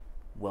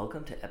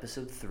Welcome to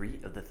episode 3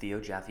 of the Theo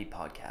Jaffe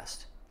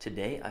podcast.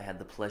 Today I had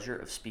the pleasure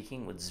of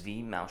speaking with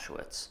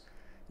Mowshowitz.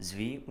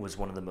 Zvi was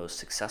one of the most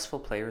successful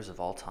players of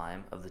all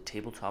time of the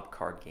tabletop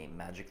card game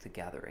Magic the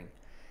Gathering,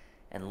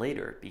 and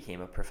later became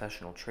a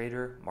professional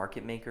trader,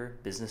 market maker,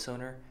 business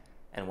owner,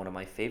 and one of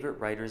my favorite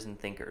writers and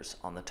thinkers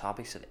on the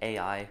topics of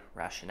AI,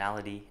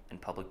 rationality,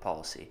 and public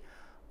policy,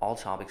 all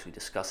topics we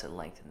discuss at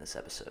length in this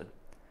episode.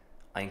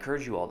 I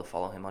encourage you all to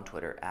follow him on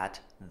Twitter at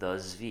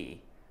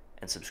 @thezv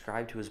and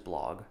subscribe to his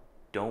blog,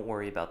 Don't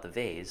Worry About the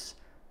Vase,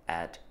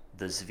 at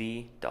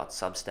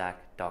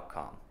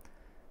thezv.substack.com.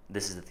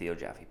 This is the Theo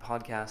Jaffe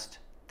podcast.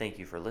 Thank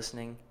you for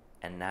listening,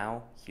 and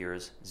now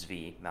here's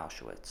Zvi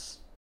Mowshowitz.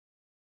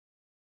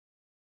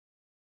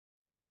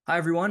 Hi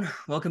everyone,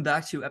 welcome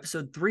back to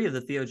episode 3 of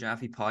the Theo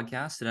Jaffe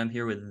podcast, and I'm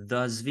here with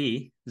the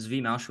Zvi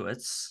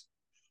Mowshowitz.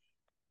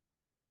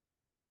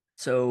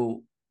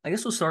 So I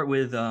guess we'll start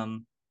with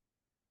a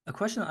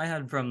question that I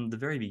had from the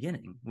very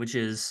beginning, which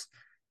is,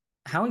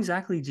 how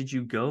exactly did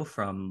you go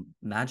from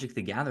Magic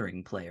the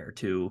Gathering player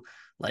to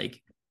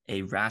like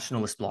a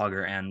rationalist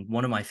blogger and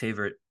one of my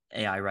favorite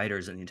AI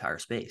writers in the entire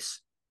space?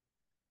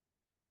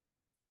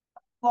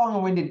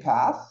 Long-winded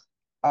path.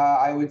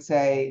 I would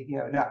say,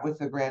 not with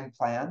the grand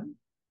plan.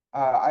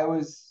 I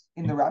was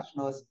in the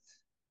rationalist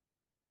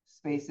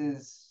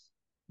spaces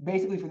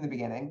basically from the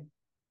beginning,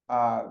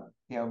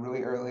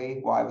 really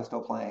early while I was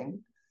still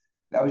playing.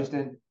 That was just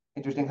an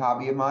interesting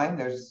hobby of mine.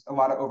 There's a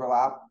lot of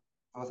overlap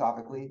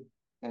philosophically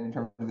and in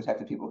terms of the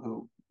types of people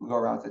who go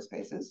around such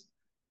spaces.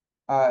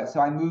 So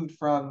I moved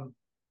from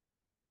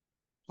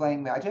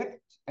playing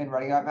Magic and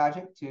writing about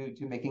Magic to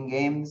making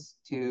games,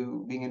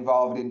 to being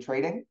involved in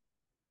trading,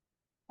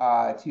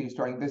 to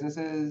starting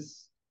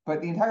businesses.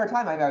 But the entire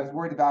time I was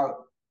worried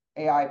about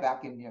AI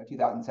back in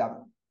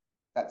 2007,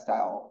 that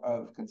style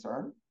of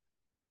concern.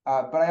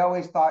 But I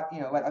always thought,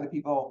 let other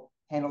people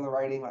handle the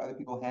writing, let other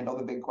people handle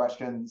the big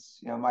questions.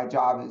 My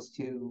job is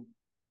to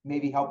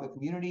maybe help the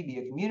community be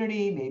a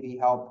community, maybe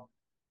help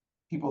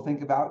people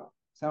think about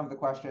some of the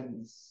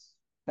questions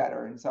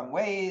better in some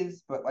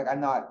ways. But like,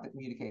 I'm not the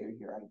communicator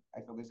here.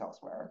 I focus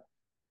elsewhere.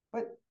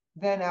 But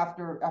then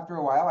after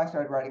a while, I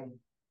started writing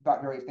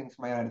about various things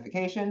for my own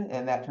edification,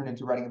 and that turned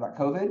into writing about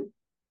COVID.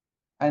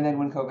 And then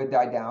when COVID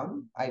died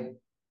down, I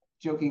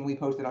jokingly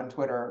posted on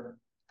Twitter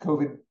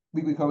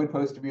weekly COVID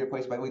posts to be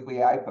replaced by weekly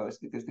AI posts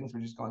because things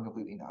were just going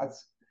completely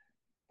nuts.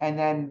 And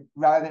then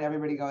rather than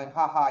everybody going,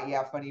 haha,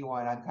 yeah, funny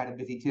one, I'm kind of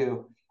busy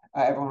too,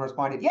 everyone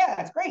responded, yeah,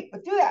 that's great,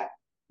 let's do that.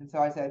 And so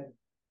I said,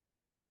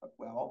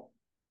 well,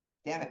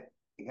 damn it,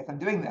 I guess I'm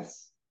doing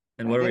this.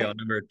 And what are we on,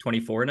 number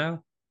 24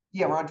 now?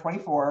 Yeah, we're on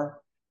 24.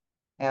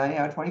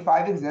 And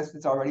 25 exists.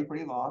 It's already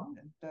pretty long.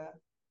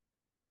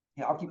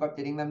 And I'll keep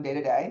updating them day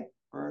to day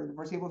for the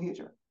foreseeable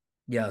future.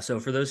 Yeah, so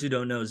for those who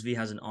don't know, Zvi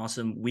has an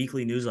awesome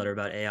weekly newsletter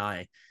about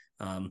AI.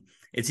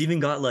 It's even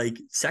got like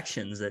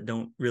sections that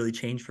don't really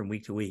change from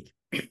week to week.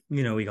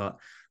 We got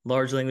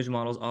large language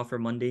models offer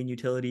mundane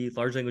utility.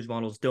 Large language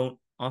models don't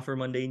offer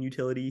mundane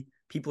utility.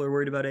 People are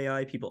worried about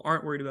AI. People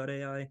aren't worried about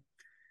AI.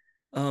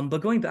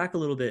 But going back a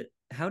little bit,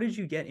 how did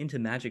you get into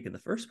Magic in the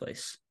first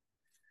place?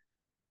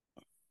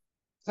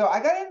 So I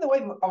got in the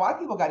way a lot of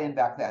people got in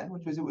back then,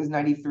 which was it was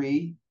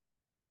 93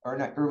 or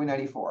early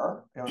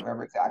 94. I don't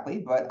remember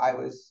exactly, but I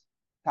was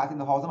passing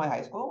the halls of my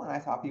high school and I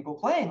saw people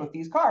playing with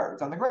these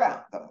cards on the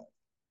ground.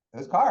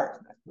 Those cards.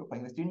 And I saw people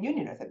playing the student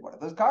union. I said, what are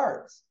those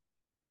cards?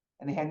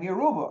 And they hand me a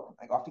rule book.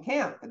 I go off to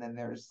camp, and then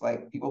there's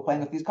like people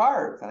playing with these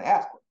cards. And I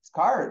ask, what are these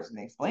cards? And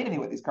they explain to me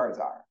what these cards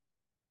are.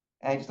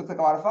 And it just looked like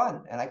a lot of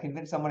fun. And I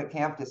convinced someone at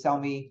camp to sell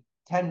me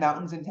 10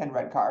 mountains and 10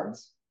 red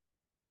cards,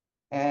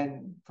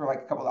 and for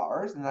like a couple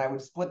hours. And then I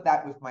would split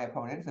that with my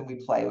opponents and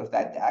we'd play with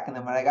that deck. And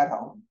then when I got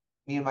home,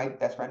 me and my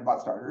best friend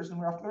bought starters and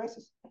we're off to the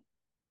races.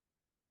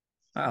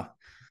 Wow.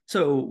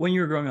 So when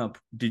you were growing up,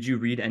 did you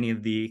read any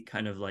of the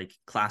kind of like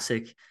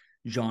classic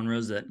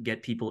genres that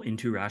get people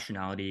into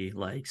rationality,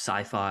 like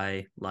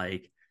sci-fi,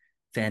 like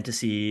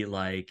fantasy,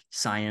 like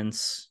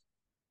science?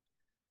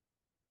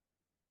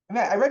 I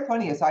mean, I read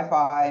plenty of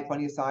sci-fi,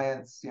 plenty of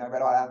science. I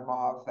read a lot of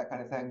Asimov, that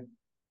kind of thing.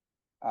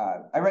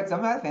 I read some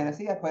amount of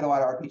fantasy. I played a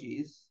lot of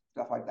RPGs,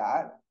 stuff like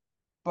that.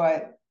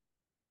 But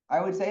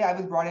I would say I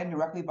was brought in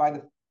directly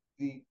by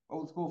the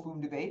old school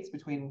Foom debates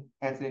between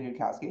Hansen and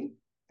Yudkowsky,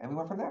 and we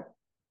went from there.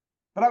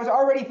 But I was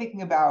already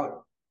thinking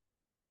about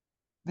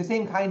the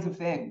same kinds of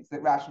things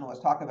that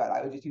rationalists talk about.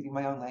 I was just using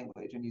my own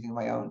language and using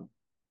my own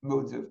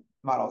modes of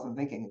models and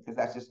thinking, because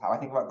that's just how I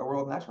think about the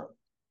world naturally.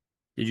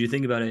 Did you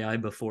think about AI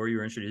before you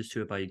were introduced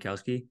to it by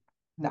Yudkowsky?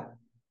 No,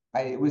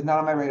 it was not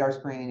on my radar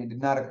screen. It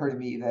did not occur to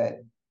me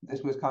that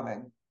this was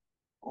coming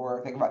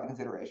or think about the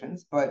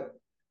considerations, but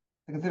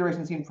the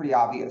considerations seemed pretty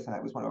obvious, and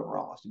I was won over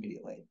almost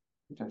immediately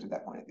in terms of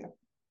that point of view.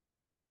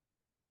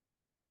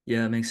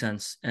 Yeah, it makes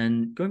sense.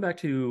 And going back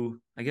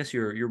to, I guess,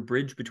 your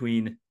bridge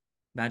between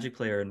Magic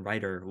player and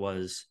writer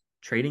was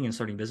trading and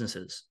starting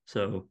businesses.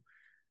 So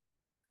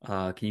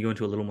can you go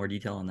into a little more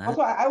detail on that?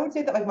 Also, I would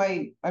say that like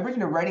my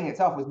version of writing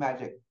itself was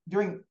Magic.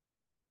 During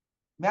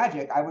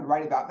Magic, I would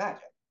write about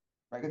Magic,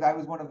 right? Because I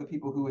was one of the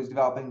people who was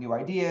developing new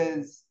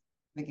ideas,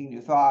 thinking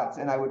new thoughts,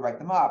 and I would write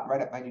them up,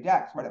 write up my new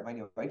decks, write up my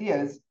new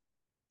ideas.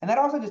 And that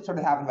also just sort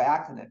of happened by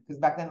accident, because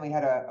back then we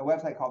had a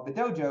website called the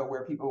Dojo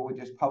where people would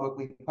just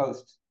publicly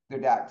post their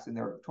decks and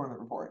their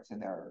tournament reports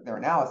and their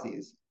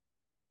analyses.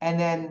 And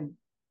then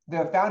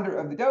the founder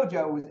of the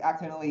dojo was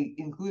accidentally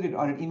included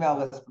on an email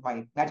list for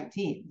my Magic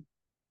team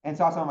and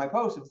saw some of my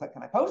posts and was like,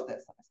 "Can I post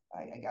this?" I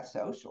said, I guess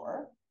so,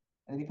 sure.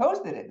 And then he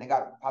posted it and they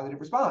got a positive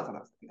response. And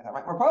I was like, I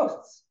write more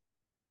posts.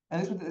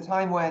 And this was at the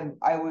time when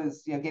I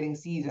was getting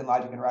C's in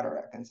logic and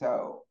rhetoric. And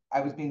so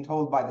I was being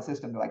told by the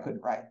system that I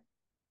couldn't write.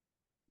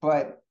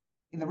 But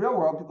in the real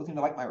world, people seem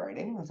to like my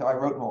writing. And so I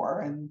wrote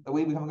more. And the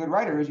way you become a good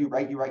writer is you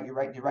write,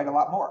 and you write a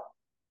lot more.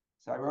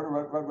 So I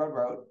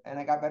wrote, and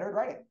I got better at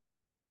writing.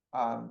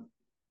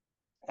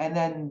 And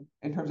then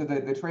in terms of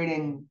the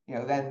trading,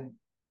 then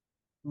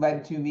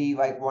led to me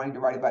like wanting to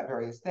write about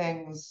various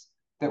things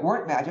that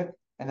weren't magic.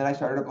 And then I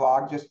started a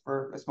blog just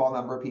for a small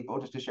number of people,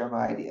 just to share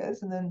my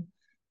ideas. And then,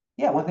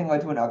 yeah, one thing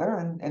led to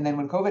another. And then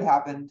when COVID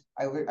happened,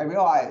 I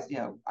realized,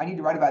 I need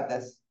to write about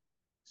this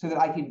so that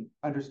I can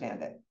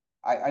understand it.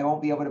 I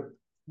won't be able to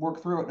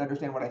work through it and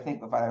understand what I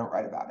think if I don't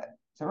write about it.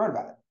 So I wrote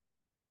about it.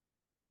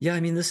 Yeah, I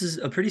mean, this is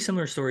a pretty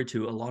similar story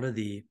to a lot of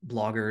the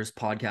bloggers,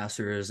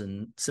 podcasters,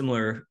 and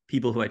similar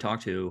people who I talk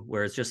to,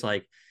 where it's just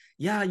like,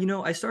 yeah,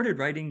 I started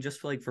writing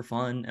just for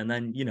fun, and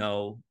then,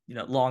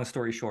 long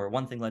story short,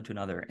 one thing led to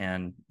another,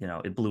 and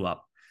it blew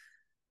up.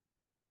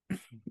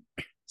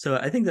 So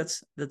I think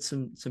that's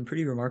some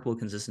pretty remarkable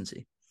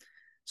consistency.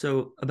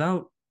 So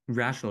about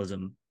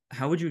rationalism,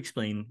 how would you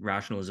explain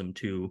rationalism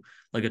to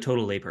like a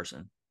total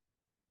layperson?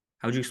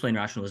 How would you explain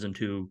rationalism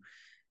to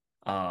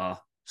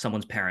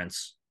someone's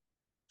parents,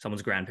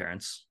 someone's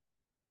grandparents?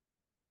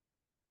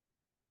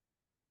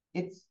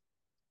 It's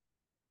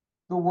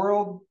the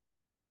world.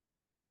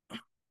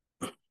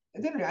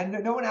 It's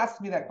interesting. No one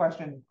asked me that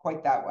question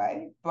quite that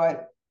way,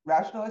 but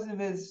rationalism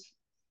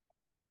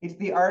it's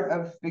the art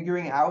of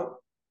figuring out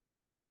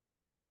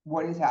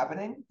what is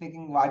happening,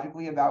 thinking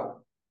logically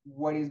about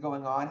what is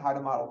going on, how to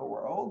model the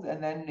world,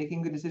 and then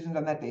making good decisions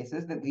on that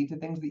basis that lead to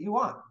things that you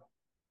want.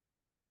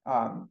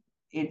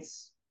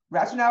 It's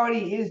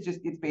rationality is just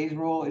it's Bayes'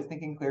 rule, it's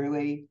thinking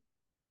clearly,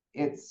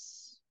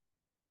 it's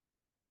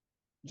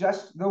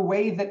just the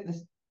way that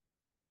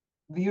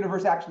the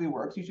universe actually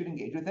works. You should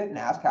engage with it and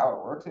ask how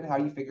it works and how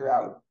you figure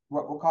out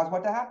what will cause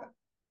what to happen.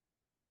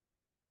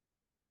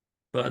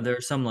 But there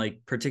are some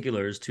like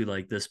particulars to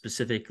like the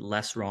specific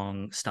less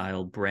wrong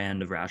style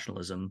brand of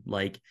rationalism,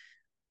 like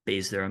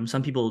Bayes' theorem.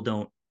 Some people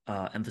don't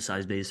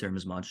emphasize Bayes' theorem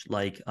as much,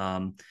 like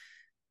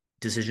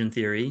decision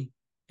theory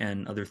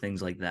and other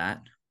things like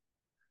that.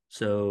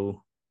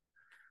 So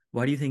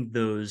why do you think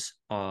those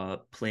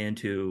play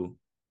into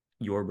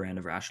your brand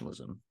of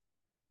rationalism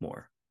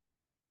more?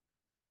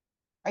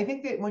 I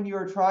think that when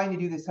you're trying to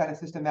do this kind of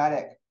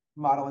systematic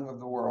modeling of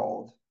the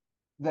world,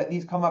 that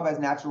these come up as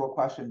natural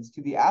questions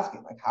to be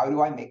asking, like, how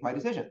do I make my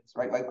decisions,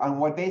 right? Like, on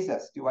what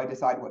basis do I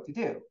decide what to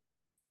do?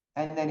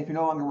 And then if you're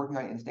no longer working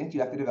on instinct,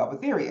 you have to develop a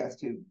theory as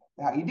to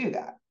how you do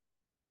that.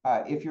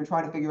 If you're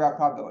trying to figure out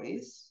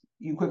probabilities,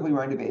 you quickly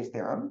run into Bayes'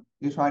 theorem.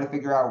 You're trying to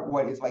figure out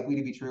what is likely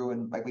to be true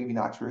and likely to be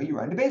not true. You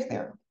run into Bayes'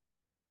 theorem.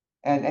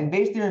 And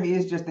Bayes' theorem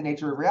is just the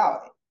nature of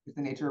reality. It's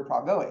the nature of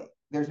probability.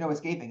 There's no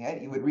escaping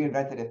it. You would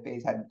reinvent it if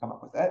Bayes hadn't come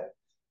up with it.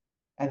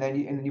 And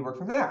then you work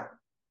from there.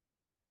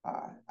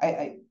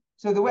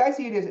 So the way I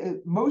see it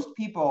is most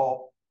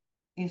people,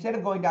 instead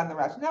of going down the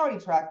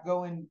rationality track,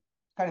 go in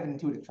kind of an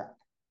intuitive track.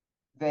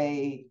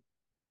 They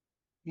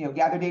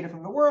gather data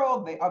from the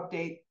world, they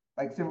update,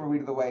 like similarly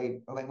to the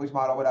way a language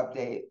model would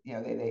update.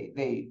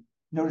 They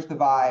notice the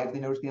vibes, they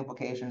notice the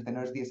implications, they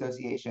notice the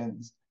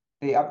associations,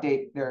 they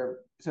update their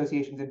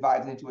associations and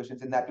vibes and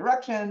intuitions in that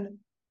direction.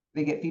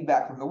 They get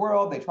feedback from the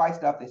world, they try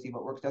stuff, they see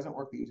what works, doesn't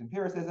work, they use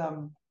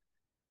empiricism.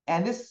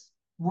 And this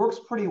works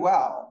pretty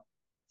well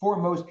for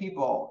most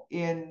people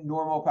in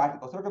normal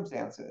practical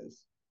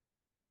circumstances.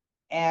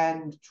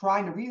 And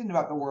trying to reason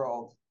about the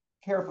world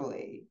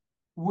carefully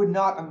would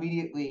not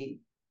immediately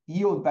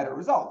yield better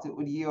results. It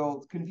would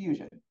yield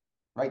confusion,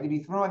 right? They'd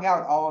be throwing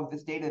out all of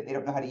this data that they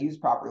don't know how to use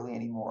properly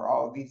anymore,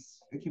 all of these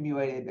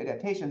accumulated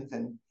adaptations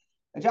and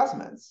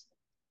adjustments.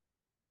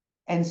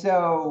 And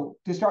so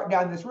to start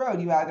down this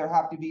road, you either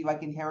have to be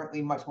like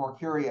inherently much more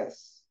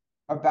curious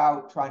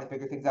about trying to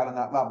figure things out on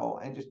that level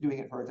and just doing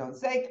it for its own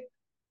sake,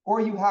 or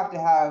you have to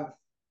have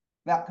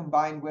that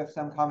combined with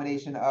some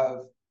combination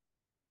of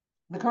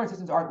the current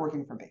systems aren't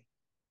working for me.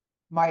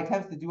 My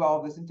attempts to do all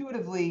of this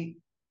intuitively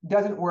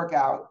doesn't work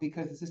out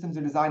because the systems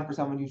are designed for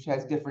someone who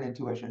has different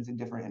intuitions and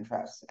different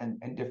interests and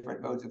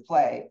different modes of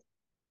play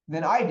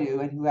than I do,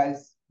 and who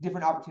has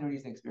different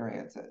opportunities and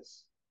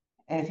experiences.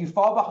 And if you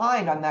fall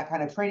behind on that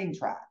kind of training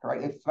track,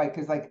 right? If like,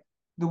 because like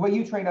the way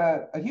you train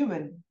a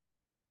human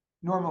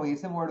normally is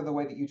similar to the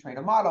way that you train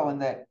a model, in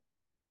that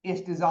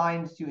it's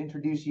designed to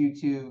introduce you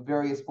to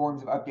various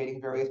forms of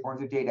updating various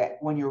forms of data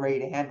when you're ready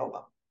to handle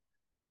them.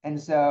 And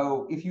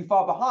so if you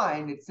fall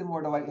behind, it's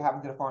similar to what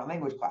happens in a foreign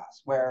language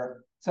class,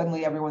 where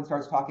suddenly everyone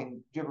starts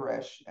talking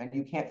gibberish and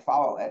you can't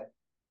follow it.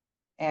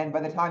 And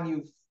by the time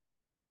you've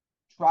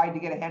tried to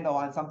get a handle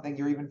on something,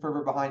 you're even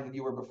further behind than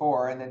you were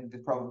before, and then the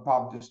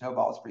problem just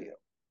snowballs for you.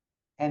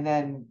 And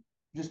then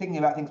just thinking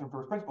about things from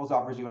first principles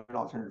offers you an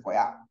alternative way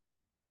out.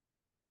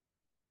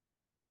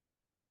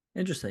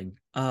 Interesting.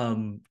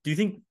 Do you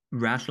think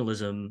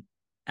rationalism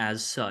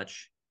as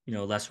such,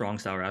 less wrong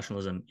style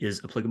rationalism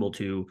is applicable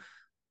to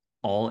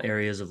all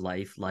areas of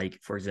life? Like,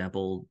 for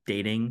example,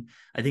 dating.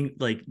 I think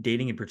like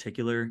dating in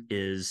particular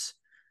is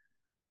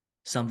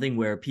something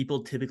where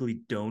people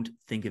typically don't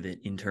think of it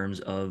in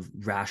terms of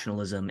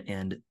rationalism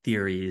and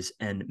theories.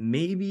 And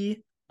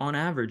maybe on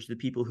average, the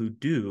people who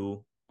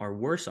do are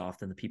worse off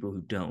than the people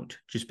who don't,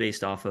 just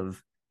based off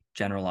of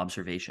general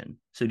observation.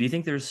 So do you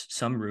think there's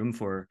some room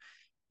for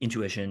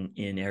intuition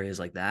in areas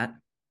like that?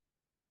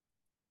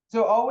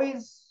 So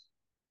always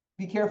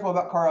be careful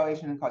about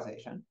correlation and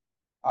causation,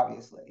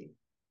 obviously,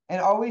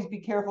 and always be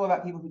careful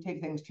about people who take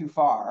things too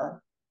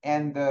far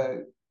and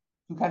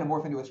who kind of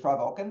morph into a straw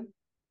Vulcan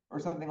or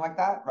something like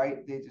that,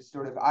 right? They just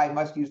sort of, I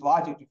must use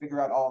logic to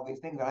figure out all of these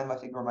things and I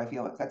must ignore my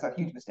feelings. That's a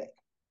huge mistake,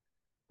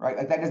 right?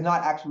 Like that does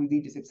not actually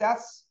lead to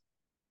success.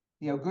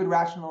 Good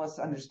rationalists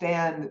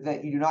understand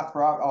that you do not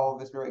throw out all of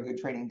this very good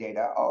training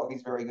data, all of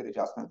these very good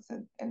adjustments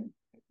and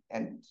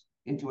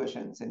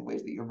intuitions in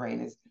ways that your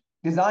brain is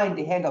designed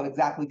to handle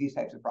exactly these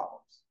types of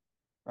problems,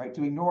 right?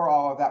 To ignore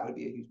all of that would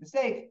be a huge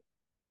mistake.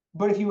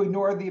 But if you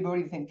ignore the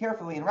ability to think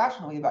carefully and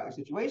rationally about your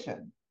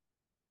situation,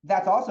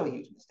 that's also a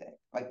huge mistake.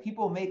 Like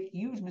people make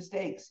huge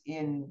mistakes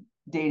in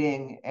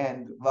dating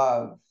and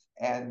love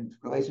and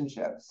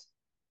relationships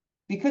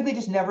because they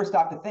just never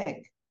stop to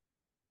think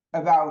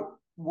about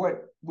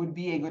what would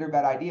be a good or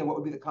bad idea, what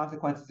would be the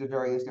consequences of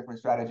various different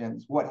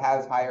stratagems, what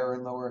has higher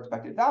and lower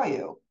expected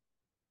value.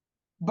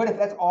 But if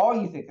that's all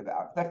you think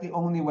about, if that's the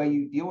only way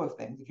you deal with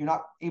things, if you're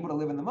not able to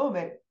live in the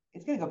moment,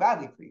 it's going to go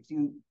badly for you. So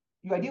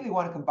you ideally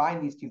want to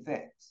combine these two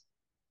things.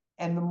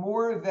 And the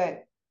more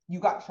that you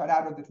got shut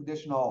out of the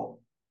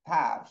traditional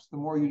paths, the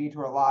more you need to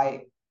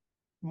rely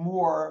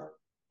more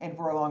and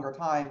for a longer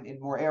time in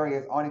more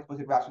areas on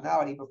explicit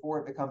rationality before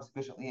it becomes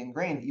sufficiently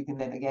ingrained that you can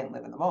then again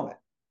live in the moment.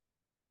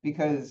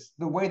 Because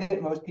the way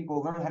that most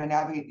people learn how to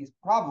navigate these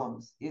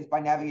problems is by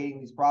navigating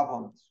these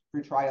problems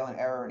through trial and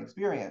error and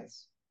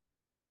experience.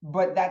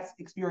 But that's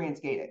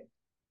experience gated.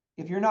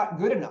 If you're not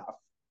good enough,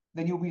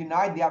 then you'll be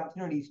denied the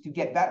opportunities to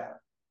get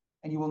better,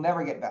 and you will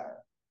never get better.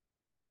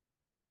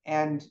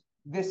 And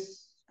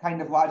this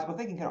kind of logical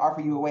thinking can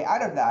offer you a way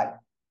out of that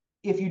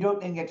if you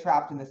don't then get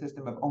trapped in the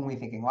system of only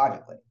thinking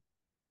logically.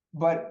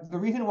 But the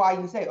reason why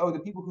you say, oh, the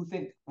people who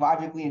think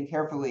logically and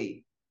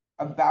carefully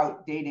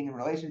about dating and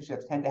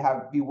relationships tend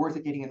to be worse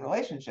at dating and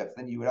relationships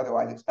than you would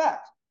otherwise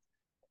expect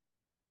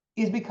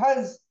is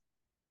because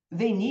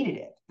they needed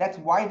it. That's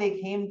why they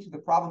came to the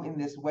problem in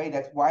this way.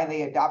 That's why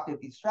they adopted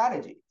these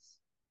strategies.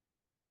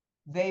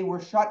 They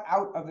were shut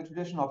out of the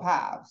traditional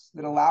paths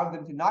that allowed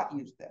them to not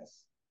use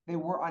this. They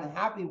were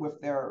unhappy with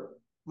their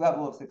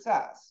level of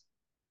success.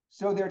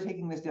 So they're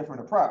taking this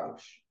different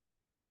approach.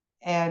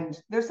 And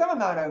there's some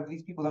amount of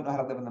these people don't know how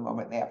to live in the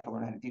moment. They have to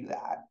learn how to do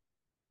that.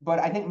 But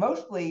I think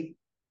mostly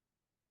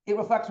it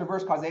reflects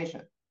reverse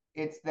causation.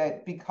 It's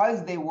that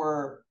because they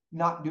were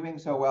not doing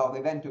so well,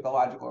 they then took a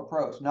logical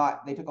approach,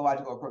 not they took a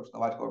logical approach, the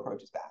logical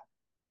approach is bad.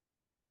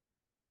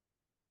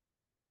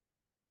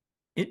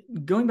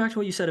 Going back to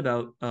what you said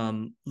about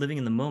living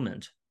in the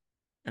moment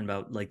and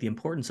about like the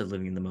importance of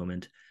living in the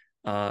moment,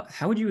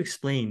 how would you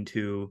explain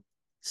to,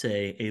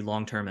 say, a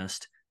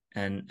long-termist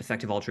and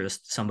effective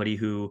altruist, somebody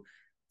who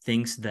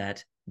thinks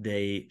that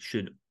they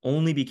should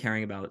only be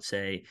caring about,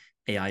 say,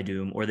 AI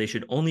doom, or they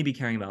should only be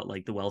caring about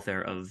like the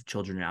welfare of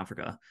children in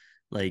Africa?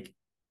 Like,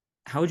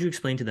 how would you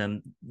explain to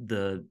them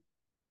the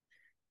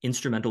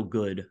instrumental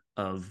good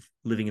of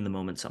living in the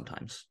moment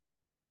sometimes?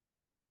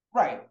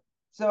 Right.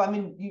 So, I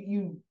mean,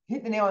 you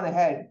hit the nail on the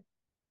head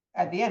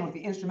at the end with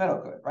the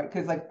instrumental good, right?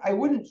 Because like I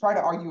wouldn't try to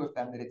argue with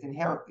them that it's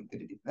inherently good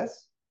to do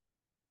this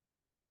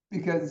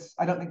because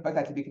I don't think about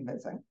that to be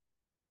convincing.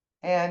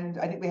 And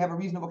I think they have a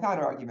reasonable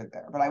counter argument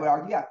there. But I would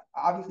argue, yeah,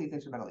 obviously it's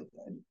instrumentally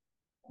good.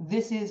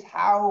 This is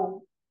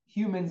how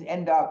humans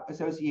end up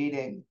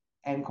associating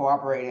and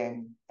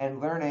cooperating and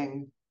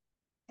learning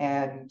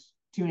and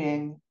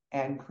tuning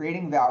and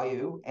creating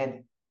value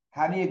and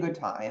having a good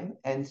time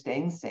and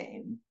staying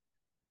sane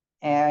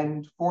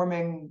and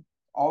forming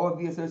all of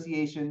the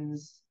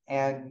associations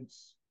and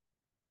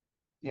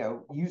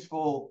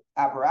useful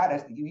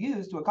apparatus that you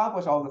use to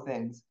accomplish all the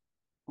things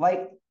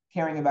like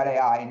caring about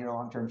AI in your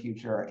long-term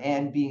future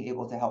and being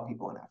able to help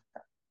people in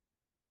Africa.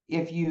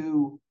 If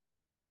you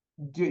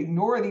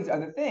ignore these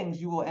other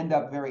things, you will end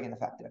up very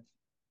ineffective.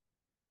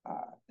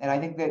 And I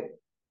think that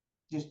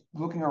just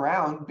looking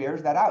around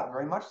bears that out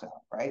very much so,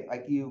 right?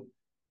 Like you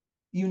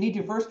need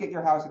to first get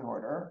your house in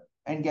order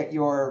and get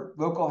your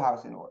local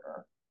house in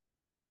order.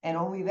 And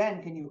only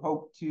then can you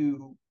hope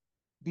to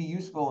be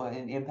useful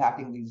in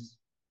impacting these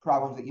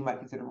problems that you might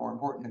consider more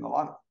important in the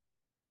long run.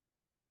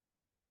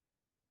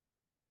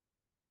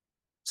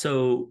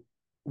 So,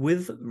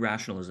 with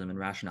rationalism and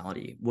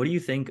rationality, what do you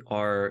think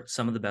are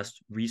some of the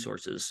best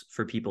resources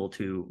for people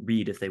to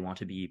read if they want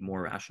to be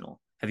more rational?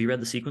 Have you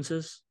read the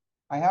sequences?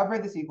 I have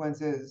read the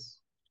sequences.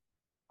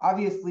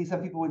 Obviously,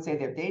 some people would say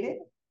they're dated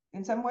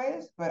in some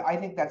ways, but I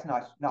think that's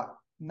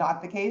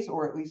not the case,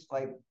 or at least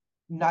like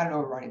not an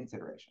overriding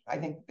consideration. I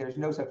think there's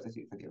no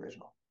substitute for the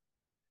original.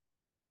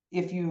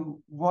 If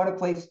you want to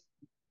place,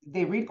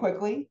 they read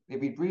quickly, they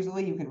read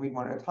breezily. You can read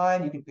one at a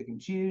time. You can pick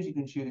and choose. You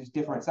can choose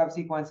different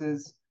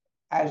subsequences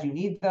as you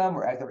need them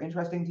or as they're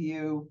interesting to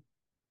you.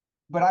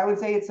 But I would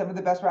say it's some of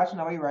the best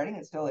rationality writing.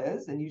 It still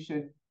is, and you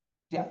should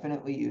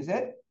definitely use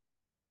it.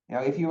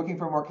 If you're looking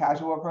for a more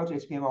casual approach,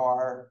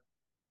 HPMOR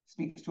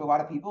speaks to a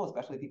lot of people,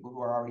 especially people who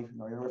are already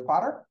familiar with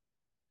Potter.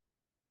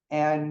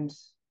 And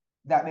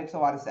that makes a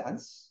lot of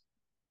sense.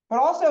 But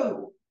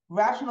also,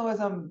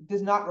 rationalism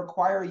does not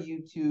require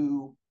you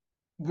to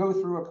go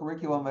through a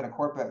curriculum and a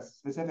corpus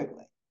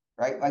specifically,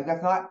 right? Like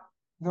that's not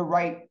the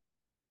right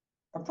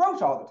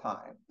approach all the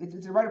time.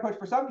 It's the right approach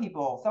for some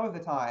people some of the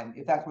time.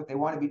 If that's what they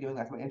want to be doing,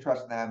 that's what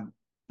interests them,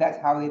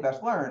 that's how they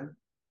best learn.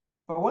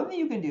 But one thing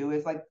you can do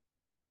is like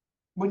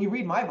when you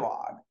read my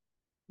blog,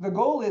 the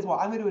goal is, well,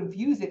 I'm going to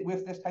infuse it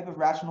with this type of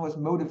rationalist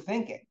mode of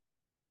thinking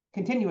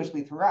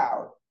continuously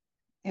throughout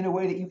in a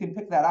way that you can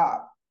pick that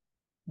up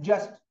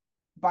just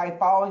by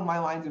following my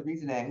lines of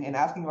reasoning and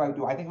asking,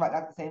 do I think about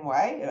that the same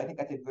way? And I think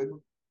that's a good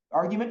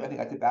argument. Do I think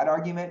that's a bad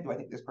argument? Do I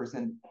think this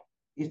person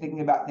is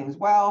thinking about things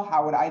well?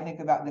 How would I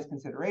think about this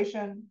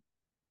consideration?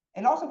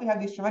 And also we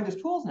have these tremendous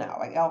tools now,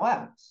 like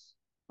LMs,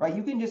 right?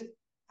 You can just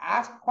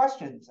ask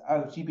questions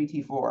of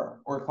GPT-4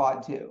 or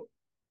Claude 2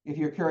 if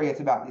you're curious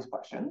about these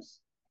questions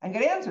and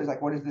get answers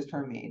like, what does this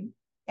term mean?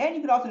 And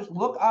you can also just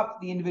look up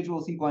the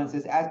individual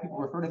sequences as people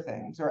refer to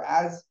things or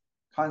as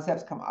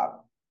concepts come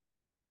up.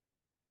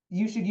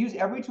 You should use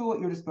every tool at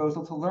your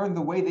disposal to learn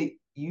the way that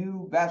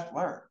you best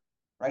learn,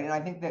 right? And I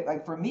think that,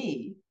 like for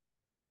me,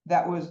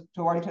 that was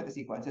to a large extent the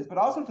sequences, but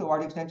also to a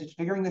large extent just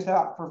figuring this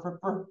out for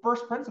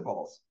first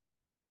principles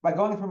by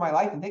going through my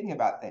life and thinking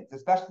about things,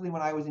 especially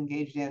when I was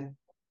engaged in,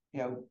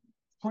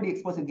 pretty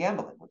explicit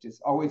gambling, which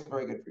is always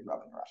very good for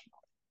developing rationality.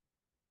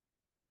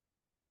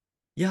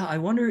 Yeah, I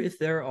wonder if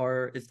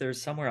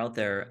there's somewhere out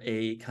there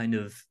a kind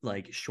of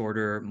like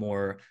shorter,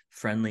 more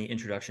friendly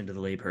introduction to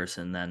the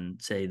layperson than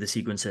say the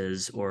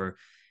sequences or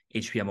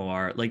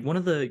HPMOR. Like one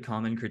of the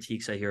common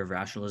critiques I hear of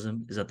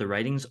rationalism is that the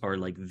writings are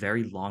like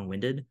very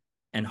long-winded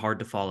and hard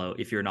to follow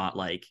if you're not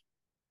like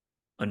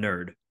a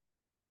nerd.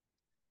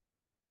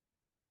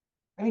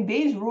 I mean,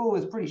 Bayes' rule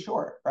is pretty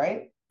short,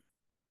 right?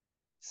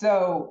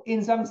 So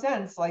in some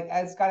sense, like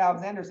as Scott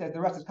Alexander said,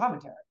 the rest is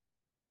commentary,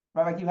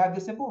 right? Like you have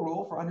this simple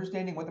rule for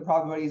understanding what the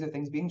probability is of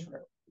things being true.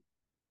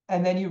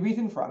 And then you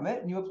reason from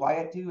it and you apply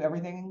it to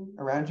everything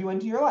around you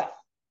and to your life.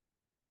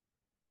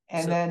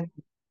 And So then,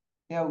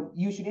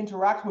 you should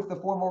interact with the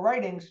formal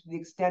writings to the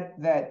extent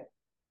that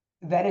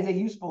that is a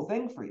useful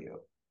thing for you.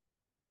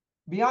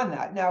 Beyond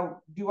that, now,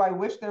 do I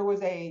wish there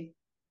was a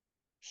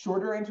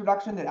shorter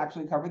introduction that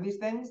actually covered these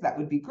things? That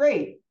would be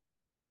great.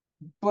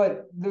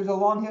 But there's a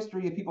long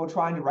history of people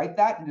trying to write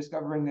that and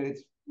discovering that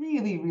it's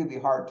really, really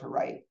hard to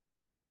write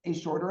a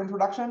shorter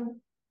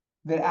introduction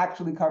that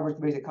actually covers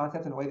the basic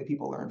concepts in a way that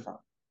people learn from.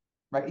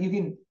 Right?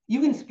 You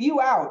can spew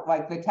out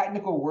like the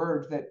technical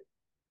words that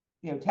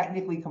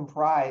technically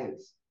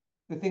comprise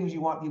the things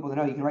you want people to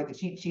know. You can write the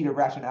cheat sheet of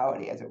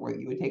rationality, as it were, that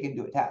you would take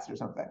into a test or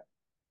something.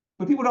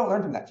 But people don't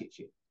learn from that cheat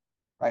sheet,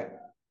 right?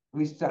 At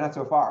least not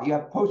so far. You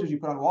have posters you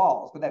put on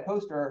walls, but that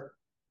poster,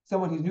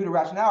 someone who's new to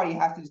rationality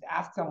has to just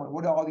ask someone,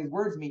 what do all these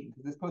words mean?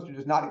 Because this poster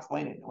does not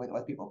explain it in a way that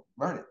lets people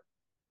learn it.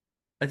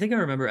 I think I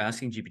remember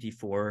asking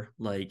GPT-4,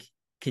 like,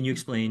 can you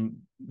explain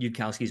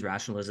Yudkowsky's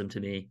rationalism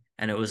to me?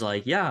 And it was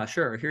like, yeah,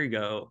 sure, here you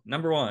go.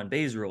 Number one,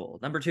 Bayes' rule.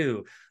 Number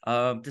two,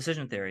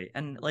 decision theory.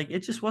 And like, it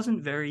just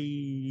wasn't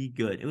very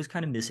good. It was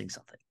kind of missing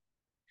something.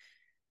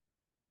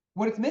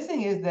 What it's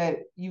missing is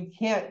that you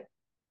can't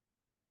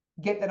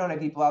get that on a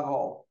deep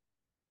level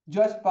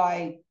just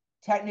by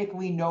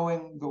technically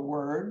knowing the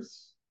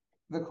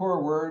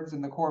core words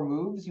and the core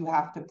moves. You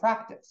have to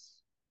practice.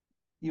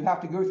 You have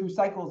to go through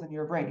cycles in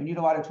your brain. You need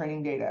a lot of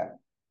training data.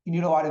 You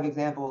need a lot of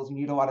examples. You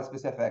need a lot of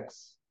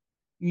specifics.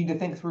 You need to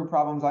think through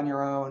problems on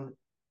your own.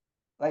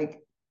 Like,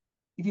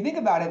 if you think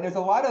about it, there's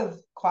a lot of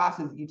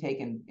classes that you take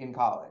in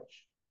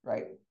college,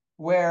 right?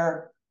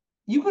 Where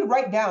you could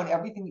write down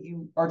everything that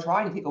you are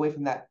trying to take away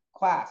from that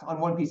class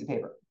on one piece of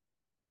paper,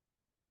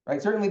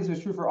 right? Certainly this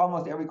was true for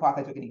almost every class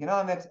I took in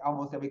economics,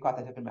 almost every class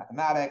I took in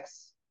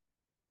mathematics,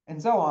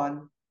 and so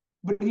on.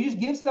 But if you just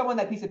give someone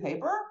that piece of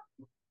paper,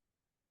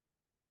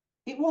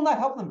 it will not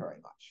help them very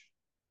much,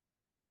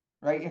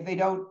 right? If they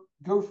don't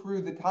go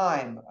through the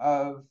time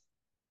of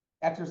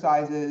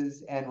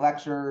exercises and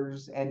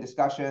lectures and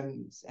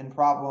discussions and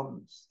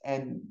problems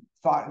and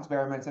thought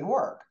experiments and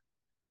work,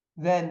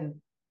 then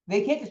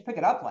they can't just pick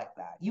it up like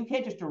that. You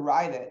can't just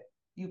derive it.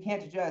 You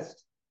can't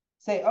just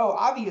say, oh,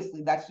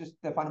 obviously that's just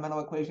the fundamental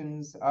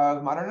equations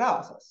of modern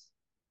analysis.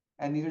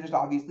 And these are just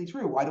obviously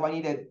true. Why do I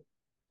need an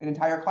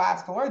entire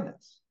class to learn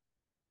this?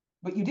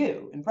 But you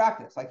do in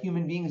practice. Like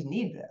human beings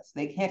need this.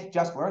 They can't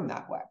just learn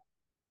that way.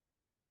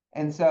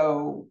 And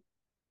so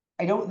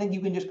I don't think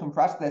you can just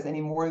compress this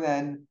any more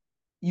than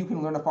you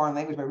can learn a foreign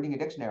language by reading a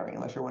dictionary,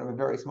 unless you're one of a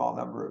very small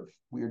number of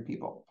weird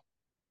people.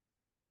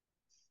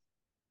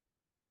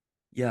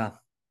 Yeah,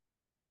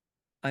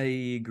 I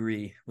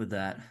agree with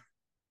that.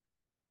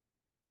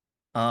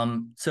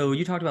 So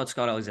you talked about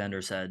Scott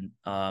Alexander said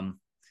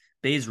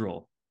Bayes'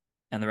 rule,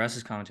 and the rest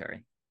is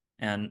commentary.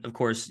 And of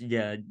course,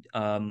 yeah,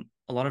 a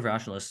lot of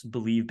rationalists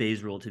believe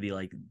Bayes' rule to be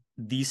like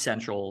the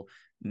central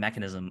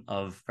mechanism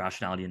of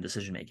rationality and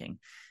decision making.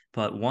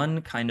 But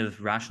one kind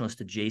of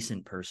rationalist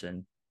adjacent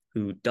person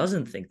who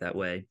doesn't think that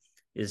way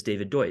is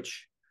David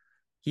Deutsch.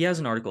 He has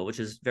an article which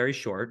is very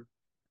short.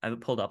 I have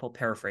it pulled up. I'll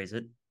paraphrase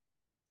it,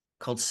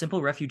 called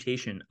Simple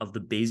Refutation of the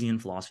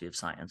Bayesian Philosophy of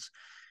Science,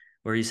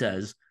 where he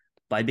says,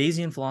 by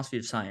Bayesian philosophy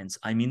of science,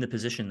 I mean the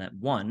position that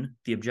one,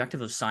 the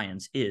objective of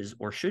science is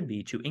or should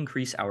be to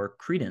increase our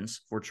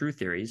credence for true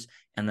theories,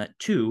 and that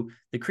two,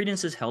 the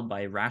credences held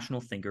by a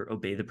rational thinker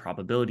obey the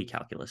probability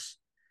calculus.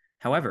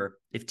 However,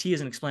 if T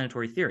is an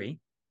explanatory theory,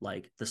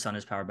 like the sun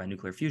is powered by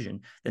nuclear fusion,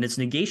 then its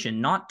negation,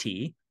 not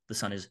T, the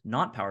sun is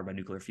not powered by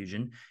nuclear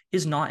fusion,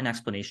 is not an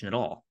explanation at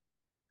all.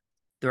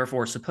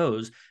 Therefore,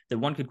 suppose that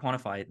one could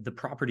quantify the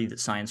property that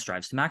science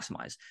strives to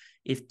maximize.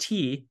 If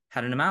T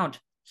had an amount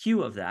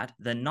Q of that,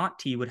 then not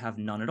T would have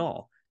none at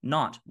all,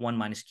 not 1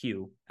 minus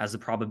Q, as the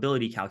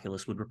probability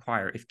calculus would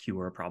require if Q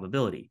were a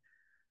probability.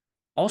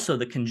 Also,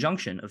 the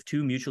conjunction of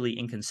two mutually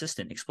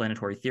inconsistent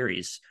explanatory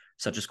theories,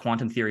 such as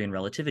quantum theory and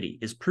relativity,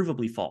 is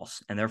provably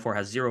false and therefore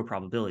has zero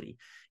probability,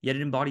 yet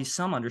it embodies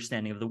some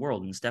understanding of the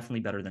world and is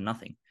definitely better than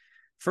nothing.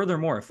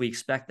 Furthermore, if we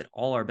expect that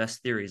all our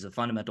best theories of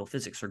fundamental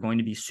physics are going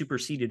to be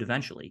superseded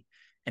eventually,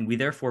 and we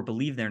therefore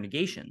believe their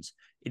negations,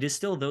 it is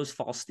still those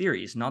false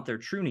theories, not their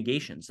true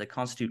negations, that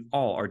constitute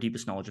all our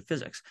deepest knowledge of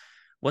physics.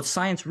 What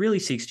science really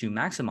seeks to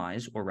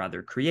maximize, or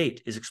rather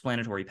create, is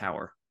explanatory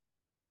power.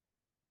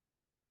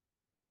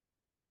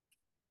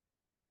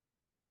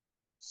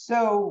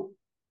 So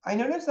I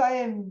notice I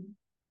am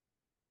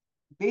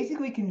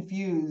basically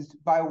confused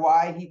by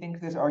why he thinks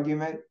this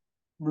argument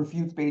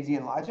refutes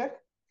Bayesian logic.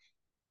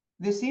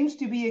 This seems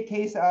to be a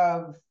case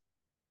of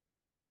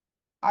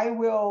I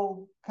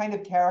will kind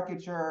of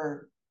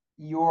caricature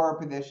your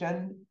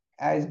position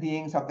as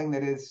being something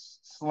that is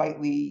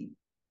slightly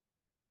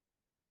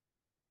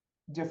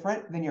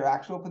different than your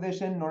actual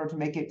position in order to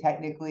make it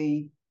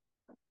technically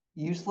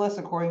useless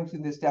according to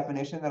this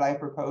definition that I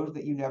proposed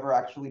that you never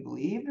actually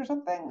believed or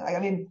something. I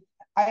mean,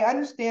 I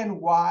understand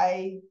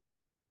why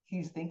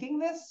he's thinking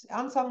this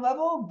on some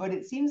level, but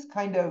it seems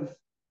kind of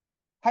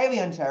highly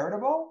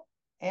uncharitable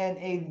and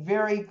a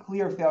very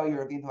clear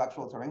failure of the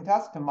intellectual Turing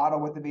test to model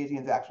what the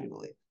Bayesians actually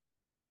believe.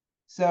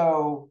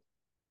 So,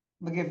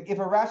 look, if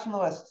a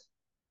rationalist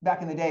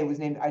back in the day was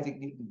named Isaac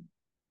Newton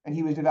and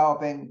he was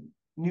developing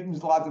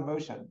Newton's laws of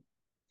motion,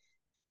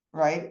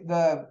 right?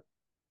 The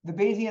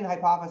Bayesian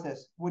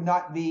hypothesis would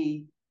not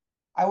be,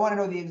 I want to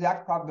know the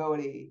exact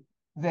probability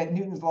that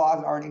Newton's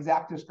laws are an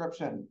exact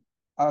description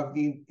of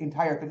the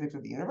entire physics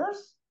of the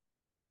universe.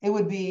 It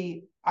would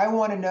be, I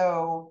want to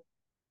know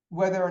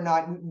whether or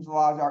not Newton's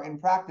laws are in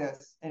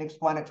practice an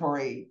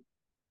explanatory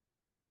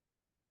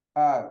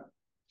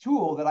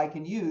tool that I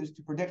can use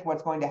to predict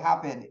what's going to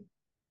happen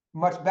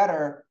much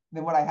better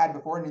than what I had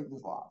before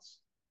Newton's laws.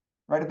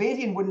 Right? A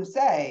Bayesian wouldn't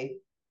say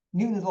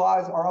Newton's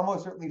laws are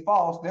almost certainly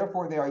false,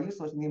 therefore they are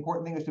useless, and the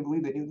important thing is to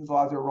believe that Newton's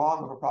laws are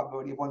wrong with a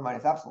probability of 1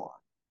 minus epsilon.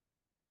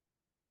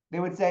 They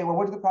would say, well,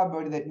 what is the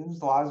probability that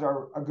Newton's laws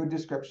are a good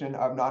description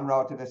of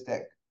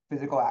non-relativistic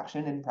physical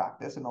action in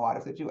practice in a lot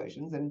of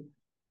situations, and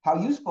how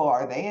useful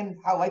are they, and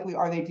how likely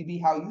are they to be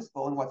how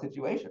useful in what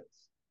situations?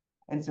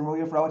 And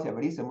similarly with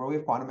relativity, similarly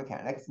with quantum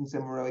mechanics, and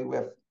similarly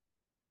with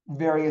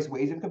various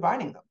ways of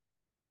combining them.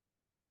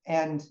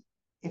 And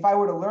if I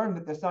were to learn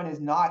that the sun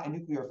is not a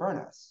nuclear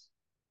furnace,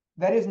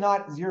 that is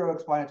not zero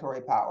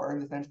explanatory power in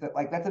the sense that,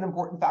 like, that's an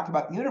important fact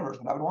about the universe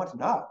that I would want to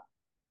know.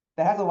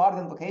 That has a lot of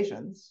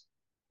implications,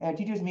 and it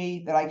teaches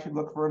me that I should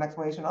look for an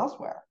explanation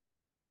elsewhere,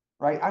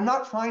 right? I'm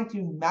not trying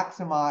to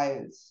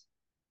maximize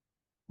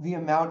the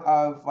amount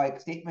of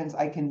like statements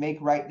I can make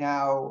right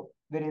now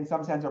that in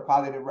some sense are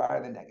positive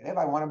rather than negative.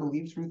 I want to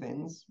believe true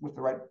things with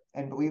the right,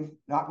 and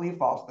not believe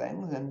false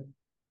things, and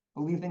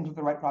believe things with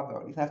the right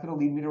probabilities. That's going to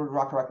lead me to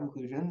draw correct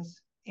conclusions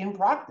in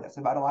practice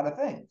about a lot of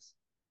things.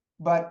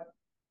 But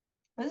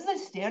this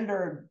is a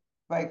standard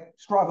like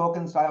straw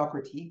Vulcan style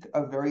critique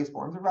of various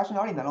forms of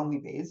rationality, not only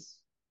Bayes,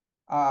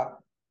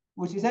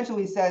 which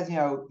essentially says,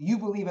 you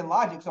believe in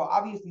logic, so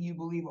obviously you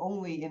believe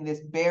only in this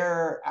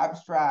bare,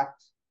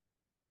 abstract,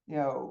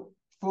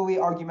 fully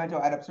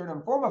argumento ad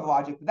absurdum form of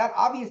logic, but that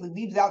obviously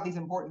leaves out these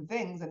important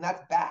things, and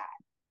that's bad.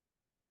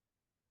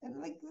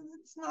 And like,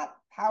 it's not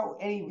how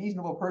any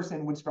reasonable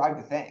person would strive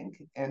to think.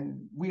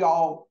 And we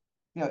all,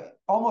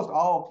 almost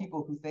all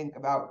people who think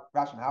about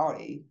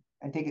rationality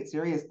and take it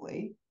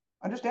seriously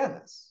understand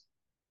this.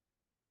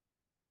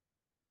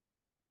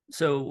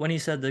 So when he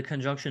said the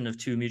conjunction of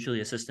two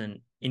mutually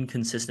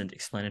inconsistent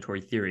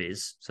explanatory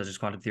theories, such as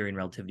quantum theory and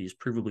relativity, is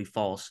provably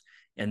false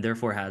and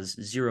therefore has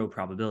zero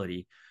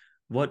probability,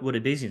 what would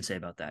a Bayesian say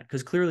about that?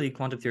 Because clearly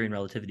quantum theory and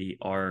relativity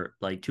are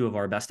like two of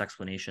our best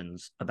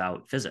explanations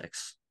about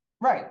physics.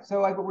 Right. So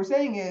like what we're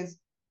saying is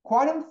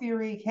quantum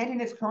theory can in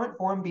its current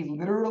form be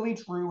literally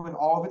true in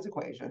all of its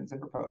equations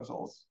and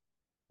proposals,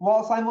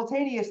 while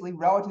simultaneously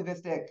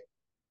relativistic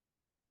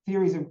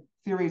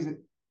theories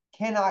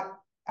cannot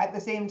at the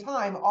same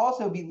time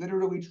also be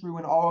literally true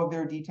in all of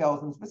their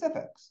details and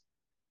specifics.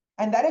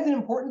 And that is an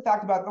important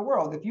fact about the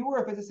world. If you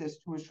were a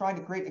physicist who was trying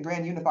to create a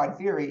grand unified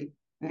theory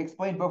that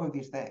explained both of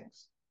these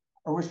things,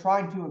 or was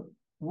trying to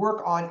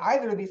work on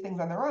either of these things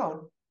on their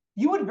own,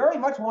 you would very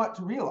much want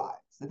to realize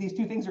that these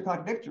two things are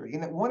contradictory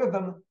and that one of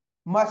them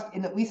must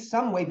in at least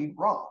some way be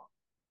wrong,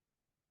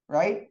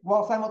 right?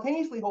 While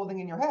simultaneously holding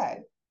in your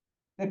head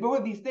that both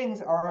of these things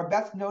are our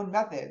best known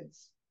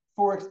methods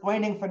for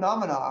explaining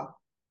phenomena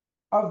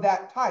of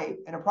that type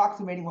and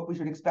approximating what we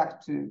should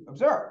expect to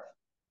observe.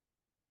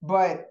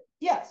 But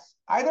yes,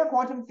 either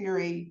quantum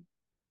theory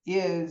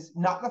is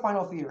not the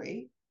final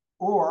theory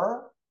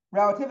or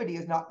relativity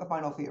is not the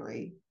final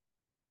theory.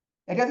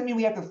 It doesn't mean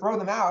we have to throw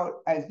them out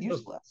as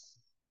useless.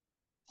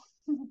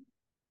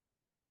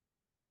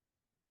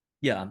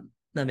 Yeah,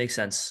 that makes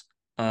sense.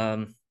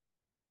 Another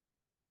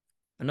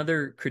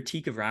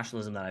critique of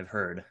rationalism that I've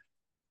heard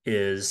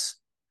is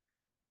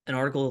an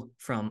article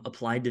from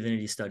Applied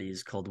Divinity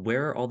Studies called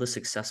 "Where Are All the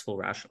Successful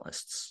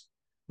Rationalists?"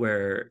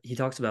 where he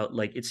talks about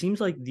like it seems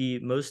like the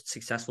most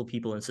successful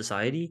people in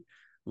society,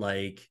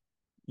 like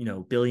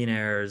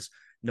billionaires,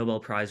 Nobel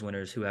Prize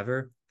winners,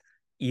 whoever,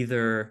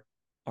 either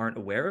aren't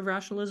aware of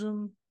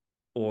rationalism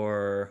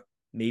or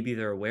maybe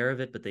they're aware of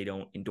it but they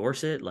don't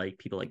endorse it, like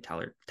people like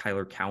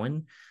Tyler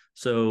Cowen.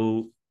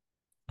 So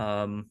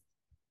how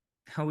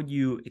would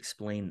you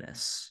explain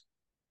this?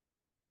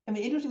 I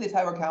mean, interestingly,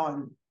 Tyler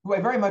Cowen, who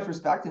I very much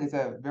respect and is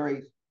a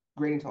very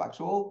great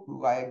intellectual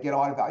who I get a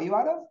lot of value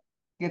out of,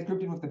 gets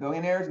grouped in with the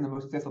billionaires and the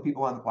most successful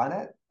people on the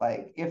planet.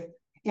 Like,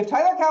 if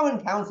Tyler Cowen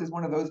counts as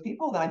one of those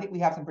people, then I think we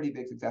have some pretty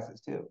big successes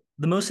too.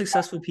 The most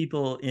successful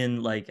people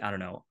in, like, I don't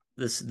know,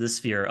 this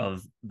sphere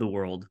of the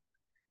world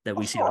that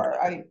Well, we see on sure.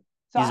 Twitter.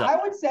 So He's up I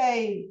there. would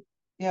say,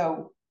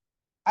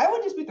 I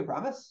would dispute the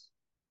premise.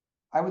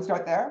 I would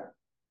start there.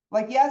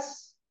 Like,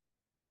 yes,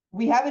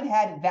 we haven't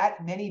had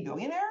that many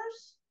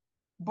billionaires,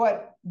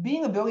 but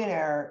being a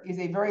billionaire is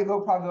a very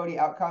low probability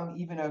outcome,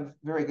 even of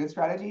very good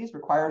strategies,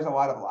 requires a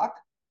lot of luck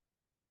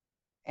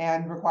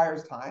and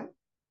requires time.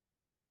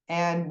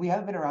 And we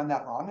haven't been around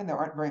that long, and there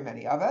aren't very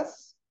many of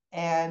us.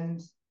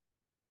 And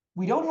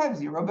we don't have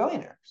zero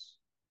billionaires,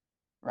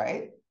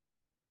 right?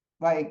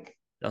 Like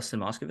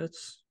Dustin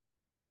Moskovitz.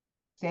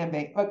 Sam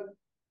Bank. Look,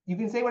 you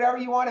can say whatever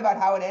you want about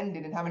how it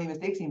ended and how many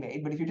mistakes he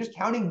made, but if you're just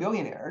counting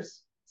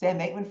billionaires, Sam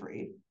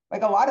Bankman-Fried,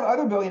 like a lot of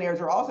other billionaires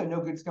are also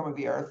no good scum of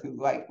the earth who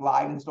like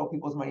lied and stole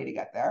people's money to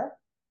get there.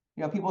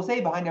 People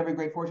say behind every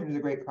great fortune is a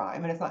great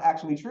crime, and it's not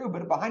actually true,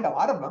 but behind a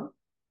lot of them,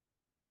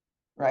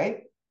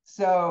 right?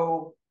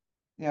 So,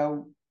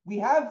 we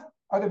have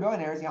other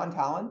billionaires. Jan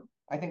Tallinn,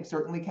 I think,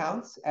 certainly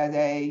counts as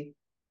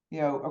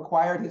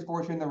acquired his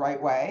fortune the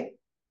right way,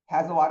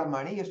 has a lot of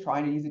money, is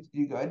trying to use it to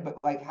do good, but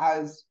like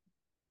has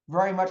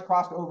very much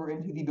crossed over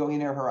into the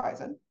billionaire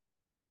horizon.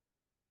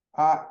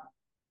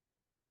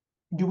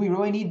 Do we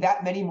really need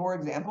that many more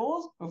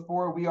examples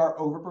before we are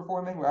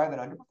overperforming rather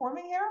than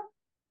underperforming here?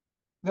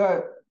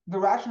 The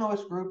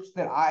rationalist groups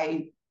that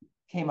I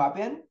came up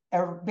in,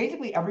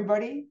 basically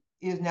everybody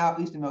is now at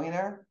least a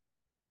millionaire.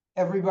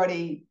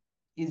 Everybody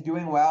is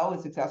doing well,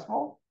 is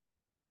successful.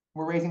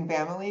 We're raising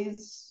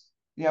families.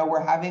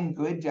 We're having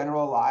good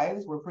general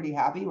lives. We're pretty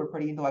happy. We're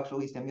pretty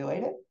intellectually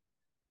stimulated.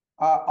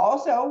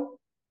 Also,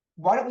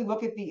 why don't we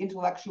look at the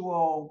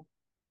intellectual,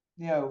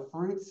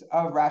 fruits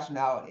of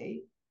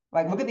rationality?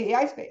 Like, look at the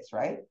AI space,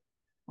 right?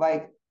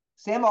 Like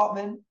Sam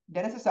Altman,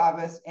 Dennis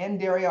Hassabis, and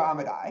Dario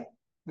Amodei,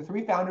 the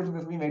three founders of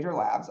the three major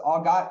labs,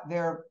 all got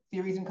their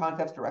theories and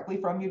concepts directly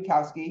from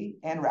Yudkowsky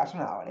and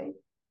Rationality.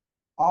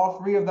 All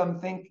three of them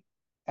think,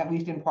 at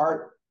least in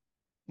part,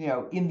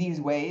 in these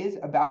ways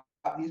about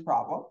these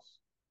problems.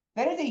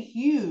 That is a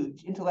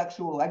huge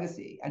intellectual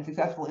legacy and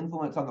successful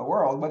influence on the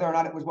world, whether or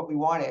not it was what we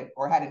wanted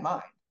or had in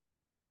mind.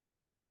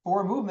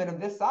 For a movement of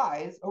this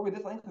size over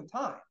this length of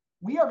time,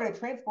 we are going to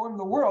transform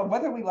the world,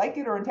 whether we like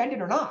it or intend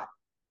it or not,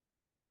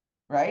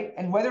 right?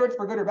 And whether it's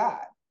for good or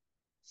bad.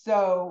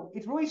 So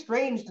it's really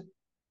strange to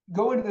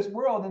go into this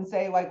world and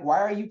say, like, why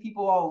are you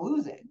people all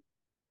losing?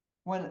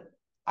 When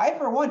I,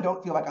 for one,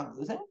 don't feel like I'm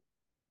losing.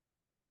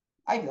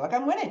 I feel like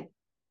I'm winning.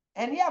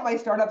 And yeah, my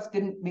startups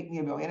didn't make me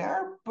a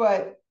billionaire,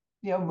 but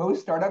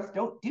most startups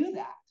don't do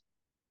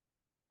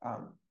that.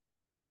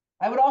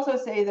 I would also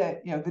say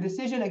that the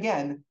decision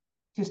again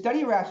to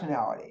study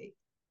rationality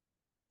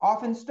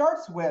often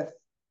starts with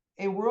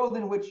a world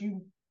in which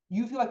you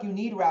feel like you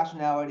need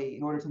rationality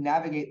in order to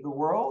navigate the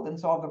world and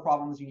solve the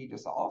problems you need to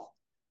solve.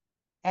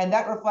 And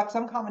that reflects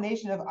some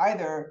combination of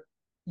either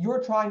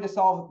you're trying to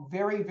solve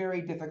very,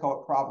 very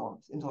difficult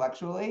problems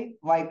intellectually,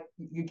 like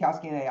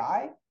Yudkowsky and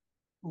AI,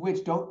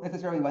 which don't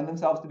necessarily lend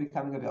themselves to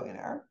becoming a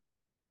billionaire,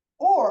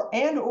 or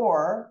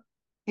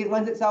it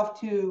lends itself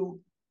to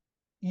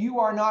you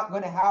are not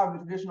going to have the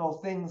traditional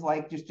things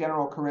like just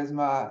general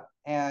charisma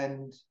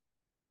and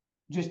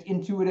just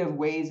intuitive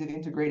ways of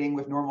integrating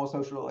with normal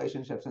social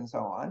relationships and so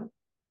on,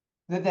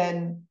 that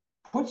then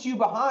puts you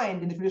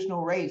behind in the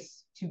traditional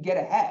race to get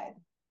ahead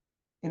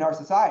in our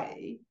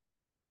society,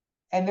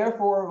 and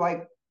therefore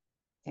like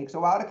takes a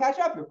while to catch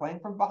up. You're playing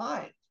from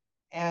behind,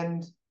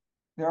 and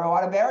there are a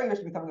lot of barriers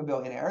to becoming a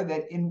billionaire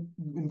that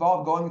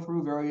involve going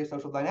through various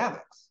social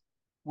dynamics.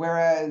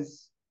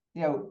 Whereas,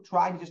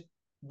 trying to just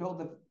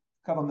build a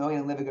couple million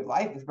and live a good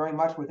life is very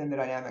much within the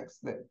dynamics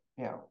that,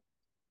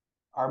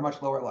 are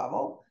much lower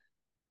level.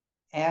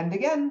 And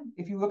again,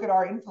 if you look at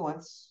our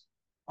influence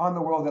on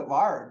the world at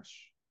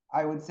large,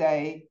 I would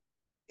say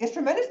it's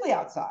tremendously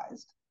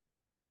outsized.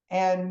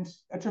 And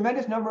a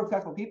tremendous number of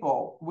successful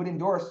people would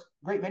endorse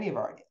a great many of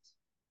our ideas.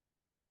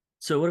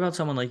 So what about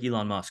someone like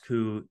Elon Musk,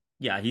 who,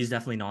 yeah, he's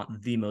definitely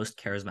not the most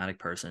charismatic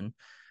person.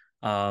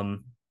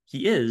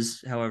 He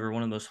is, however,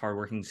 one of the most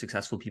hardworking,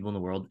 successful people in the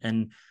world.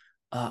 And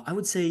I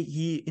would say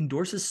he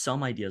endorses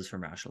some ideas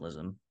from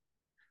rationalism.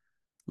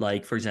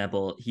 Like, for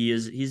example,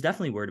 he's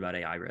definitely worried about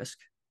AI risk.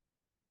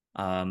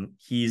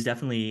 He's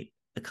definitely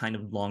a kind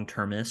of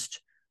long-termist.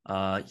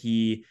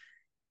 He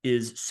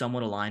is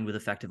somewhat aligned with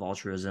effective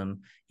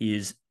altruism.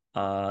 He's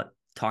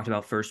talked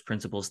about first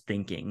principles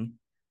thinking,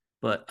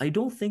 but I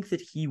don't think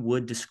that he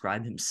would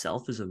describe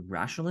himself as a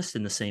rationalist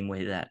in the same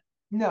way that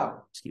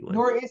No, he would.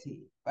 nor is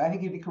he. I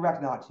think you'd be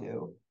correct not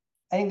to.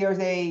 I think there's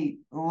a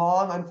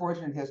long,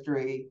 unfortunate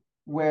history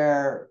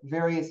where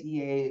various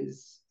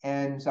EAs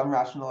and some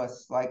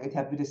rationalists like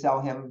attempted to sell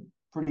him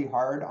pretty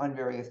hard on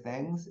various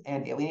things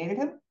and alienated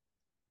him.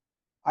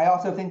 I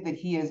also think that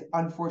he is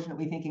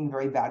unfortunately thinking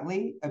very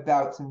badly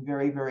about some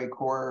very, very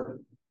core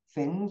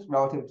things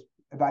relative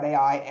about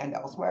AI and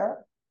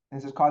elsewhere. And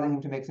this is causing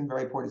him to make some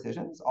very poor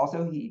decisions.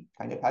 Also, he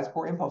kind of has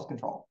poor impulse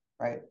control,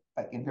 right?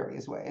 Like in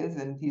various ways.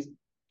 And he's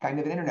kind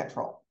of an internet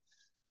troll.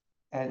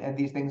 And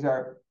these things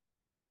are,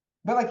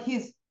 but like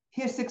his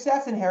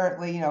success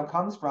inherently,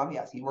 comes from,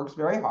 yes, he works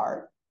very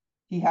hard.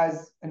 He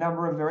has a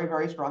number of very,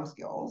 very strong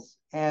skills.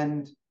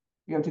 And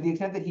to the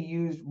extent that he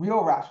used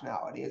real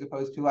rationality as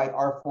opposed to like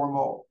our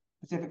formal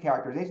specific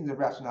characterizations of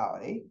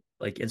rationality.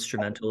 Like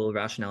instrumental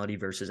rationality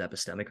versus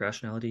epistemic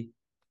rationality.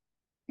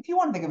 If you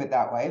want to think of it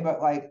that way, but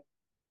like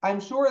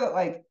I'm sure that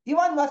like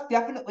Elon Musk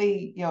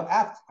definitely,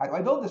 asked, how do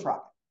I build this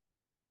rocket?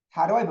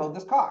 How do I build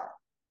this car?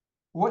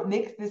 What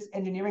makes this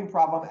engineering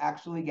problem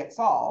actually get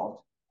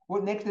solved?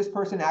 What makes this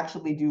person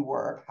actually do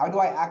work? How do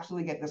I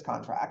actually get this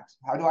contract?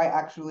 How do I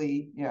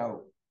actually,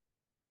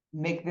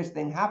 make this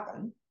thing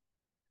happen?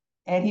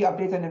 And he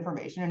updates that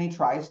information and he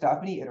tries stuff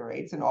and he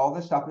iterates, and all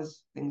this stuff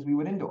is things we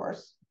would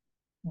endorse.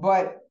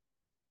 But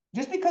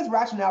just because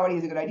rationality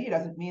is a good idea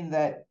doesn't mean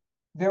that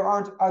there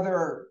aren't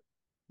other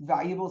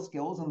valuable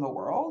skills in the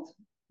world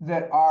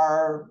that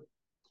are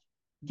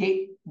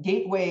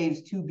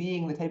gateways to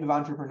being the type of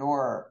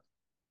entrepreneur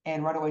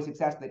and runaway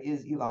success that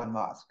is Elon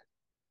Musk.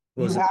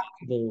 You Was it have,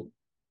 possible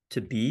to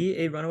be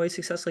a runaway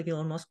success like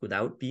Elon Musk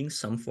without being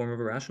some form of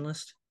a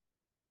rationalist?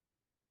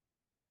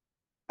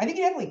 I think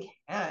you definitely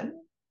can,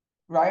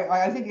 right?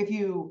 I think if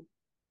you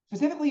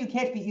specifically, you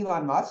can't be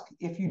Elon Musk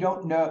if you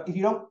don't know, if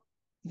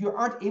you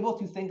aren't able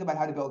to think about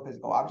how to build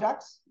physical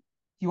objects,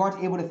 if you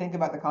aren't able to think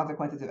about the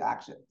consequences of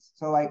actions.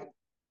 So like,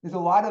 there's a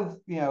lot of,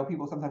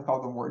 people sometimes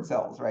call them word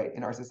cells, right,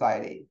 in our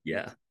society,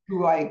 Yeah.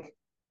 who like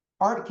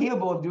aren't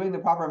capable of doing the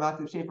proper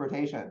amounts of shape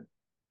rotation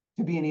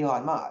to be an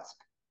Elon Musk.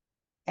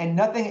 And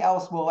nothing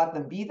else will let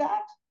them be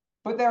that.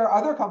 But there are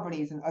other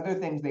companies and other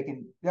things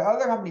there are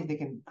other companies they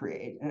can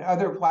create and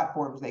other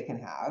platforms they can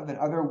have and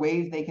other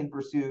ways they can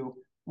pursue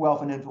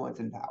wealth and influence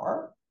and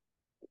power.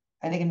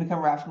 And they can become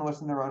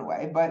rationalists in their own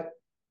way. But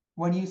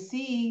when you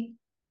see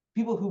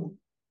people who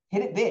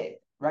hit it big,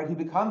 right, who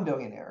become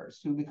billionaires,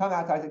 who become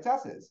outside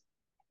successes,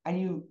 and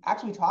you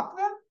actually talk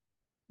to them,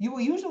 you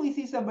will usually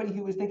see somebody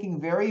who is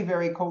thinking very,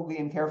 very coldly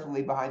and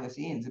carefully behind the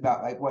scenes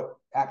about like what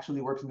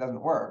actually works and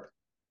doesn't work,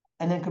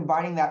 and then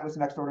combining that with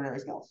some extraordinary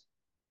skills.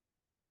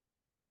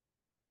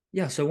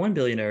 Yeah. So one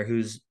billionaire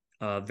who's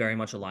very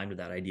much aligned with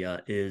that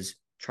idea is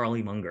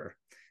Charlie Munger,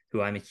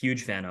 who I'm a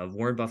huge fan of,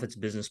 Warren Buffett's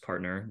business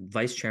partner,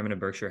 vice chairman of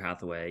Berkshire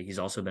Hathaway. He's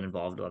also been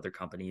involved with other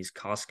companies,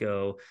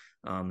 Costco,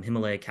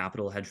 Himalaya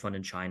Capital, hedge fund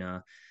in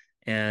China.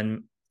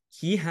 And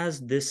he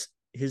has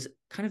his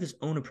kind of his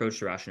own approach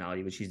to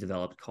rationality, which he's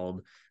developed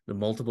called the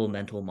multiple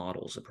mental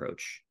models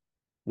approach,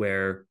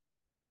 where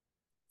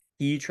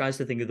he tries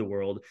to think of the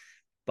world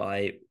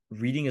by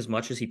reading as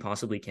much as he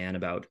possibly can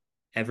about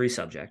every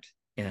subject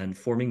and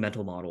forming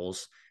mental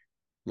models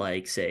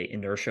like, say,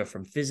 inertia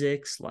from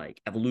physics,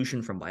 like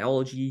evolution from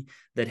biology,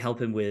 that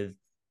help him with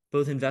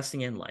both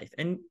investing and life.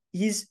 And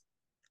he's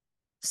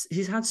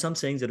had some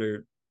sayings that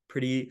are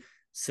pretty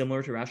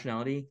similar to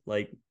rationality.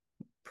 Like,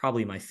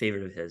 probably my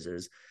favorite of his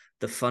is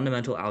the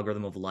fundamental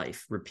algorithm of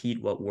life,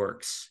 repeat what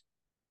works.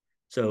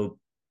 So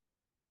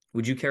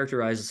would you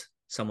characterize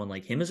someone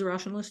like him as a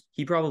rationalist?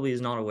 He probably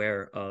is not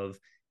aware of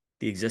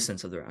the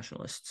existence of the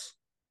rationalists.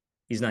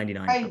 He's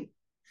 99.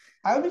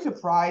 I would be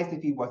surprised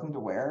if he wasn't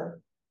aware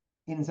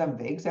in some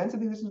vague sense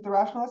of the existence of the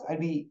rationalists. I'd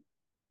be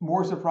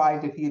more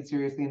surprised if he had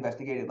seriously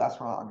investigated less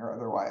wrong or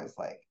otherwise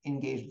like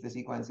engaged with the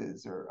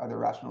sequences or other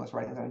rationalist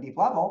writings on a deep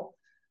level.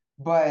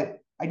 But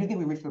I do think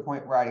we reached the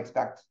point where I'd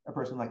expect a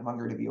person like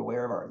Munger to be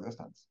aware of our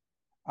existence.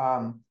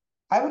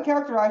 I would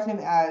characterize him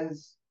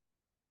as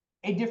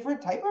a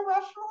different type of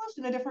rationalist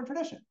in a different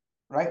tradition,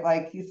 right?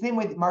 Like the same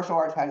way that martial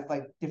arts has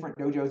like different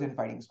dojos and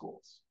fighting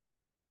schools,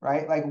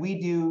 right? Like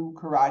we do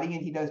karate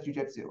and he does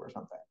jujitsu or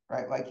something,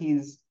 right? Like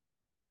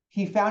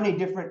he found a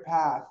different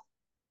path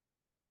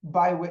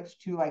by which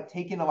to like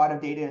take in a lot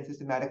of data and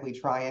systematically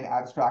try and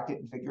abstract it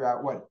and figure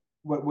out what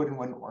would and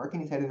wouldn't work.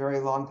 And he's had a very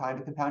long time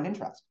to compound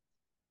interest,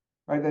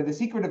 right? The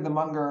secret of the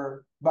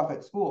Munger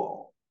Buffett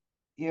school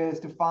is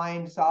to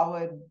find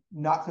solid,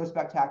 not so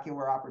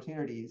spectacular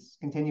opportunities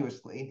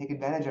continuously, take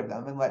advantage of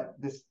them, and let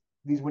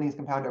these winnings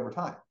compound over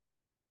time.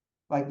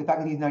 Like the fact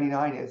that he's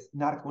 99 is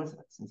not a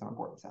coincidence in some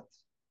important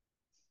sense.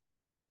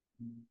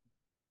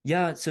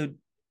 Yeah. So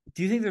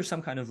do you think there's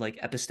some kind of like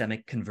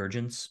epistemic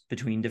convergence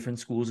between different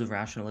schools of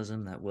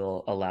rationalism that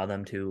will allow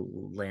them to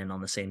land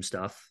on the same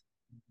stuff?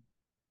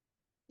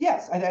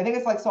 Yes, I think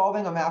it's like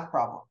solving a math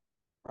problem,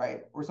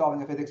 right? Or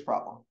solving a physics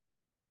problem.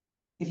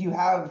 If you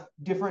have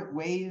different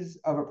ways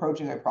of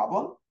approaching a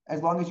problem,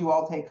 as long as you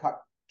all take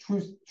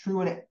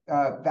true and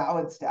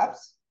valid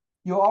steps,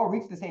 you'll all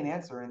reach the same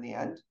answer in the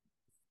end.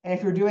 And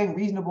if you're doing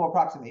reasonable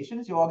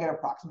approximations, you'll all get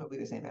approximately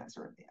the same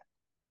answer in the end.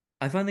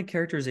 I find the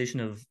characterization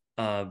of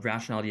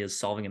rationality as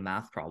solving a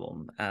math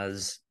problem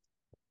as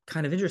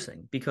kind of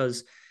interesting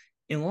because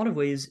in a lot of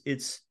ways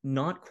it's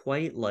not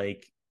quite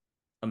like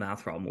a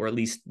math problem, or at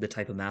least the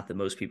type of math that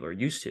most people are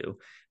used to,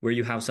 where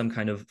you have some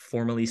kind of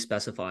formally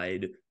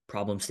specified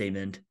problem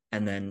statement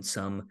and then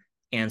some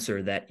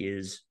answer that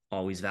is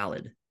always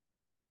valid.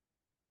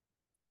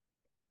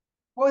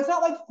 Well, it's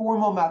not like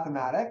formal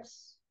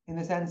mathematics in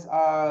the sense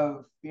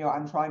of,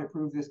 I'm trying to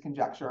prove this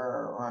conjecture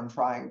or I'm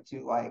trying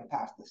to like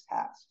pass this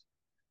test.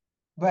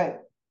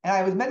 But, and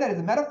I was meant that as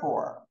a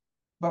metaphor,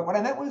 but what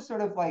I meant was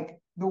sort of like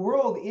the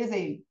world is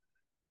a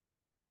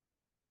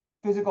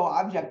physical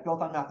object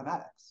built on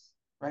mathematics,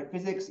 right?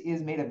 Physics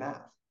is made of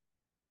math.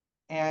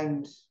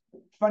 And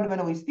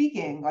fundamentally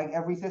speaking, like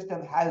every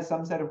system has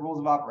some set of rules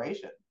of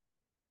operation.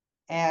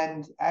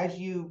 And as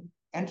you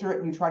enter it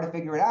and you try to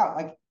figure it out,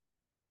 like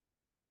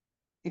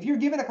if you're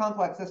given a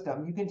complex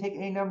system, you can take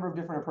any number of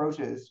different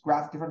approaches,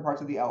 grasp different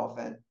parts of the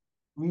elephant,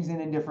 reason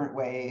in different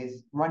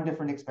ways, run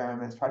different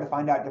experiments, try to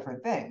find out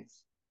different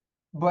things.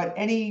 But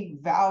any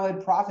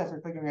valid process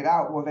for figuring it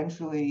out will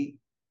eventually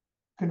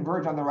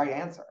converge on the right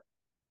answer.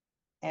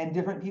 And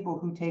different people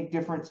who take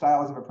different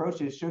styles of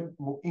approaches should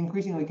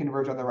increasingly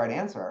converge on the right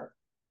answer.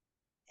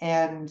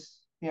 And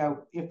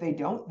if they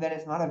don't, then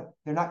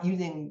they're not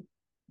using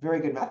very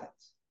good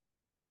methods.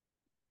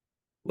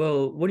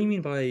 Well, what do you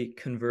mean by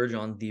converge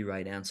on the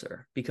right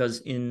answer? Because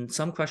in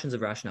some questions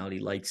of rationality,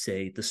 like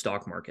say the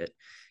stock market,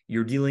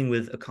 you're dealing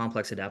with a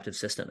complex adaptive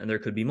system and there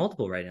could be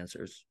multiple right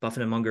answers.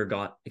 Buffett and Munger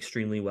got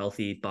extremely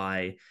wealthy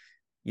by,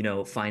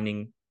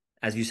 finding,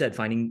 as you said,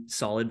 finding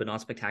solid but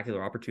not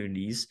spectacular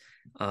opportunities,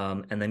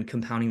 and then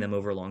compounding them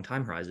over a long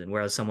time horizon.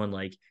 Whereas someone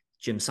like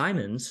Jim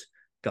Simons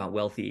got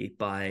wealthy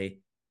by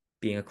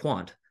being a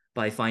quant,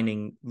 by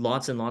finding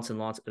lots and lots and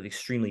lots of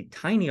extremely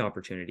tiny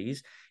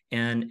opportunities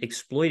and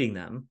exploiting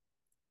them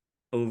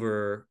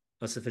over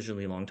a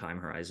sufficiently long time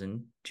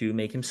horizon to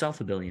make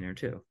himself a billionaire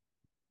too.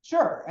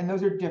 Sure. And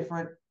those are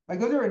different, like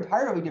those are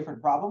entirely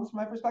different problems from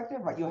my perspective,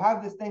 right? You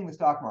have this thing, the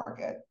stock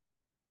market,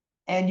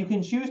 and you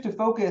can choose to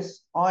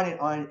focus on it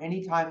on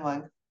any time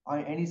length,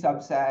 on any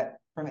subset,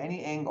 from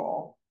any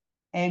angle,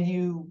 and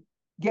you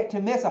get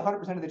to miss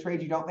 100% of the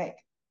trades you don't make,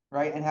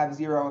 right? And have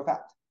zero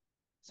effect.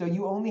 So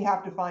you only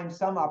have to find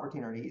some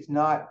opportunities,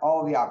 not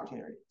all the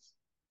opportunities.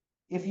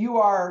 If you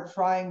are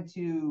trying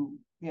to,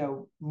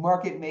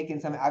 market make in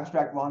some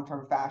abstract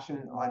long-term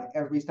fashion on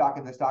every stock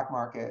in the stock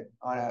market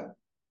on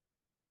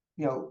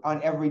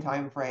every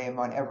time frame,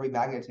 on every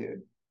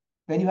magnitude,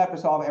 then you have to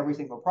solve every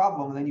single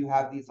problem. And then you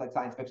have these like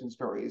science fiction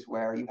stories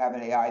where you have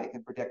an AI that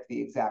can predict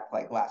the exact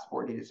like last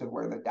 4 digits of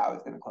where the Dow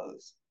is going to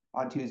close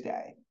on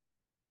Tuesday.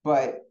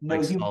 But no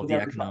Like human solve has the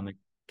ever tried. economic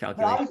But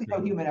calculation. obviously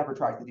no human ever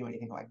tries to do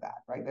anything like that,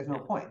 right? There's no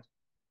point.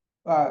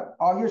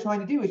 All you're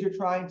trying to do is you're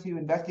trying to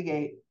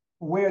investigate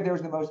where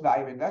there's the most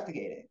value in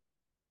investigating.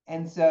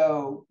 And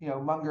so,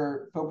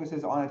 Munger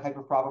focuses on a type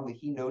of problem that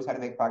he knows how to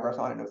make progress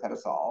on and knows how to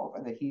solve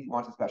and that he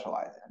wants to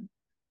specialize in.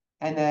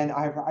 And then a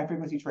high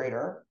frequency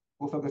trader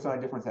will focus on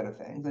a different set of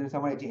things. And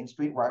someone at Jane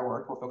Street, where I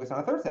work, will focus on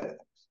a third set of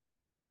things.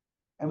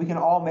 And we can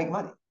all make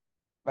money,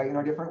 like in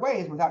our different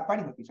ways without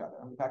fighting with each other.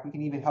 In fact, we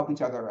can even help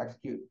each other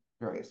execute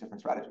various different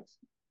strategies.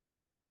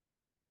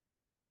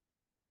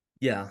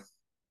 Yeah,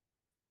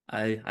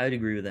 I'd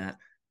agree with that.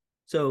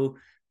 So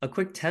a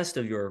quick test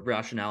of your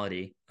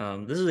rationality.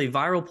 This is a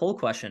viral poll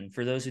question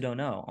for those who don't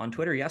know on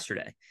Twitter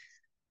yesterday.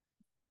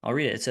 I'll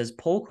read it. It says,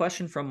 poll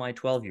question from my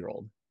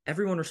 12-year-old.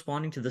 Everyone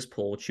responding to this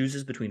poll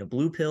chooses between a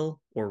blue pill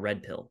or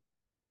red pill.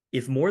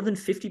 If more than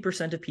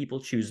 50% of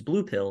people choose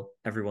blue pill,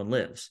 everyone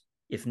lives.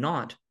 If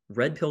not,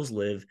 red pills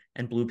live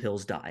and blue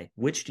pills die.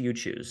 Which do you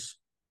choose?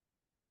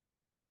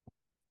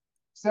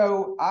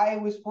 So I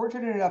was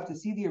fortunate enough to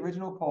see the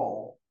original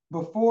poll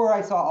before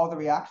I saw all the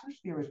reactions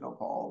to the original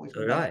poll, which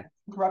So was did like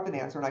I. corrupted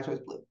answer, and I chose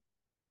blue.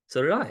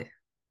 So did I.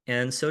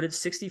 And so did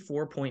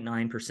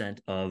 64.9%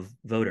 of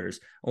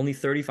voters. Only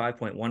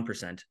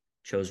 35.1%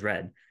 chose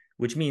red,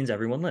 which means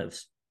everyone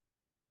lives.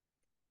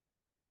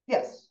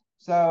 Yes.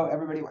 So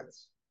everybody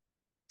wins.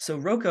 So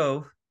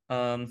Rocco,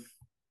 um,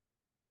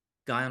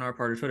 guy on our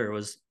part of Twitter,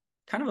 was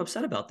kind of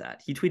upset about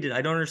that. He tweeted,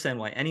 I don't understand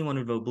why anyone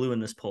would vote blue in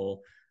this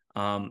poll.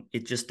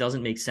 It just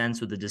doesn't make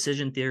sense with the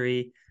decision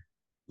theory.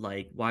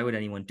 Like, why would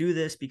anyone do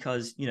this?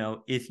 Because,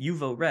 if you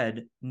vote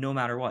red, no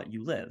matter what,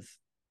 you live,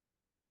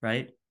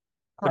 right?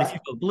 But if you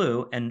Correct. vote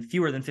blue and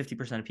fewer than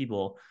 50% of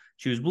people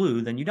choose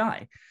blue, then you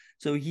die.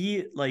 So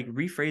he like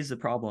rephrased the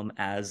problem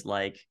as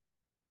like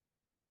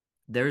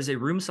there's a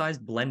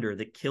room-sized blender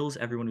that kills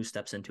everyone who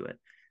steps into it.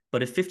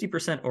 But if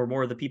 50% or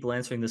more of the people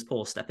answering this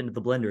poll step into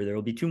the blender, there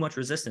will be too much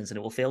resistance and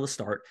it will fail to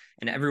start,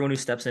 and everyone who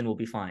steps in will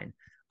be fine.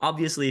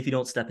 Obviously, if you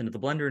don't step into the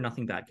blender,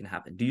 nothing bad can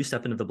happen. Do you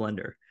step into the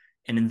blender?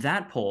 And in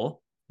that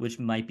poll, which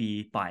might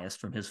be biased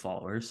from his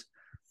followers,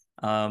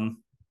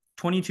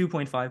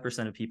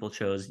 22.5% of people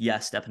chose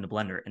yes, step into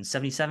blender, and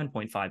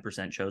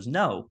 77.5% chose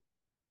no.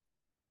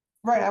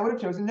 Right. I would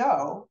have chosen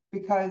no,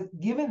 because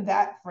given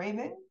that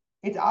framing,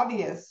 it's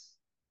obvious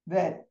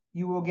that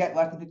you will get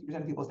less than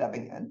 50% of people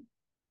stepping in.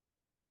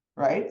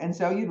 Right. And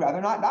so you'd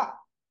rather not die.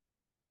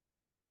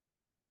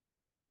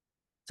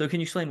 So can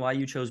you explain why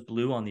you chose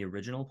blue on the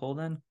original poll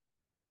then?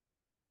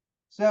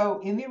 So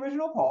in the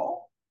original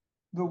poll,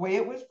 the way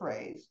it was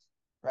phrased,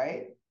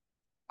 right,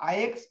 I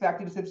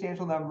expected a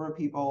substantial number of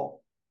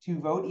people to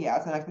vote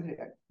yes, and I expected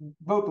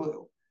vote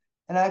blue.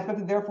 And I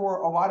expected,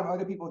 therefore, a lot of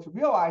other people to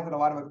realize that a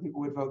lot of other people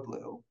would vote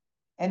blue.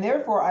 And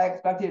therefore, I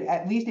expected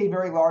at least a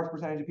very large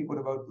percentage of people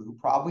to vote blue,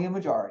 probably a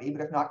majority,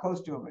 but if not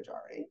close to a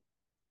majority.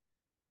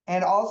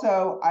 And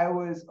also, I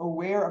was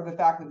aware of the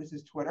fact that this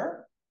is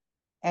Twitter,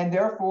 and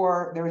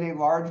therefore there was a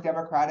large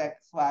Democratic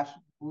slash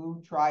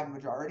blue tribe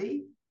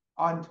majority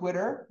on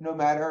Twitter, no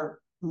matter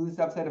whose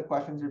subset of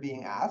questions are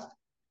being asked.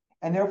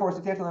 And therefore, a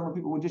substantial number of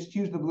people would just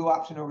choose the blue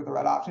option over the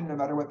red option, no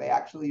matter what they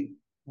actually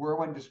were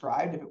when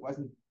described, if it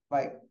wasn't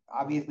like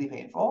obviously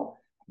painful.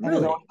 And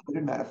there's always Really? a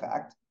good med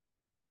effect.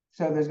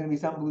 So there's going to be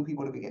some blue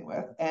people to begin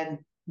with. And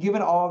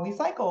given all of these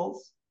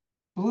cycles,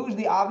 blue is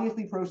the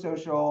obviously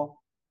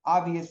pro-social,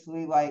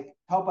 obviously like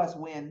help us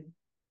win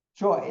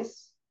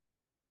choice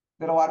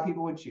that a lot of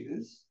people would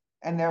choose.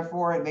 And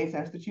therefore, it made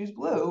sense to choose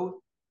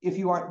blue if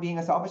you aren't being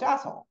a selfish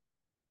asshole.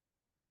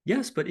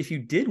 Yes, but if you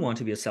did want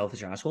to be a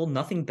selfish asshole,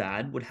 nothing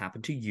bad would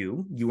happen to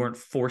you. You weren't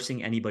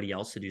forcing anybody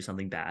else to do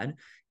something bad.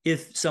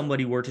 If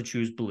somebody were to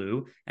choose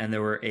blue and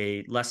there were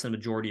a less than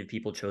majority of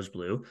people chose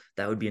blue,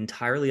 that would be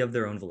entirely of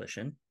their own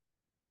volition.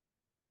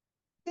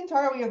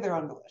 Entirely of their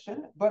own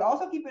volition, but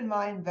also keep in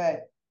mind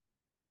that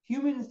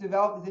humans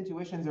develop these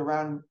intuitions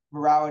around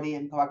morality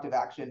and collective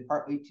action,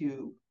 partly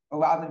to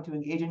allow them to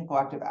engage in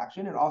collective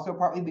action, and also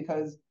partly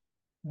because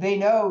they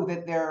know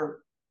that their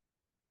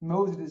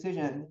modes of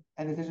decision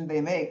and decisions they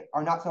make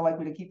are not so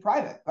likely to keep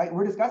private. Like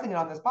we're discussing it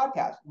on this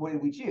podcast. What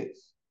did we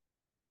choose?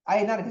 I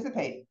did not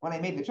anticipate when I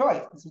made the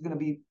choice this was going to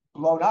be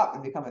blown up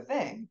and become a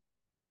thing.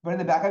 But in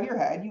the back of your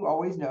head, you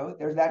always know that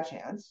there's that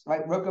chance.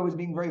 Like Rocco was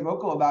being very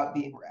vocal about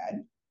being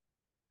red.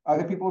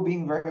 Other people were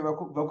being very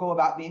vocal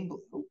about being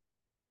blue.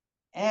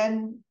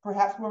 And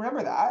perhaps we'll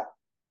remember that.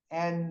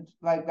 And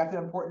like that's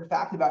an important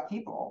fact about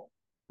people,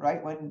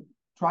 right? When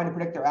trying to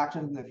predict their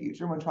actions in the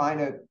future, when trying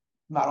to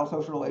model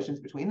social relations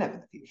between them in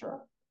the future.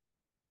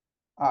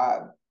 Uh,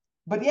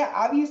 but yeah,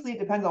 obviously it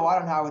depends a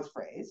lot on how it's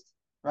phrased,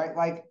 right?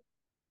 Like,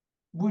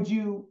 would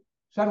you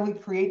suddenly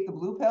create the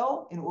blue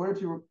pill in order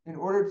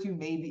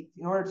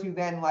to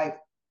then like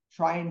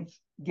try and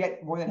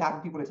get more than half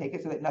of people to take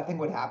it so that nothing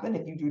would happen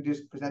if you do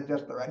just present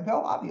just the red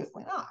pill?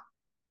 Obviously not,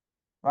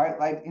 right?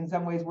 Like in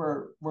some ways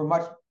we're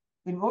much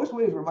in most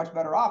ways we're much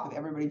better off if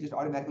everybody just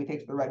automatically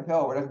takes the red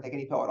pill or doesn't take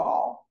any pill at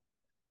all.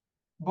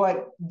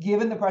 But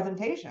given the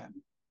presentation,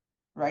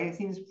 right, it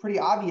seems pretty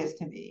obvious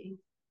to me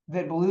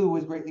that blue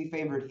was greatly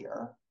favored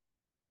here,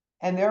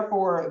 and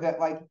therefore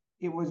that like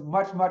it was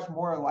much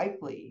more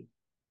likely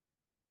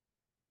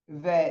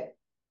that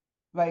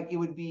like it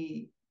would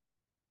be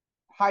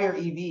higher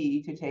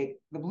EV to take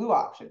the blue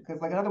option. Because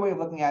like another way of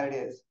looking at it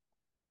is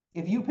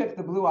if you pick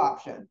the blue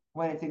option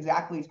when it's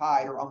exactly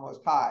tied or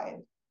almost tied,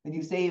 then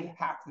you save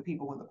half the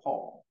people in the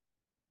poll.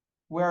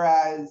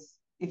 Whereas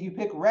if you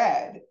pick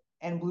red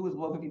and blue is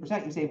below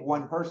 50%, you save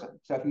one person.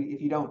 So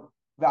if you don't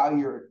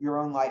value your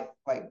own life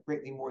like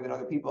greatly more than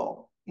other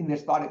people in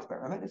this thought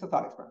experiment, it's a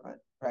thought experiment,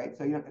 right?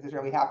 So you don't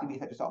necessarily have to be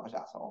such a selfish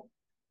asshole.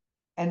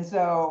 And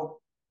so,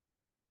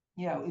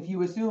 if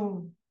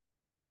you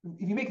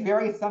make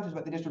various assumptions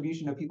about the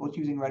distribution of people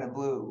choosing red and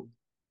blue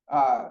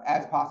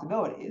as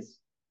possibilities,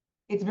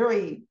 it's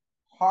very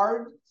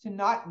hard to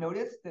not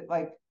notice that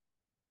like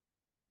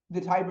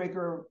the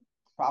tiebreaker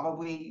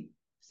probably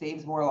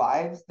saves more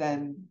lives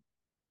than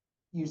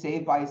you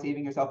save by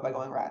saving yourself by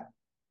going red.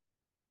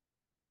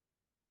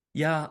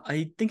 Yeah,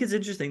 I think it's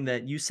interesting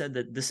that you said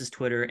that this is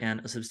Twitter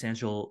and a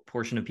substantial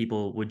portion of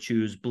people would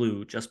choose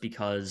blue just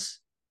because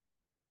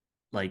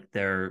like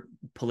they're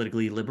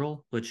politically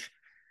liberal, which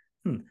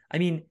I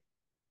mean,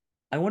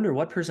 I wonder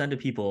what percent of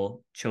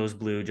people chose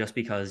blue just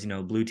because,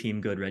 blue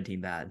team good, red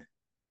team bad.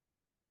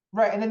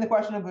 Right. And then the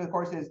question of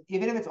course, is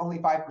even if it's only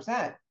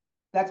 5%,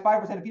 that's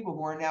 5% of people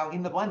who are now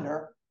in the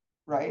blender,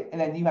 right? And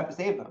then you have to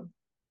save them.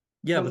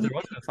 Yeah, So but there even,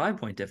 wasn't a 5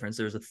 point difference.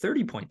 There was a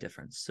 30 point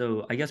difference.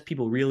 So I guess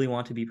people really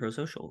want to be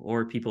pro-social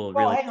or people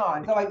well, really hang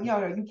on. So like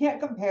like, you can't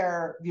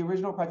compare the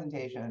original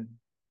presentation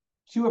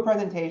to a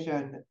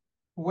presentation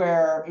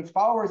where it's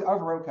followers of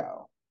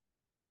Roco,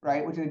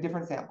 right? Which is a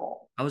different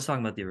sample. I was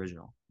talking about the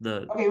original.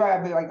 The Okay,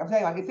 right. But like I'm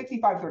saying, like it's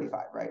 65-35,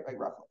 right? Like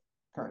roughly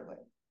currently.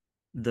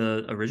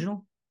 the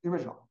original? The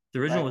original, The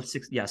original right? was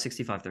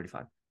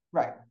 65-35.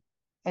 Right.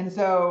 And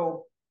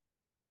so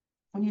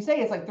when you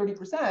say it's like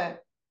 30%,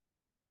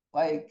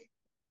 like,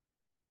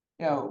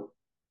 you know,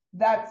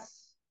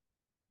 that's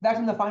that's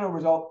in the final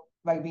result,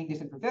 like being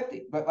distant from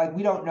 50. But like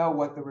we don't know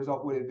what the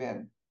result would have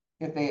been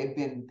if they had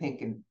been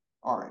pink and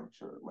orange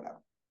or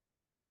whatever,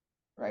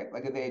 right?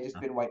 Like if they had just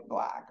been white and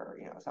black or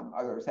some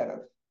other set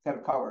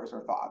of colors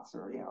or thoughts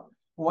or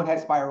one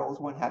has spirals,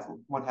 one has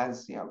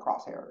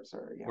crosshairs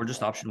or Or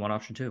just whatever. option one,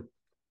 option two.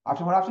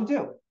 Option one, option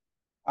two.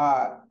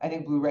 I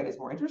think blue red is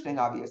more interesting,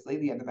 obviously,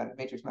 the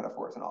matrix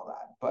metaphors and all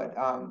that. But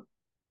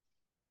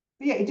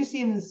yeah, it just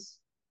seems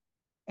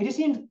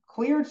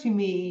clear to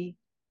me,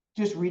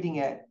 just reading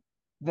it,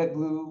 that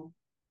blue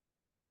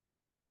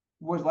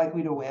was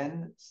likely to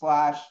win.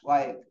 Slash,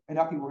 like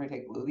enough people were going to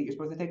take blue that you're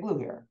supposed to take blue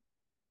here.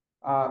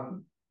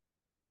 Um,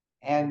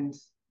 and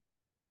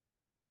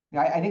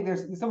I think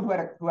there's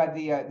someone who had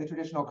the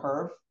traditional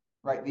curve,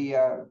 right?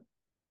 The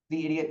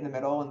idiot in the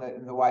middle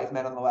and the wise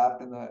men on the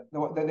left and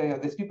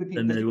the stupid The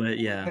people midway,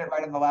 who yeah. get it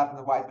right on the left and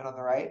the wise men on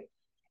the right.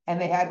 And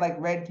they had like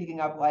red taking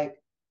up like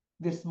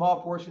this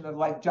small portion of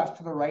like just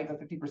to the right of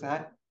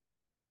 50%.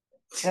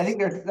 And I think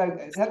there's like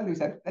that's what you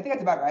said. I think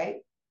that's about right.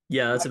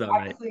 Yeah, that's Like about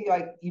right. obviously,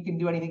 like you can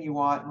do anything you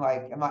want. And,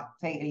 like I'm not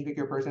saying any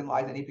particular person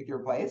lies in any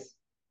particular place.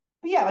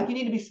 But yeah, like you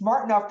need to be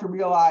smart enough to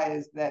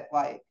realize that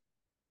like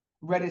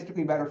red is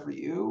strictly better for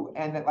you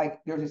and that like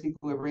there's this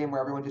equilibrium where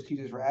everyone just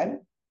chooses red.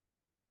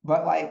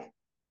 But like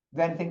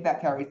then think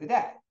that carries the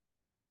day,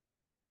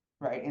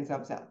 right? In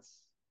some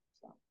sense.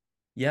 So.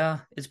 Yeah,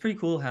 it's pretty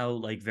cool how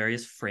like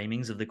various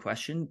framings of the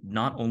question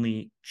not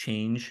only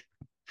change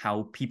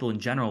how people in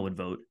general would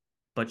vote,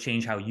 but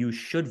change how you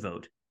should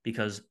vote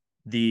because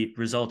the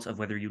results of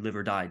whether you live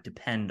or die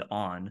depend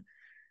on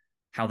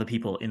how the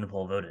people in the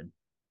poll voted.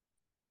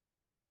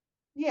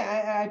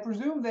 Yeah, I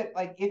presume that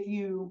like if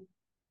you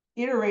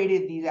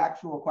iterated these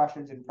actual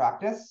questions in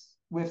practice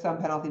with some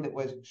penalty that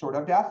was short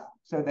of death,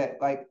 so that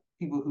like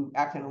people who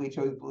accidentally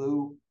chose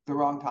blue the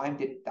wrong time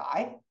didn't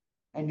die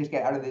and just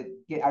get out of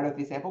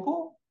the sample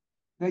pool,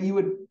 that you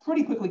would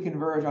pretty quickly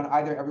converge on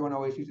either everyone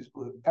always chooses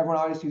blue, everyone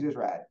always chooses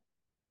red,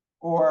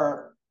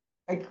 or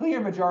a clear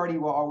majority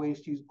will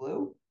always choose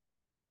blue,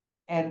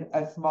 and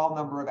a small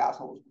number of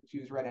assholes will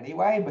choose red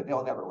anyway, but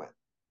they'll never win.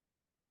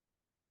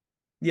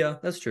 Yeah,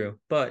 that's true.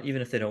 But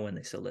even if they don't win,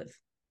 they still live.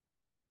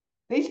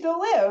 They still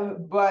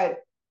live, but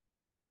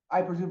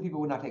I presume people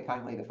would not take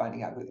kindly to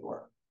finding out who they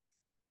were.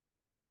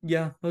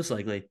 Yeah, most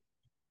likely.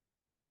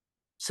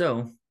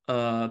 So,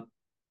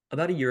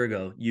 about a year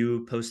ago,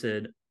 you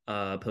posted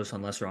a post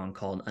on Less Wrong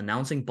called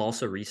Announcing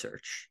Balsa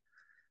Research,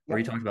 where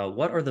you Yep. talked about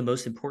what are the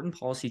most important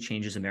policy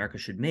changes America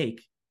should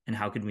make and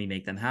how can we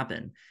make them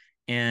happen.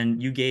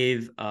 And you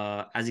gave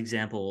as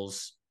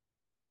examples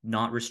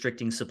not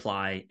restricting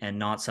supply and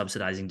not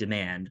subsidizing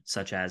demand,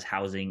 such as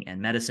housing and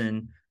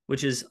medicine,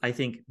 which is, I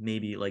think,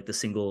 maybe like the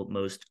single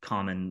most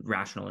common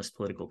rationalist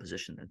political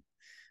position.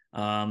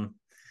 Um,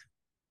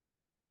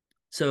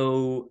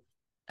 so,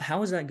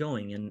 how is that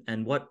going,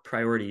 and what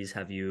priorities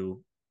have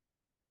you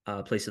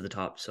placed at the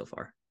top so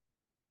far?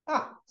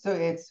 So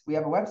we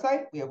have a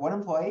website, we have one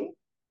employee,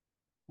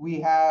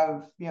 we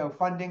have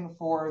funding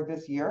for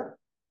this year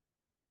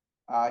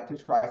to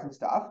try some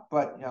stuff,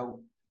 but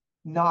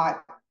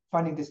not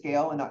funding to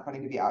scale and not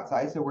funding to be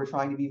outside. So we're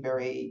trying to be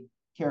very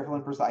careful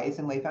and precise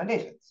and lay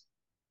foundations.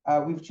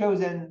 We've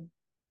chosen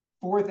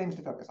four things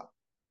to focus on.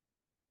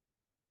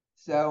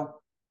 So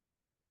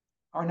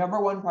our number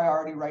one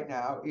priority right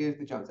now is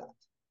the Jones Act,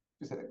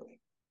 specifically.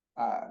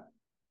 Uh,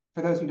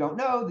 for those who don't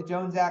know, the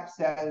Jones Act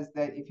says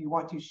that if you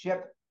want to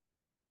ship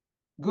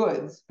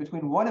goods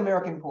between one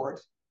American port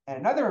and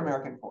another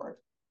American port,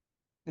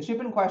 the ship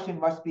in question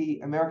must be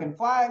American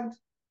flagged,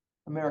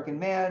 American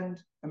manned,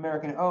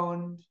 American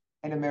owned,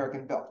 and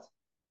American built.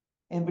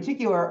 In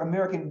particular,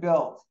 American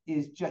built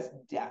is just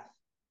death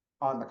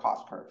on the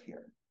cost curve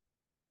here.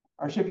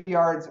 Our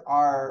shipyards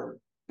are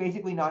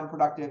basically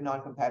non-productive,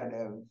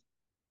 non-competitive.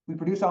 We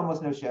produce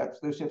almost no ships.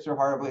 Those ships are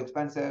horribly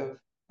expensive.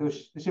 The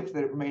ships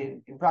that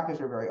remain in practice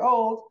are very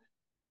old.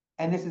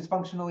 And this is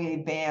functionally a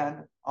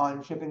ban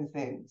on shipping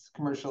things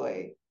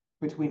commercially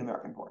between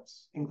American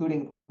ports,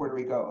 including Puerto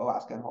Rico,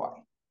 Alaska, and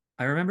Hawaii.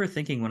 I remember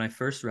thinking when I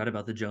first read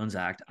about the Jones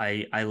Act,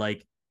 I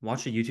like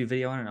watched a YouTube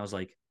video on it and I was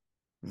like,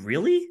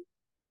 Really?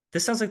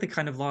 This sounds like the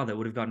kind of law that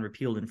would have gotten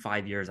repealed in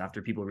 5 years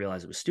after people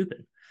realized it was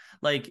stupid.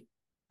 Like,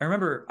 I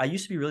remember I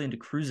used to be really into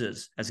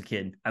cruises as a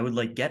kid. I would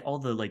like get all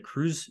the like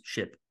cruise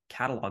ship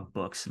catalog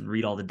books and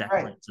read all the deck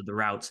Right. plans of the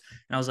routes.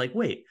 And I was like,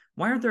 wait,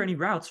 why aren't there any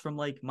routes from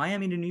like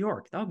Miami to New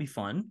York? That would be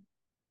fun.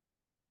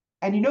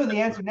 And you know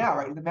the answer now,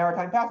 right? The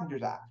Maritime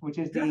Passengers Act, which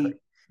is Exactly.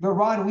 the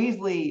Ron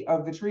Weasley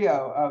of the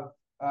trio of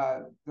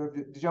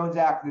the Jones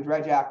Act, the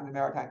Dredge Act, and the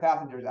Maritime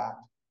Passengers Act,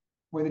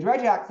 where the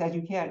Dredge Act says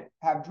you can't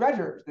have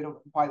dredgers, they don't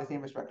apply the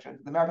same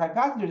restrictions. The Maritime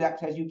Passengers Act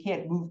says you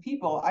can't move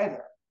people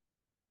either.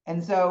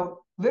 And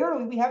so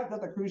literally we haven't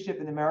built a cruise ship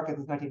in America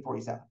since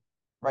 1947,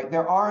 right?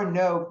 There are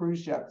no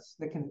cruise ships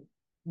that can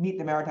meet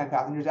the Maritime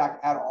Passengers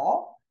Act at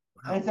all.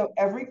 And Wow. so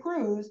every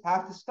cruise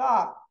has to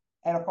stop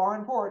at a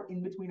foreign port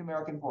in between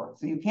American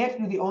ports. So you can't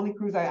do the only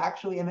cruise I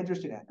actually am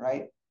interested in,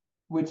 right?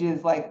 Which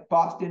is like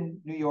Boston,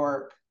 New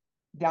York,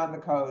 down the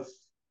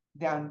coast,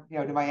 down,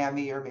 to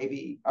Miami or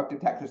maybe up to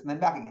Texas and then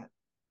back again.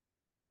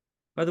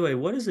 By the way,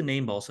 what does the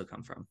name balsa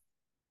come from?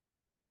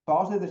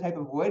 Balsa is the type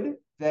of wood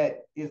that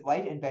is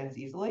light and bends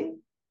easily,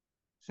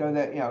 so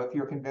that if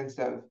you're convinced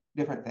of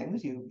different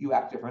things, you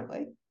act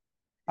differently.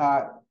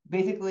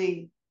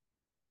 Basically,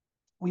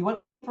 we went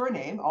for a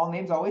name. All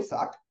names always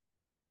suck,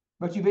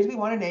 but you basically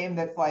want a name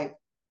that's like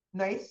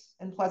nice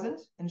and pleasant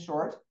and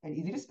short and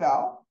easy to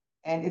spell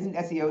and isn't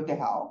SEO to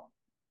hell,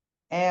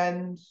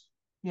 and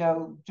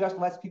just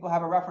lets people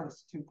have a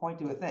reference to point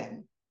to a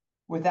thing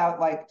without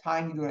like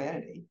tying you to an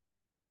entity.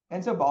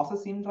 And so Balsa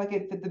seemed like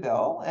it fit the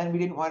bill, and we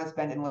didn't want to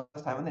spend endless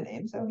time on the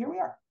name, so here we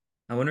are.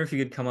 I wonder if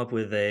you could come up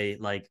with a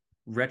like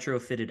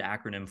retrofitted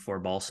acronym for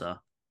balsa.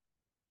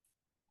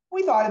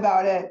 We thought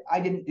about it.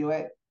 I didn't do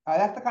it.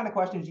 That's the kind of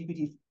question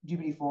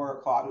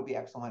GPT-4 Claude would be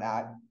excellent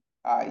at.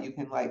 You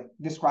can like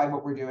describe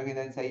what we're doing and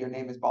then say your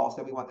name is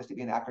Balsa. We want this to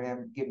be an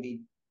acronym. Give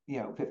me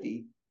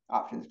 50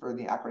 options for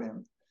the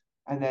acronym,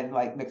 and then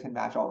like mix and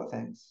match all the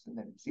things and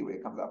then see what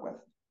it comes up with.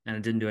 And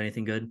it didn't do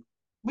anything good.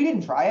 We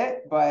didn't try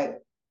it, but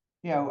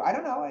I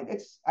don't know.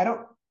 I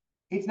don't.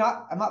 It's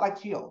not. I'm not like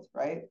Shield,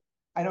 right?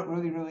 I don't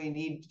really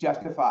need to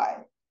justify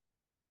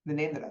the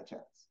name that I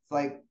chose. It's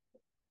like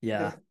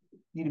Yeah. doesn't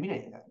need to mean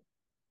anything.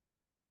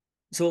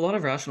 So a lot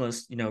of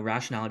rationalists,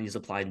 rationality is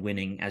applied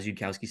winning, as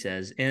Yudkowsky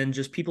says, and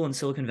just people in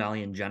Silicon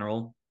Valley in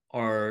general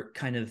are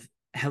kind of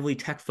heavily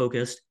tech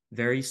focused,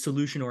 very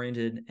solution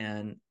oriented,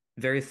 and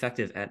very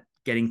effective at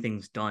getting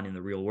things done in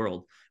the real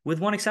world, with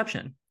one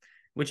exception,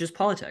 which is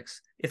politics.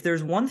 If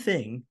there's one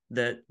thing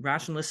that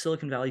rationalist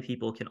Silicon Valley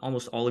people can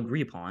almost all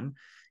agree upon,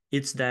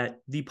 it's that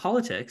the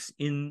politics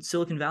in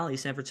Silicon Valley,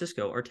 San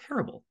Francisco, are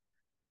terrible.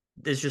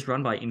 It's just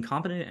run by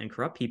incompetent and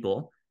corrupt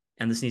people,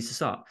 and this needs to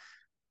stop.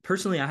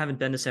 Personally, I haven't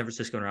been to San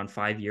Francisco in around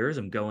 5 years.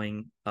 I'm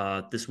going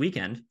this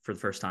weekend for the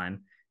first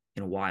time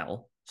in a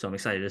while, so I'm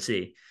excited to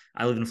see.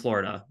 I live in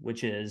Florida,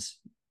 which is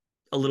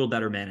a little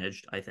better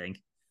managed, I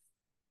think.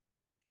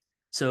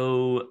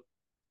 So,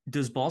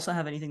 does Balsa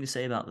have anything to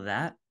say about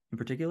that in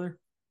particular?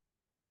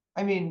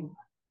 I mean,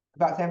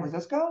 about San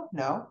Francisco?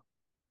 No.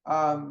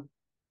 Um,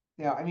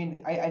 I mean,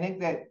 I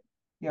think that,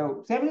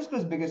 San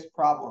Francisco's biggest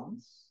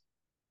problems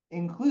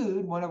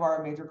include one of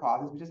our major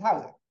causes, which is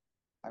housing,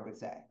 I would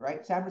say,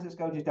 right? San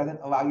Francisco just doesn't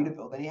allow you to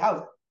build any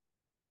housing.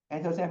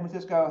 And so San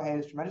Francisco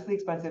is tremendously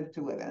expensive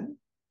to live in,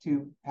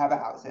 to have a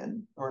house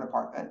in or an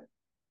apartment,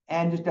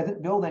 and just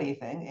doesn't build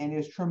anything and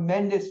is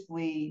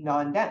tremendously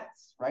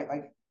non-dense, right?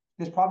 Like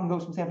this problem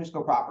goes from San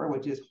Francisco proper,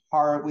 which is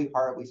horribly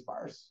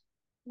sparse,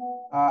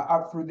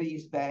 up through the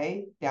East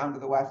Bay, down to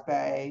the West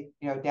Bay,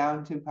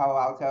 down to Palo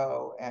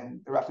Alto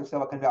and the rest of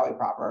Silicon Valley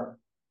proper.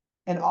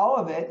 And all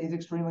of it is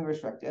extremely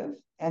restrictive.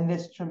 And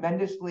this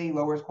tremendously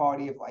lowers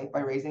quality of life by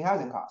raising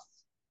housing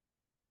costs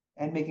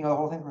and making the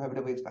whole thing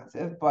prohibitively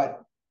expensive.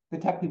 But the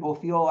tech people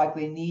feel like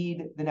they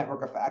need the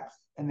network effects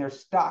and they're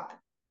stuck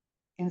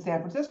in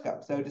San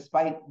Francisco. So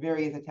despite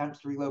various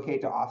attempts to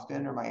relocate to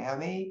Austin or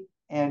Miami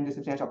and a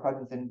substantial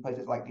presence in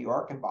places like New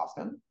York and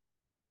Boston,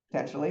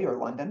 potentially, or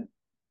London,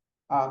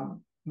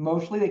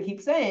 mostly they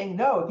keep saying,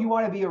 no, if you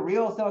want to be a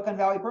real Silicon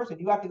Valley person,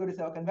 you have to go to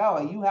Silicon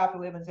Valley. You have to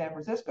live in San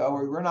Francisco,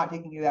 or we're not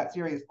taking you that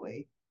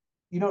seriously.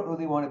 You don't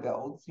really want to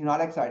build. You're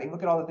not exciting.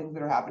 Look at all the things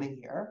that are happening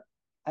here.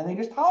 And they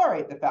just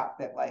tolerate the fact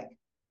that like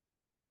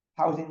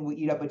housing will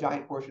eat up a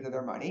giant portion of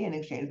their money. In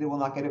exchange, they will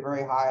not get a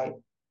very high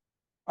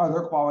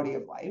other quality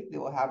of life. They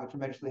will have a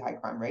tremendously high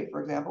crime rate,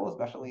 for example,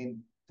 especially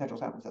in central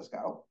San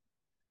Francisco.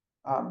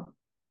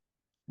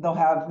 They'll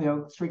have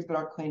streets that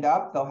aren't cleaned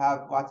up. They'll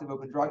have lots of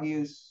open drug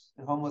use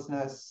and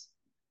homelessness.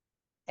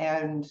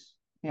 And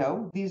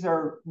these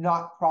are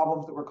not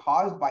problems that were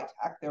caused by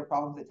tech. They're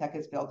problems that tech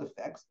has failed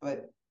to fix.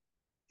 But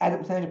as a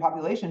percentage of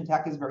population,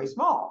 tech is very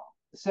small.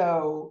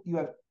 So you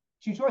have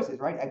two choices,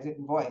 right? Exit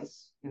and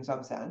voice in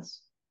some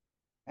sense.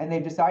 And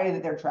they've decided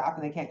that they're trapped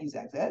and they can't use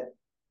exit.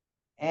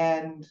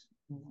 And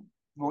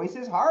voice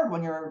is hard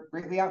when you're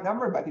greatly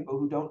outnumbered by people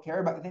who don't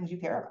care about the things you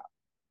care about.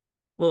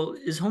 Well,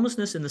 is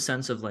homelessness in the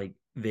sense of like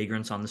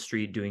vagrants on the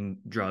street doing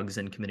drugs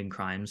and committing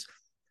crimes?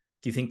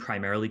 do you think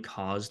primarily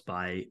caused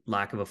by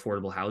lack of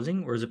affordable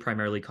housing, or is it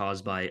primarily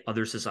caused by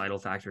other societal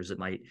factors that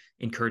might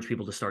encourage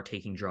people to start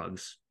taking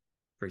drugs,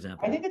 for I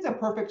example? think it's a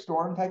perfect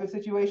storm type of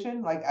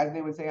situation, like as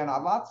they would say on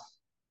Odd Lots.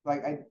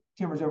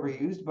 Timor's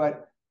overused,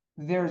 but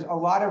there's a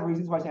lot of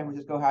reasons why San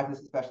Francisco has this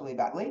especially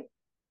badly.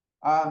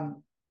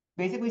 Um,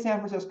 Basically, San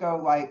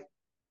Francisco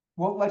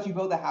won't let you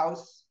build a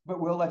house,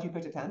 but will let you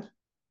pitch a tent.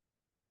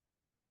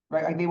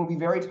 Right? Like they will be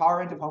very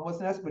tolerant of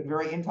homelessness, but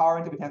very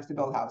intolerant of attempts to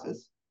build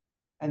houses.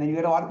 And then you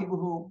get a lot of people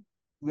who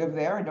live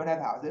there and don't have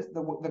houses.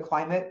 The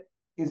climate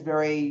is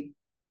very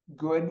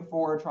good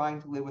for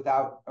trying to live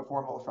without a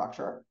formal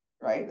structure,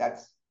 right?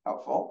 That's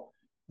helpful.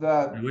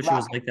 I The wish it lack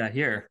was like that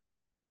here.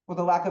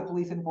 the lack of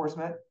police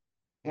enforcement,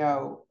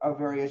 of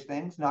various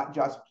things, not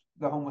just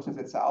the homelessness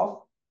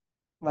itself,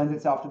 lends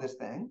itself to this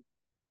thing.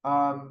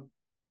 Um,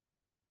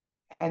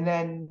 and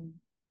then,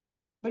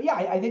 but yeah,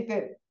 I think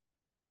that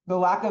the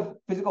lack of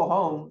physical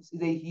homes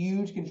is a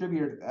huge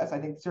contributor to this. I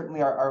think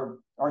certainly our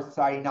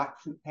society not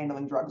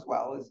handling drugs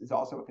well is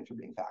also a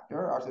contributing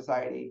factor. Our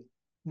society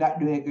not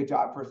doing a good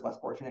job for us less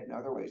fortunate in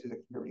other ways is a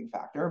contributing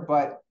factor.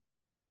 But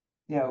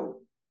you know,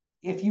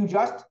 if you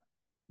just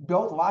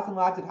built lots and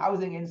lots of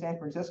housing in San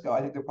Francisco,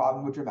 I think the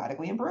problem would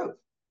dramatically improve.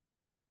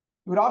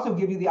 It would also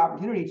give you the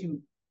opportunity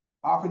to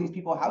offer these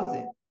people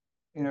housing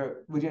in a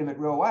legitimate,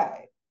 real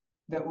way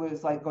that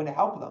was like going to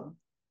help them,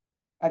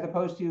 as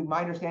opposed to my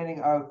understanding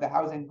of the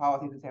housing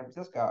policies in San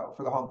Francisco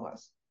for the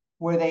homeless,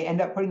 where they end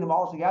up putting them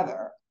all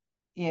together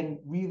in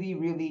really,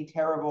 really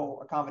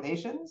terrible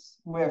accommodations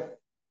with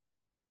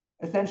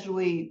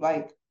essentially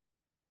like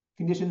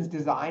conditions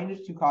designed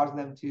to cause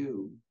them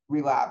to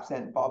relapse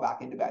and fall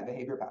back into bad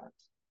behavior patterns.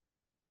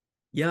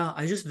 Yeah,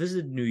 I just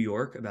visited New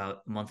York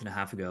about a month and a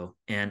half ago,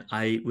 and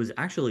I was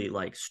actually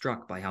like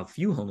struck by how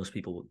few homeless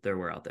people there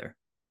were out there.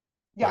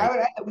 Yeah, I Like,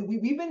 would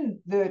add, we've been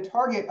the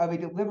target of a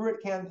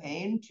deliberate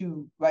campaign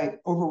to like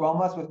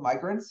overwhelm us with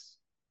migrants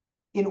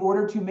in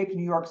order to make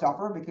New York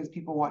suffer because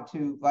people want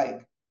to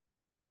like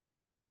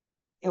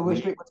we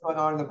illustrate what's going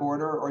on the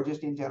border or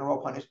just in general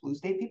punish blue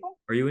state people.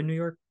 are you in New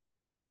York?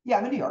 Yeah,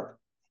 I'm in New York.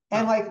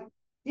 And Oh,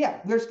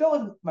 yeah, there still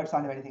isn't much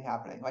sign of anything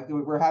happening. Like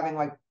we're having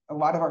like a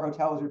lot of our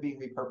hotels are being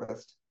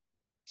repurposed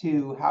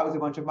to house a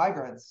bunch of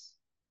migrants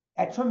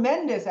at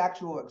tremendous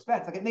actual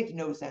expense. Like it makes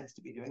no sense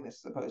to be doing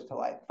this as opposed to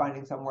like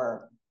finding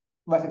somewhere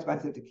less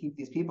expensive to keep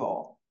these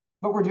people.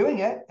 But we're doing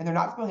it and they're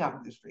not spilling out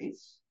into the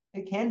streets.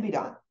 It can be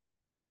done.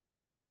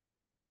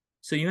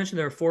 so you mentioned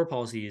there are four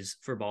policies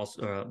for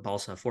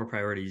Balsa, four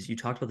priorities. You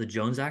talked about the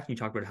Jones Act and you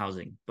talked about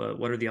housing, but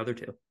what are the other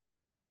two?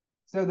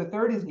 So the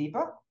third is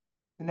NEPA,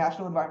 the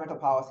National Environmental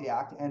Policy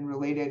Act, and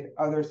related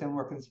other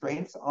similar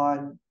constraints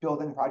on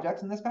building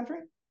projects in this country,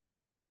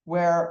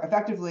 where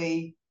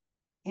effectively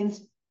in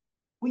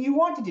what you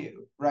want to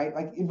do, right?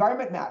 Like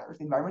environment matters.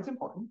 The environment's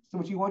important. So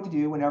what you want to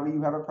do whenever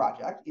you have a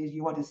project is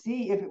you want to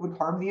see if it would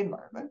harm the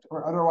environment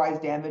or otherwise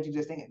damage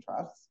existing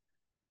interests.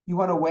 You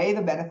want to weigh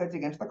the benefits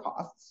against the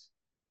costs.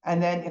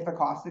 And then if the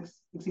costs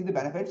exceed the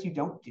benefits, you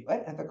don't do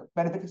it. And if the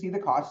benefits exceed the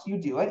costs, you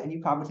do it and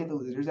you compensate the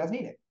losers as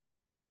needed.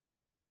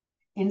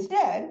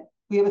 Instead,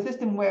 we have a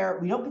system where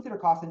we don't consider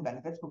costs and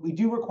benefits, but we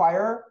do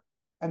require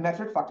a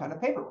metric fuck ton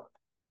of paperwork.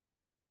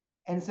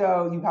 And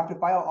so you have to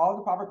file all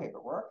the proper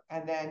paperwork,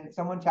 and then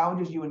someone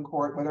challenges you in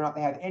court whether or not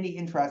they have any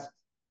interest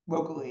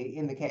locally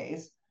in the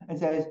case and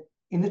says,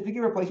 in this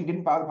particular place, you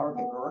didn't file the proper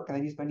paperwork, and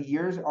then you spend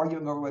years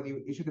arguing over whether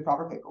you issued the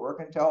proper paperwork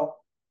until,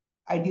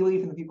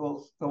 ideally, from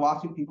the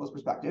lawsuit people's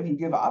perspective, you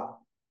give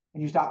up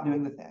and you stop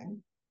doing the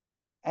thing.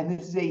 And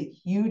this is a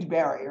huge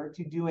barrier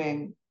to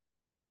doing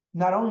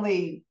not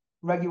only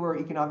regular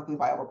economically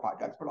viable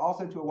projects, but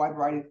also to a wide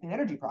variety of clean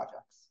energy projects.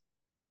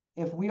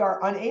 If we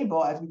are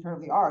unable, as we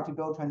currently are, to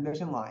build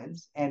transmission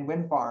lines and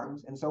wind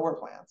farms and solar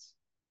plants,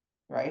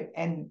 right?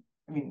 And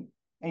I mean,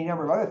 any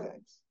number of other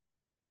things,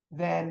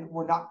 then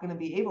we're not going to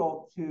be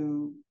able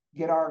to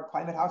get our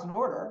climate house in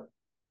order.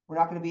 We're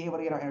not going to be able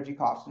to get our energy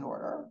costs in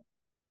order.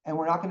 And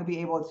we're not going to be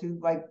able to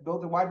like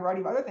build a wide variety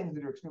of other things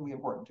that are extremely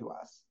important to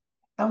us.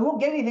 And we won't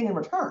get anything in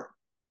return,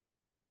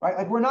 right?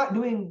 Like we're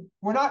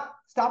not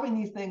stopping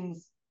these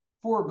things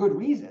for good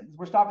reasons.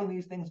 We're stopping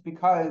these things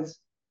because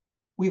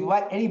we've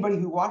let anybody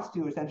who wants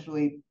to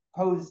essentially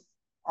pose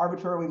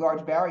arbitrarily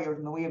large barriers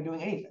in the way of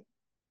doing anything.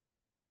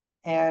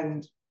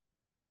 And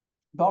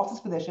Balsa's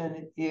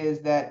position is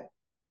that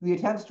the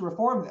attempts to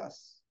reform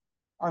this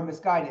are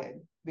misguided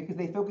because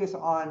they focus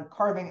on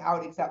carving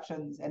out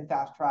exceptions and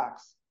fast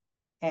tracks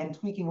and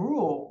tweaking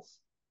rules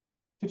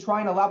to try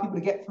and allow people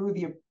to get through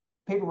the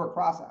paperwork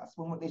process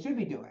when what they should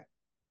be doing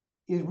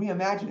is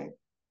reimagining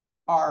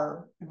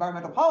our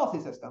environmental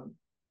policy system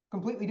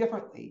completely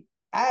differently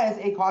as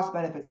a cost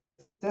benefit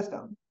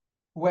system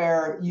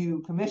where you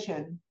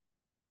commission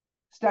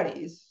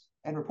studies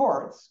and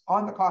reports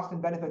on the cost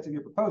and benefits of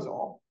your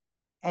proposal.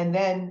 And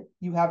then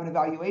you have an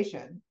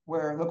evaluation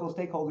where local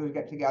stakeholders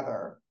get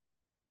together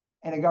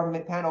and a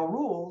government panel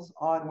rules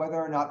on whether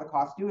or not the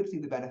costs do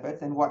exceed the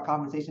benefits and what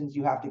compensations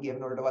you have to give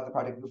in order to let the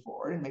project move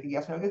forward and make a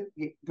yes no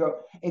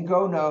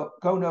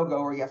go no go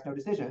or yes no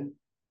decision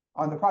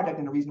on the project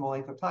in a reasonable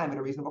length of time at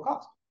a reasonable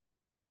cost.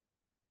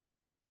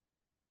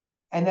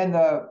 And then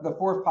the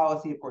fourth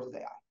policy, of course, is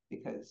AI,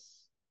 because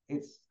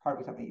it's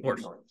hardly something you Of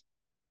can course. ignore.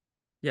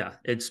 Yeah,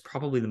 it's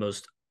probably the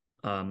most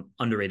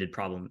underrated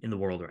problem in the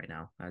world right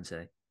now, I'd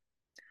say.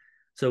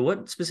 So,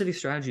 what specific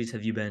strategies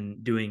have you been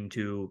doing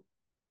to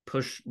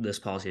push this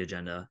policy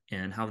agenda,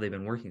 and how have they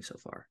been working so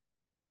far?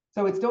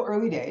 So it's still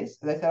early days.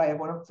 As I said, I have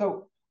one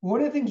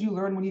of the things you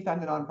learn when you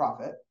found a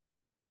nonprofit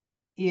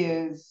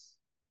is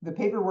the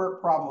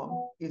paperwork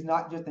problem is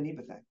not just a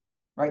NEPA thing,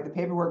 right? The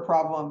paperwork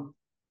problem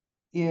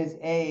is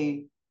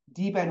a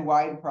deep and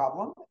wide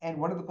problem, and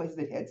one of the places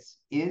it hits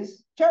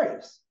is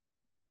charities.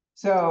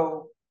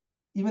 So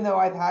even though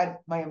I've had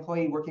my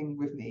employee working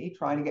with me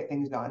trying to get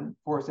things done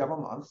for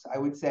several months, I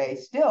would say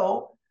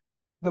still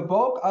the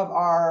bulk of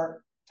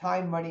our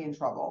time, money, and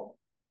trouble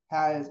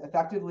has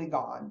effectively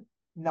gone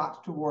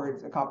not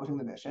towards accomplishing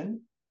the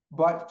mission,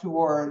 but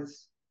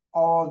towards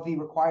all of the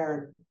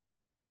required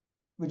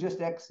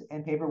logistics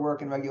and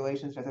paperwork and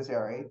regulations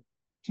necessary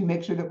to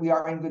make sure that we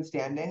are in good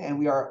standing and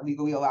we are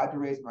legally allowed to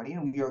raise money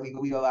and we are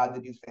legally allowed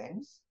to do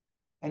things.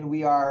 And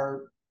we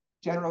are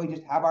generally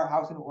just have our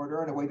house in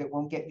order in a way that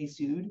won't get me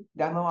sued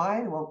down the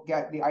line, won't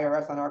get the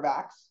IRS on our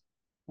backs,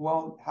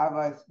 won't have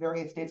us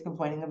various states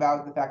complaining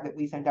about the fact that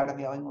we sent out a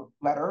mailing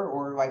letter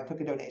or like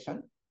took a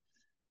donation.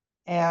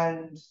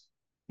 And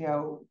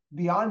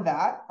beyond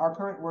that, our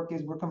current work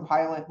is we're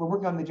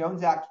working on the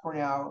Jones Act for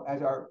now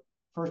as our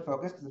first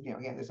focus, because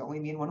again, there's only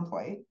me and one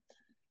employee.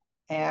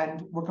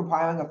 And we're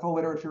compiling a full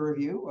literature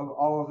review of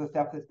all of the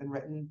stuff that's been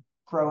written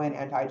pro and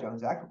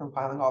anti-Jones Act. We're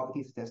compiling all the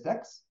key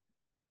statistics.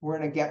 We're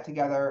going to get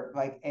together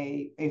like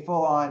a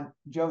full-on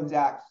Jones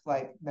Act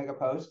like mega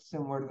post,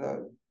 similar to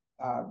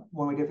the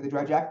one we did for the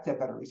Dredge Act,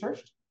 except better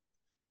researched.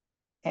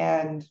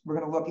 And we're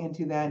going to look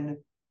into then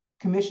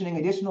commissioning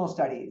additional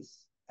studies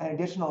and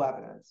additional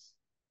evidence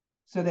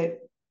so that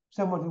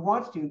someone who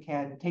wants to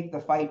can take the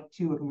fight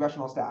to a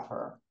congressional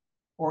staffer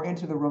or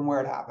into the room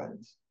where it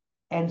happens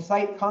and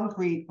cite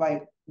concrete,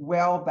 like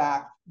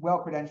well-backed,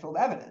 well-credentialed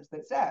evidence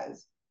that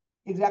says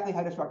exactly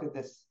how destructive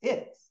this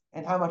is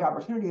and how much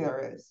opportunity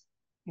there is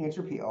in its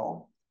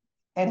repeal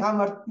and how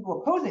much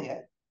people opposing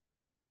it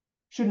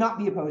should not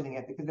be opposing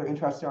it because their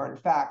interests are in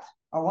fact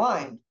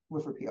aligned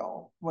with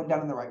repeal when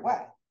done in the right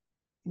way.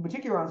 In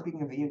particular, I'm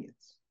speaking of the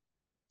unions.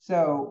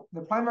 So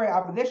the primary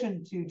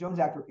opposition to Jones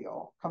Act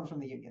repeal comes from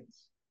the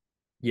unions.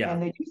 Yeah.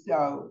 And they do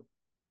so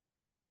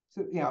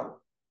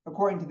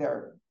according to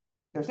their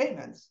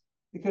statements,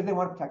 because they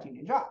want to protect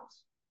union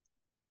jobs.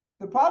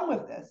 The problem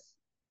with this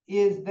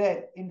is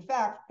that, in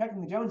fact,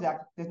 protecting the Jones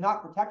Act does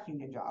not protect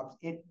union jobs.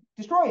 It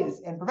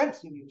destroys and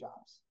prevents union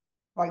jobs,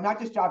 like not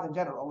just jobs in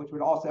general, which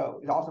it also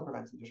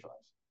prevents and destroys.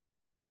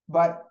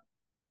 But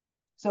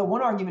so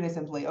one argument is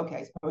simply,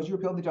 okay, suppose you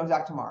repeal the Jones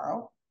Act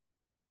tomorrow.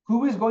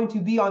 Who is going to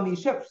be on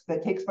these ships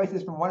that take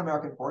spices from one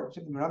American port and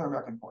ship them to another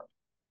American port?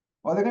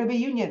 Well, they're going to be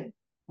union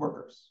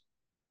workers,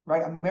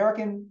 right?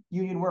 American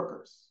union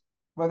workers,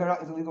 whether or not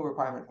there's a legal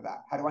requirement for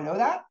that. How do I know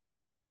that?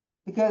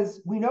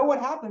 Because we know what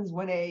happens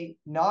when a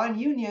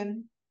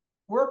non-union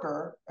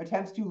worker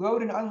attempts to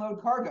load and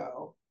unload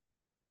cargo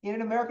in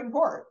an American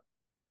port,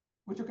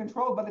 which are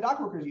controlled by the dock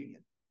workers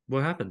union.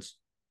 What happens?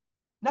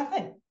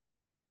 Nothing.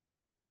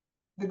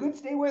 The goods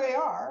stay where they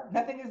are.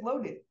 Nothing is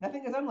loaded.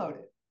 Nothing is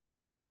unloaded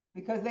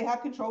because they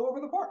have control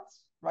over the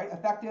ports, right?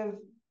 Effective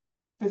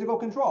physical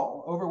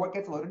control over what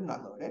gets loaded and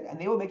unloaded. And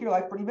they will make your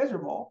life pretty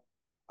miserable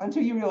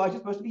until you realize you're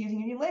supposed to be using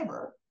union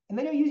labor. And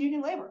then you'll use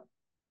union labor.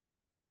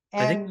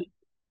 And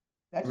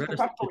that's just the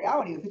practical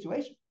reality of the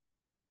situation.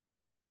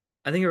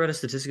 I think I read a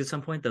statistic at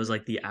some point that was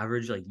like the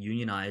average like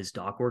unionized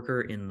dock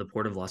worker in the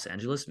port of Los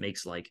Angeles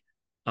makes like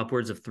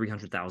upwards of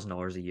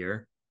 $300,000 a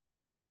year.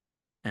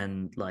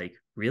 And like,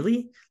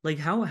 really? Like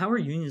how are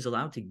unions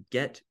allowed to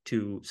get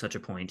to such a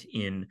point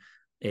in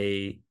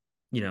a,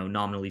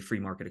 nominally free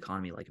market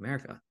economy like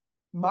America?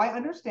 My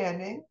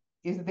understanding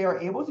is that they are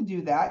able to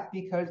do that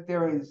because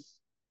there is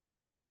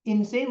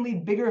insanely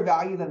bigger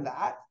value than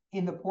that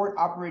in the port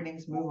operating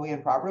smoothly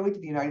and properly to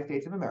the United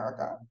States of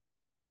America.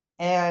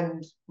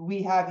 And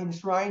we have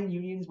enshrined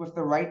unions with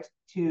the right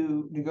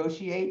to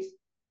negotiate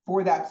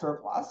for that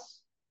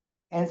surplus.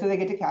 And so they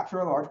get to capture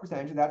a large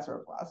percentage of that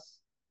surplus.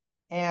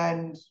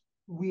 And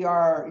we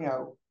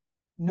are,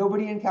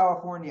 nobody in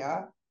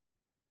California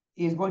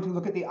is going to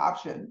look at the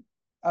option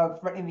of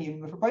threatening the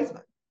union with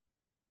replacement.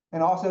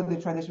 And also the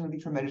transition would be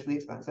tremendously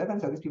expensive. And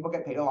so these people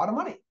get paid a lot of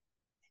money.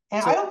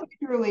 And I don't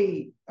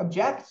particularly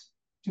object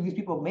to these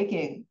people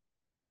making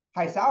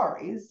high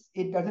salaries.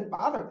 It doesn't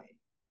bother me.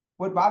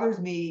 What bothers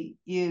me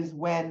is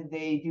when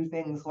they do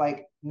things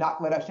like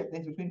not let us ship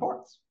things between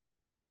ports.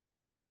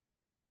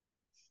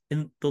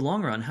 In the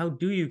long run, how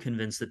do you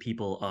convince the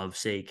people of,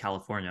 say,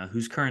 California,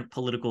 whose current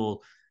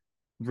political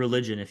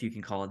religion, if you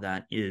can call it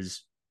that,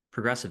 is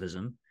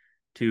progressivism,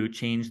 to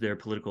change their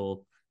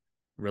political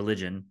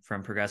religion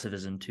from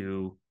progressivism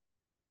to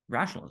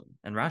rationalism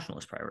and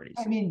rationalist priorities?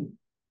 I mean,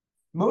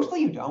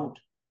 mostly you don't,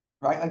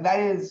 right? Like that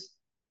is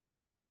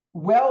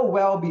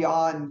well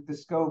beyond the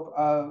scope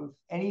of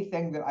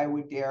anything that I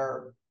would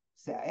dare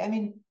say. I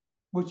mean,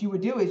 what you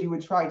would do is you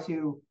would try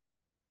to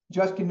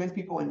just convince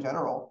people in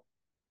general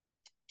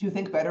to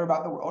think better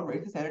about the world,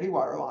 raise the sanity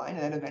waterline,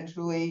 and then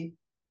eventually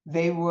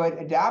they would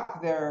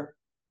adapt their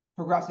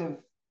progressive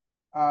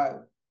uh,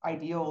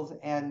 ideals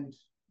and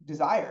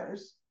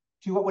desires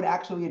to what would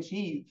actually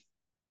achieve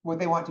what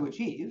they want to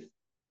achieve,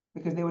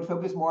 because they would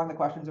focus more on the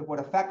questions of what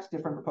effects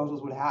different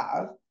proposals would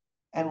have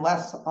and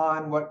less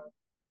on what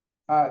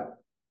uh,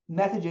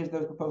 messages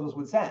those proposals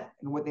would send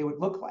and what they would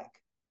look like,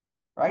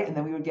 right? And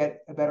then we would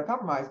get a better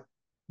compromise.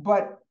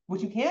 But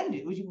what you can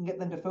do is you can get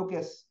them to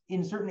focus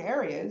in certain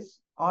areas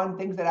on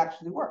things that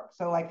actually work.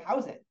 So like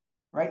housing,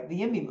 right? The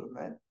YIMBY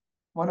movement,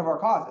 one of our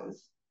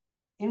causes,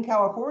 in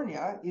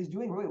California is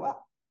doing really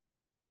well,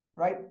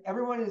 right?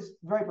 Everyone is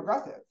very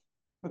progressive,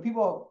 but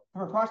people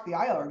from across the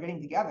aisle are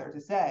getting together to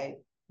say,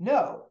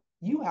 no,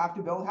 you have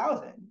to build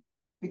housing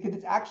because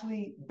it's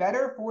actually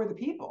better for the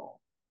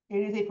people. It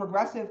is a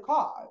progressive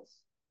cause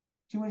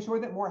to ensure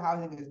that more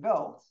housing is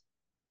built.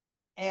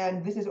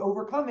 And this is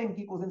overcoming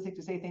people's instinct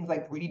to say things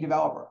like greedy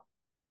developer,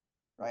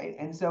 right?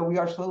 And so we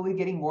are slowly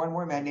getting more and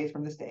more mandates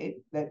from the state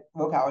that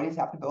localities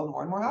have to build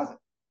more and more housing.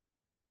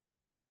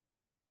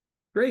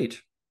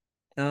 Great.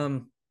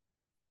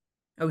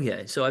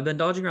 Okay, so I've been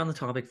dodging around the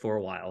topic for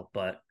a while,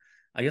 but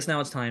I guess now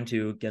it's time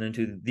to get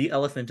into the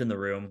elephant in the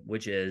room,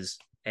 which is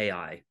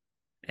AI.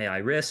 AI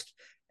risk,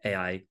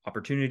 AI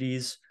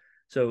opportunities.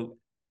 So,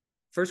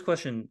 first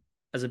question,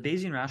 as a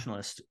Bayesian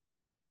rationalist,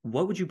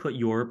 what would you put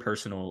your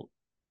personal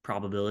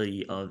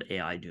probability of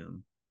AI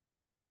doom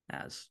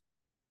as?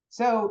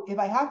 So if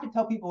I have to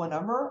tell people a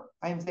number,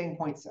 I am saying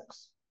 0.6,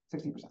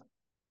 60%.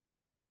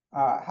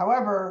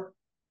 However,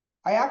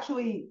 I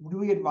actually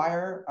really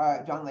admire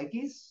John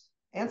Lakey's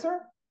answer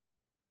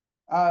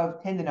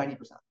of 10 to 90%,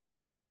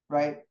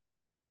 right?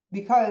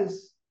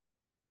 Because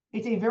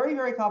it's a very,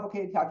 very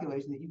complicated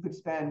calculation that you could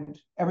spend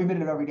every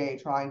minute of every day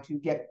trying to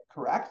get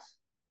correct,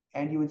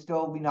 and you would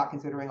still be not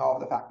considering all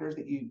of the factors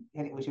that you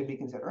think we should be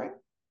considering.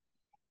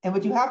 And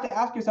what you have to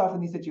ask yourself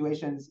in these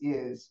situations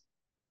is,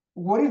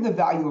 what is the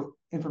value of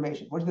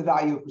information? What is the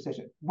value of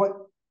precision? What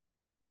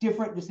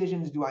different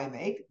decisions do I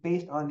make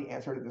based on the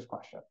answer to this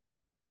question?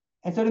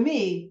 And so to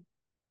me,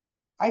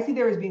 I see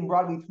there as being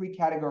broadly three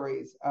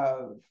categories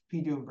of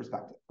P-Doom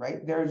perspective,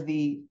 right? There's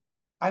the,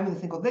 I'm in the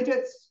single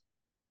digits,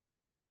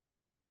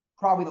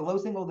 probably the low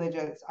single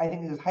digits. I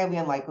think this is highly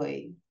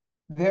unlikely.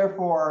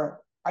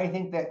 Therefore, I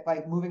think that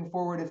like moving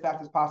forward as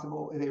fast as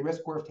possible is a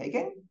risk worth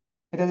taking.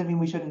 It doesn't mean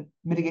we shouldn't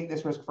mitigate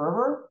this risk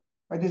further,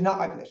 right? This is not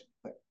my position.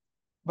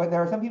 But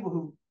there are some people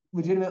who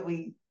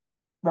legitimately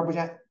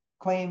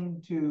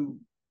claim to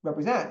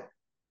represent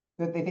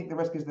that they think the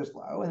risk is this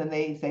low. And then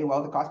they say,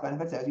 well, the cost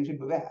benefit says you should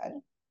move ahead.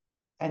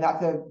 And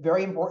that's a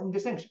very important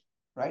distinction,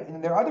 right? And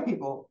then there are other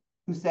people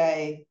who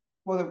say,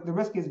 well, the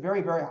risk is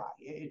very, very high.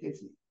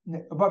 It's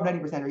above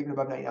 90% or even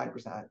above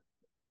 99%.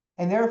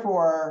 And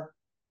therefore,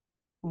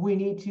 we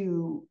need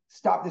to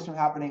stop this from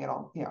happening at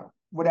all,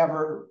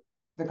 whatever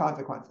the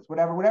consequences,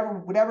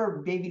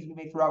 whatever babies we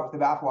may throw out with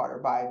the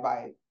bathwater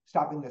by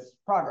stopping this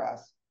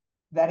progress,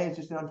 that is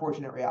just an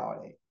unfortunate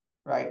reality,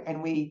 right?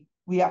 And we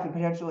have to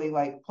potentially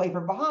like play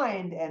from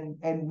behind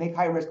and make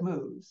high risk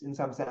moves in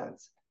some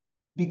sense,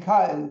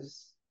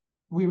 because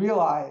we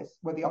realize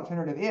what the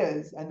alternative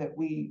is and that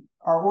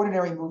our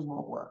ordinary moves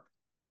won't work.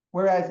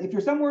 Whereas if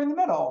you're somewhere in the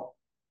middle,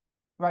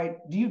 right,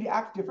 do you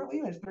act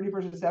differently when it's 30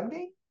 versus 70?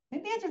 I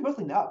think the answer is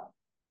mostly no,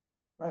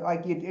 right?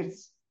 Like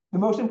it's the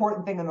most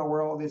important thing in the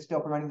world is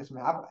still preventing this from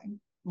happening,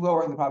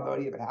 lowering the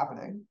probability of it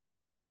happening.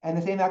 And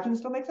the same action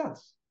still makes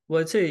sense. Well,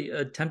 I'd say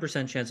a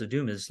 10% chance of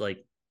doom is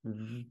like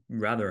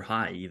rather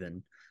high,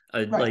 even.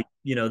 Right. Like,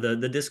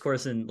 the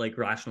discourse in like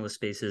rationalist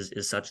spaces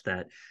is such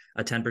that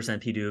a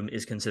 10% P doom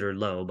is considered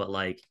low, but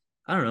like,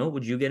 I don't know,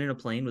 would you get in a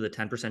plane with a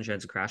 10%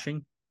 chance of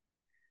crashing?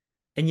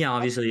 And yeah,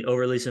 obviously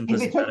overly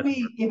simplistic metaphor.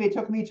 If it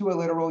took me to a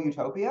literal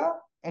utopia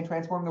and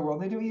transformed the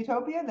world into a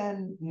utopia,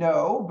 then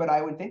no, but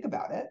I would think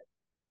about it,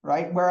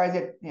 right? Whereas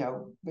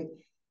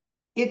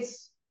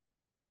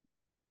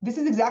this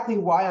is exactly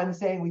why I'm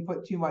saying we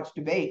put too much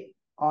debate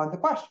on the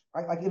question,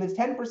 right? Like if it's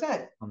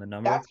 10%, On the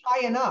number. that's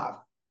high enough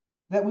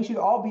that we should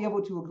all be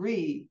able to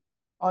agree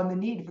on the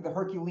need for the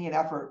Herculean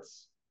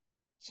efforts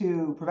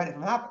to prevent it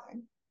from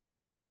happening.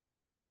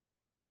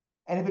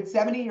 And if it's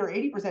 70 or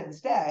 80%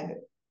 instead,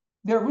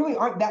 there really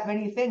aren't that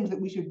many things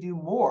that we should do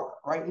more,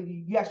 right?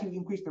 You actually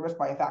increase the risk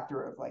by a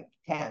factor of like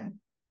 10,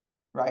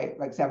 right?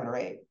 Like 7 or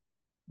 8.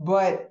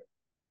 But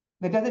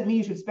that doesn't mean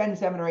you should spend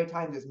 7 or 8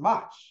 times as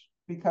much,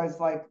 because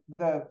like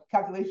the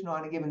calculation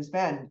on a given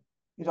spend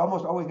is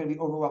almost always going to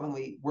be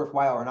overwhelmingly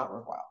worthwhile or not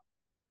worthwhile.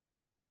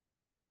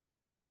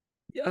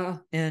 Yeah,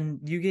 and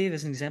you gave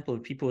as an example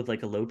of people with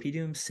like a low P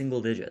doom, single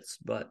digits,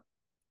 but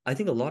I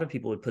think a lot of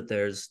people would put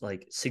theirs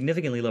like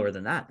significantly lower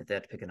than that if they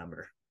had to pick a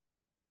number.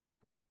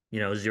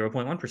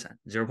 0.1%,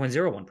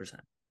 0.01%.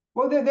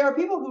 Well, there are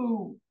people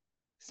who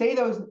say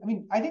those. I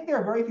mean, I think there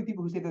are very few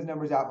people who say those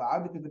numbers out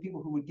loud, because the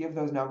people who would give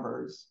those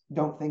numbers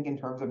don't think in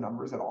terms of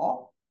numbers at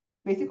all.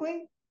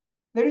 Basically,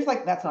 they're just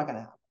like, that's not going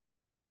to happen,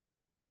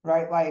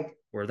 right? Like,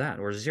 Or that,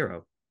 or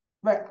zero.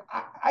 right?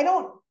 I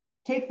don't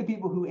take the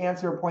people who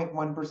answer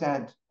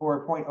 0.1%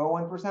 or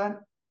 0.01%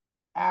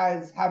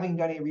 as having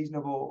done a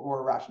reasonable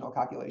or rational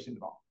calculation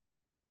at all.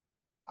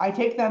 I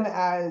take them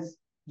as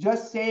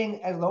just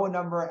saying as low a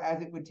number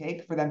as it would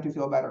take for them to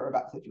feel better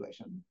about the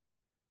situation,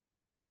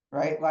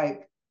 right?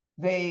 Like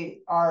they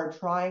are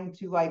trying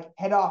to like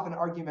head off an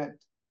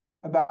argument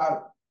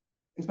about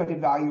expected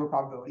value or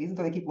probabilities, and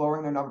so they keep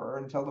lowering their number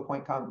until the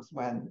point comes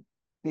when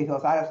they feel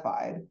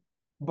satisfied.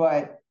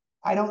 But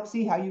I don't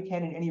see how you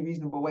can, in any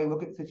reasonable way,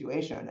 look at the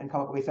situation and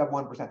come up with a sub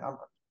 1% number.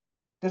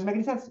 Doesn't make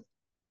any sense.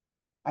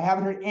 I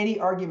haven't heard any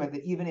argument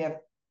that even if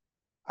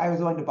I was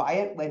willing to buy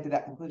it, led to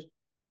that conclusion.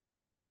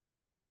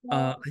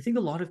 I think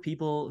a lot of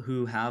people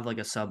who have like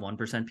a sub 1%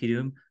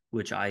 PDUM,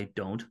 which I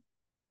don't,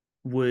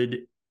 would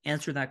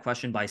answer that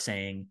question by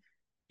saying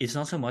it's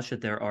not so much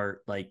that there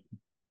are like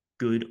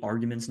good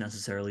arguments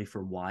necessarily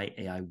for why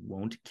AI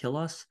won't kill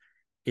us.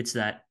 It's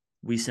that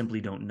we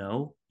simply don't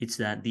know. It's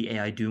that the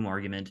AI doom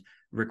argument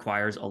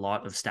requires a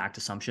lot of stacked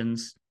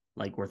assumptions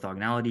like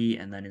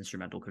orthogonality and then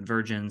instrumental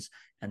convergence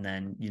and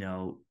then,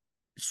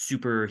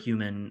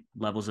 superhuman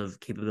levels of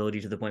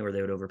capability to the point where they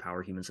would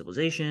overpower human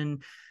civilization.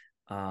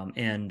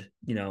 And,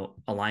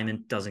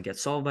 alignment doesn't get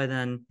solved by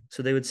then.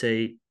 So they would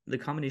say the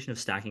combination of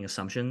stacking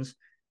assumptions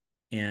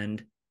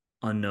and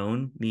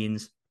unknown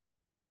means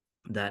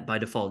that by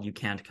default you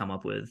can't come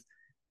up with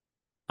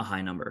a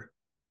high number.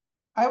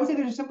 I would say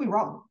they're just simply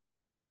wrong.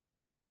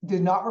 Does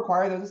not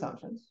require those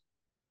assumptions.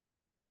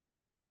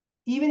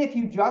 Even if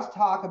you just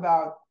talk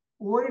about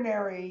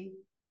ordinary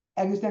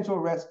existential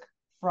risk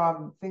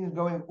from things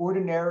going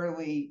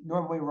ordinarily,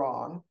 normally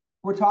wrong,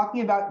 we're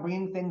talking about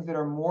bringing things that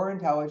are more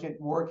intelligent,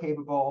 more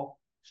capable,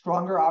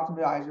 stronger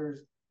optimizers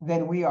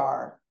than we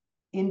are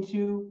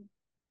into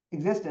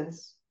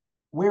existence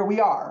where we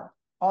are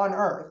on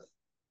Earth,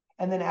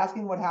 and then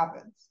asking what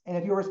happens. And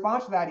if your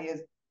response to that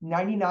is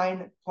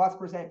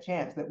 99+%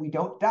 chance that we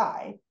don't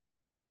die,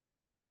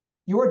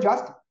 you're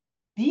just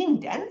being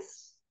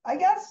dense, I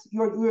guess.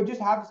 You just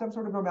have some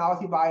sort of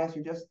normality bias.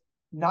 You're just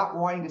not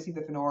wanting to see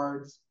the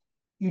Finards.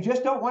 You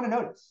just don't want to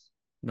notice.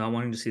 Not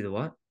wanting to see the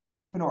what?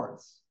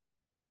 Finards.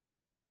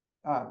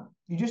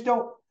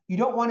 You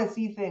don't want to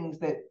see things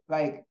that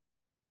like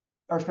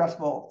are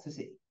stressful to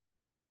see.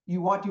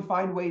 You want to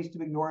find ways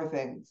to ignore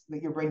things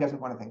that your brain doesn't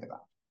want to think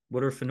about.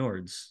 What are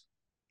Finards?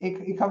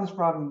 It comes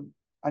from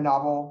a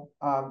novel.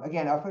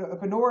 Again, a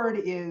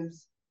Finard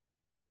is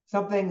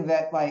something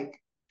that like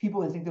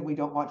people instinctively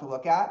don't want to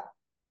look at,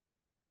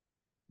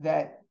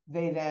 that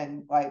they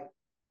then like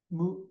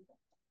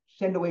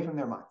send away from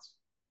their minds,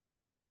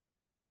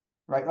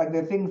 right? Like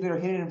the things that are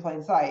hidden in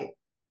plain sight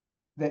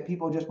that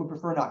people just would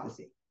prefer not to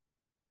see.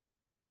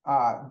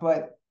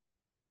 But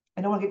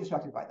I don't want to get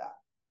distracted by that.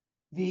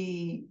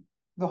 The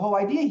whole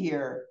idea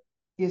here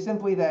is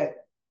simply that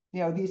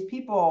these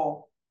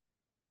people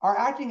are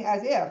acting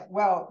as if,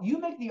 well, you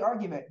make the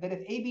argument that if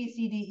A, B,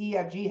 C, D, E,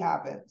 F, G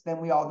happens,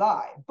 then we all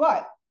die.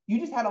 But you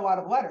just had a lot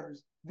of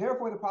letters.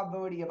 Therefore, the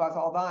probability of us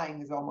all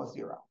dying is almost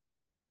zero.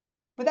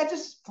 But that's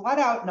just flat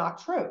out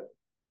not true.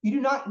 You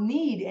do not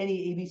need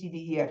any A, B, C,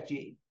 D, E, F,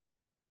 G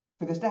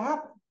for this to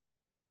happen.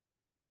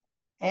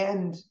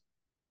 And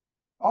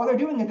all they're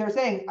doing is they're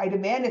saying, I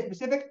demand a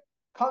specific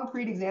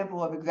concrete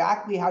example of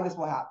exactly how this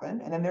will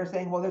happen. And then they're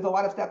saying, well, there's a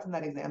lot of steps in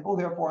that example.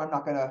 Therefore, I'm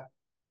not going to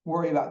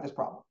worry about this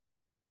problem.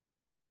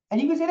 And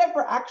you can say that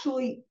for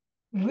actually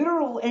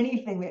literal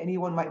anything that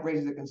anyone might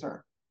raise as a concern.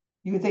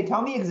 You can say,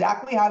 tell me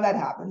exactly how that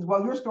happens.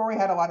 Well, your story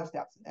had a lot of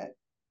steps in it,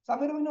 so I'm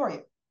going to ignore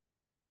you.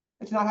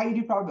 It's not how you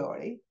do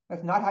probability.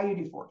 That's not how you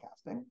do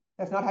forecasting.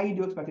 That's not how you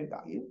do expected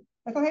value.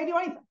 That's not how you do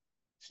anything.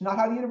 It's not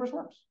how the universe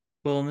works.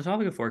 Well, on the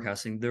topic of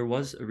forecasting, there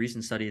was a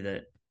recent study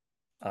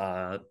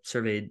that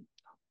surveyed,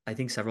 I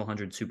think, several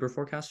hundred super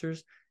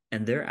forecasters,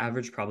 and their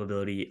average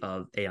probability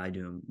of AI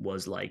doom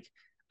was like,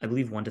 I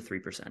believe, 1 to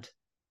 3%,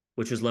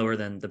 which was lower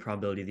than the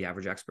probability of the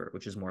average expert,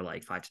 which is more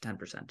like 5 to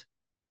 10%.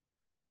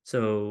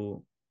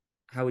 So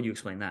how would you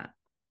explain that?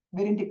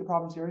 They didn't take the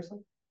problem seriously.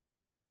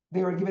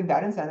 They were given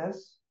bad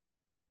incentives.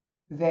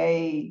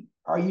 They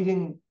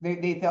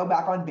fell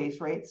back on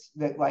base rates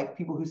that like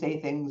people who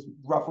say things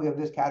roughly of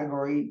this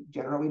category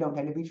generally don't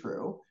tend to be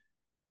true.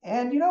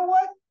 And you know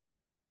what?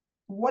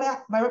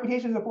 My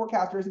reputation as a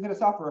forecaster isn't going to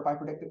suffer if I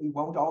predict that we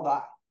won't all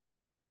die.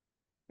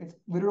 It's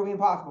literally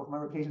impossible for my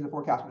reputation as a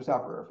forecaster to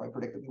suffer if I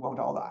predict that we won't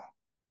all die.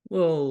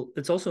 Well,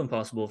 it's also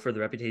impossible for the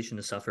reputation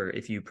to suffer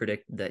if you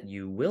predict that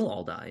you will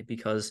all die,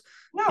 because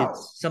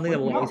it's something that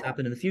will always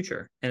happen in the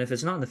future. And if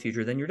it's not in the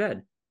future, then you're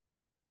dead.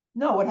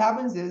 No, what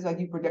happens is like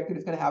you predicted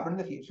it's going to happen in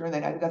the future, and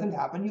then as it doesn't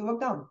happen, you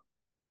look dumb.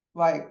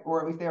 Like,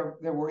 or at least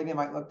they're worried they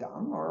might look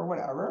dumb or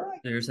whatever.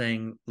 Like, they're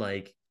saying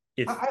like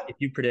if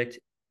you predict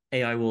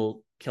AI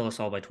will kill us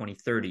all by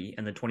 2030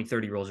 and then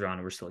 2030 rolls around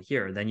and we're still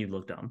here, then you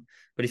look dumb.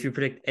 But if you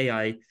predict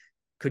AI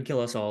could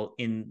kill us all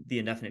in the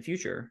indefinite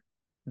future,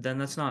 then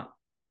that's not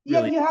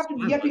really. You have to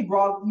be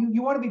broad.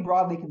 You want to be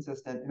broadly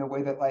consistent in a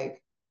way that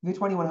like the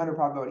 2100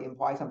 probability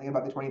implies something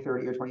about the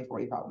 2030 or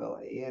 2040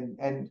 probability,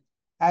 and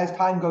as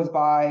time goes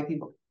by,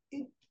 people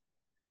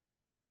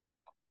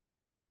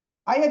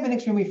I have been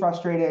extremely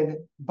frustrated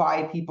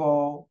by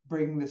people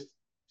bringing this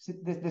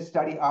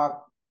study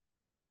up,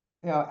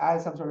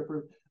 as some sort of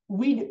proof.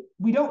 We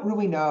don't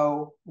really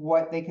know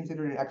what they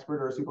considered an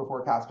expert or a super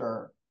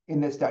forecaster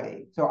in this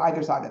study. So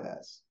either side of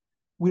this,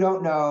 we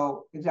don't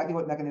know exactly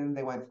what mechanism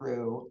they went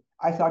through.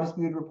 I saw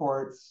disputed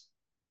reports,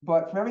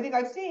 but from everything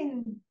I've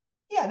seen,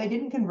 yeah, they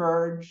didn't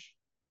converge.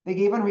 They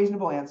gave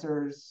unreasonable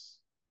answers,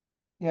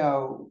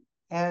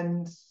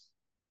 and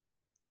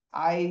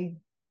I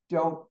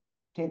don't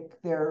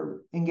take their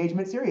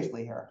engagement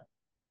seriously here.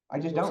 I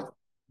just don't.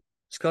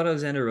 Scott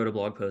Alexander wrote a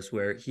blog post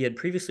where he had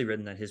previously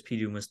written that his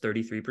PDUM was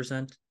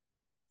 33%.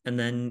 And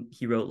then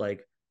he wrote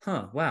like,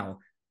 wow,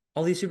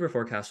 all these super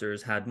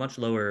forecasters had much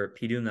lower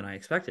PDUM than I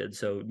expected.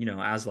 So,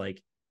 as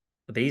like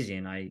a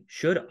Bayesian, I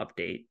should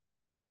update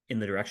in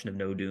the direction of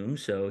no doom.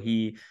 So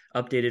he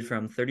updated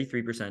from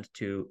 33%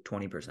 to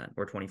 20%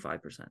 or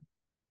 25%.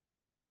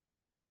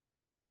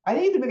 I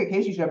think you could make a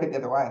case you should update the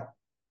other way.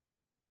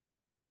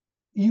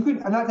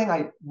 I'm not saying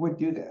I would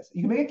do this.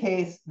 You can make a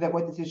case that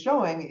what this is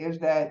showing is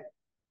that,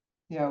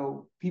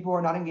 people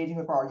are not engaging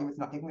with our arguments,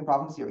 not taking the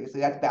problem seriously.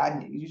 That's bad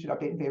news. You should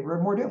update in favor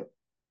of more doom.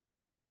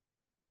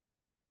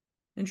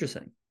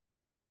 Interesting.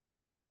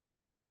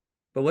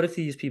 But what if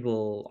these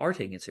people are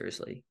taking it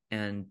seriously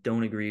and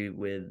don't agree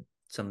with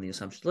some of the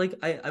assumptions? Like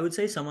I would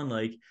say someone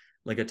like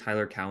a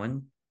Tyler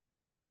Cowen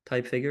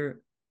type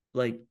figure,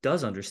 like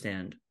does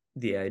understand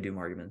the AI Doom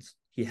arguments.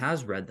 He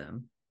has read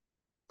them,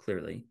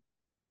 clearly,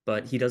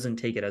 but he doesn't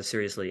take it as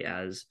seriously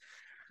as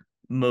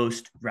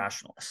most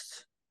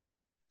rationalists.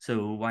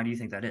 So why do you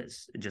think that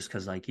is? Just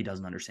because like he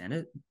doesn't understand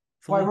it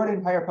Well, I fully? wrote an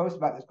entire post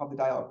about this called The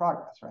Dial of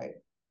Progress, right?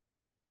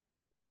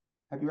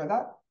 Have you read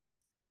that?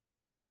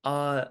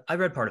 I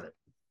read part of it.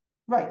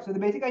 Right. So the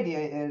basic idea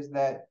is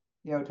that,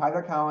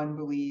 Tyler Cowen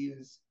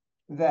believes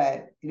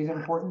that it is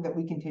important that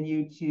we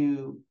continue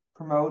to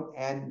promote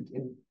and,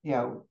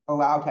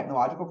 allow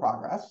technological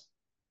progress.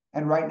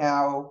 And right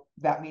now,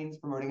 that means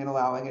promoting and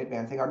allowing and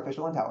advancing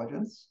artificial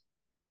intelligence.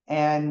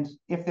 And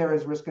if there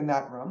is risk in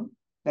that room,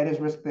 that is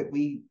risk that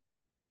we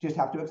just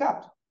have to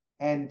accept.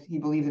 And he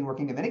believes in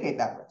working to mitigate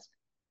that risk.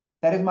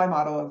 That is my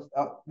model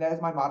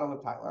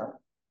of Tyler.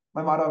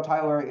 My model of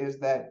Tyler is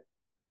that,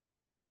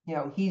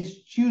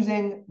 he's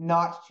choosing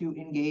not to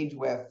engage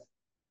with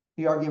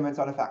the arguments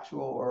on a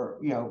factual or,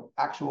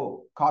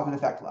 actual cause and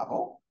effect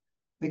level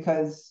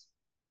because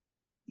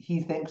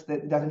he thinks that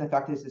it doesn't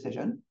affect his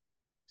decision.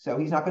 So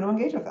he's not going to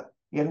engage with them.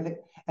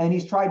 And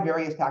he's tried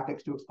various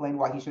tactics to explain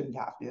why he shouldn't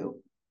have to.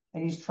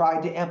 And he's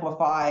tried to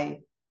amplify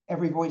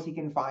every voice he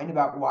can find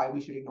about why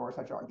we should ignore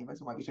such arguments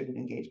and why we shouldn't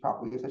engage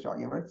properly with such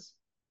arguments.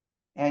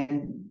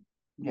 And,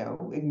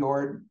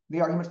 ignored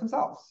the arguments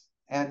themselves.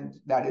 And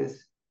that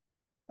is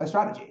a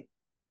strategy.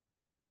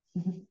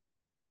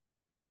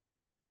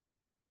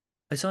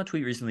 I saw a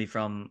tweet recently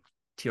from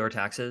TR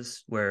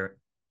Taxes where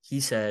he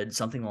said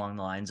something along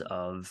the lines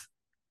of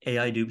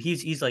AI Doom.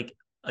 He's like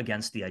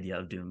against the idea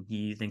of Doom.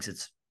 He thinks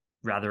it's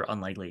rather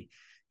unlikely.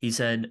 He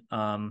said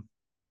AI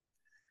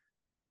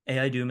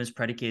Doom is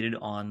predicated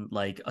on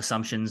like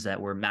assumptions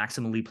that were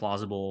maximally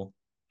plausible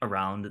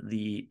around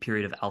the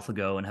period of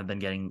AlphaGo and have been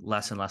getting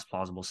less and less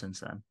plausible since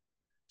then.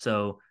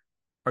 So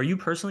are you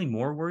personally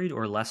more worried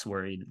or less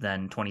worried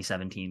than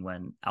 2017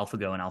 when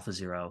AlphaGo and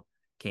AlphaZero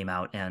came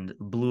out and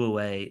blew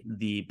away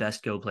the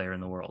best Go player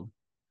in the world?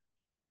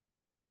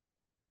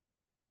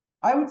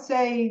 I would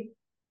say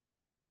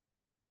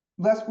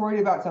less worried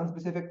about some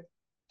specific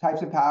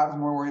types of paths,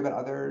 more worried about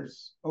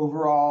others.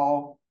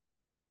 Overall,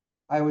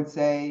 I would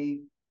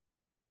say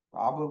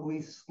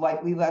probably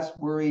slightly less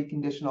worried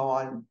conditional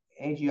on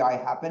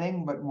AGI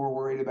happening, but more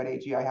worried about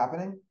AGI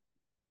happening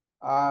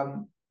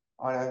on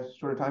a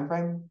shorter time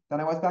frame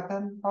than I was back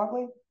then,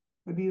 probably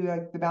would be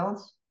like the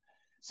balance.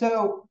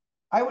 So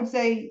I would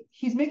say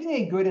he's making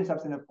a good and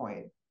substantive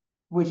point,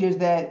 which is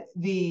that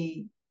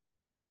the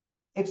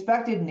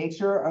expected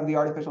nature of the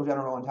artificial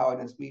general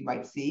intelligence we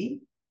might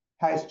see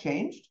has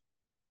changed.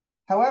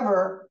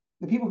 However,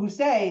 the people who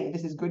say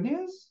this is good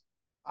news,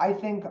 I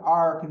think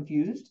are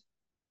confused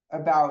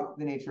about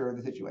the nature of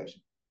the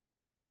situation.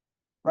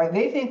 Right?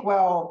 They think,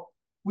 well,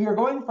 we are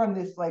going from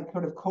this like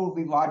sort of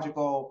coldly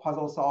logical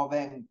puzzle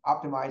solving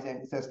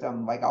optimizing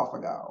system like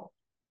AlphaGo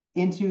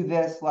into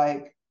this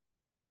like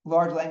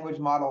large language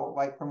model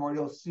like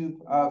primordial soup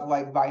of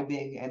like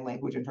vibing and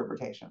language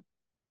interpretation.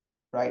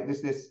 Right?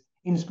 This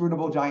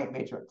inscrutable giant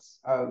matrix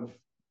of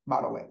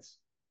model weights.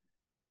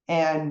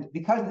 And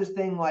because this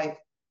thing like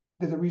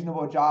does a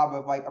reasonable job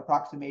of like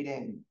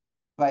approximating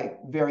like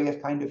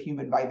various kind of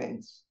human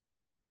vibings,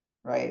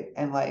 right?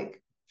 And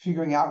like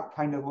figuring out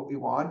kind of what we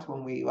want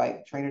when we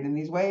like train it in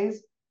these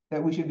ways,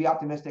 that we should be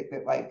optimistic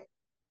that like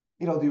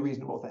it'll do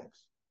reasonable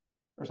things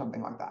or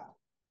something like that.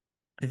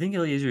 I think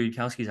Eliezer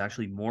Yudkowsky is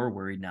actually more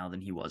worried now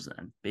than he was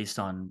then, based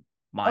on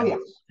my Oh model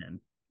yes. of him.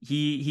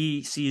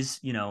 He sees,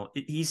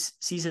 he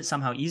sees it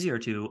somehow easier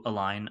to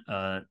align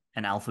an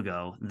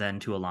AlphaGo than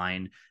to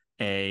align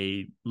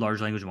a large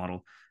language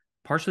model,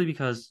 partially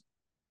because,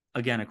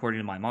 again, according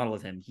to my model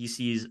of him, he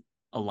sees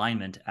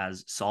alignment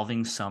as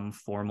solving some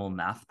formal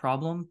math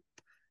problem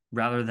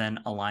rather than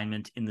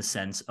alignment in the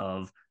sense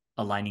of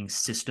aligning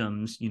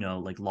systems,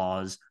 like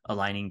laws,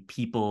 aligning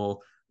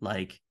people,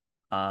 like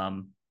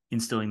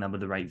instilling them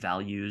with the right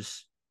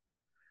values.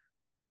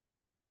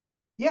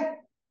 Yeah,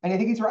 and I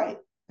think he's right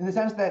in the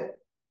sense that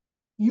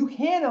you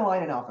can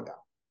align an AlphaGo,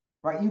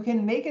 right? You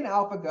can make an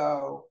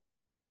AlphaGo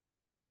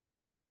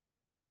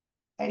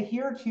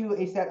adhere to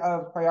a set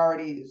of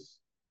priorities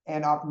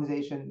and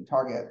optimization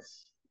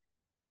targets.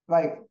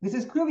 Like this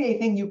is clearly a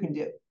thing you can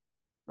do,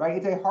 right?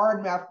 It's a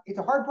hard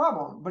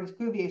problem, but it's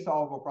clearly a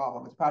solvable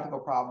problem. It's a practical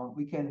problem.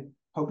 We can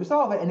hope to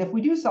solve it. And if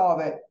we do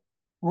solve it,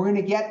 we're going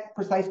to get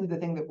precisely the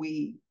thing that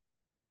we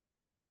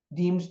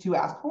deemed to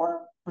ask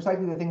for,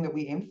 precisely the thing that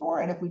we aimed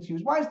for. And if we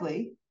choose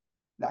wisely,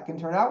 that can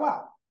turn out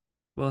well.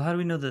 Well, how do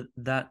we know that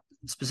that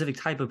specific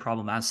type of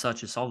problem as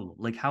such is solvable?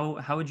 Like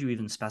how would you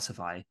even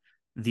specify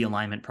the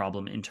alignment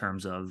problem in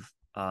terms of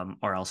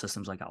RL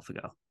systems like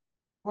AlphaGo?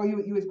 Well,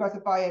 you would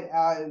specify it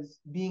as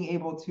being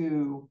able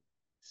to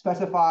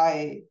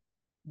specify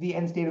the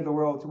end state of the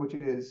world to which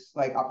it is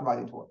like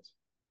optimizing towards,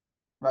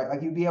 right?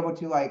 Like you'd be able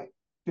to like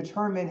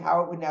determine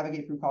how it would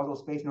navigate through causal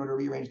space in order to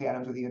rearrange the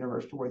atoms of the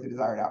universe towards the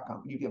desired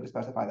outcome. You'd be able to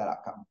specify that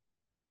outcome.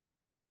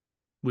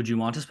 Would you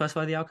want to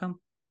specify the outcome?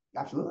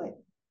 Absolutely.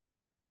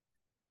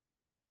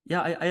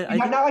 Yeah, And I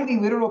think. not like the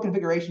literal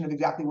configuration of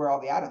exactly where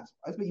all the atoms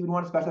was, but you would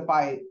want to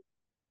specify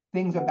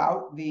things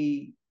about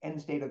the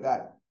end state of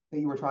that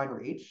you were trying to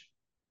reach.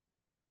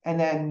 And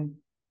then,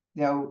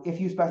 if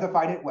you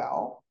specified it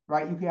well,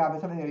 right, you could have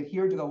something that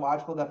adhered to the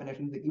logical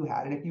definitions that you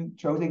had. And if you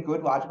chose a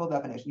good logical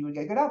definition, you would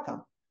get a good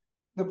outcome.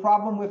 The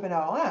problem with an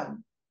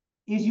LLM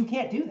is you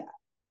can't do that,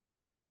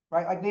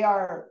 right? Like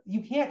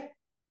you can't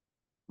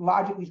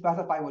logically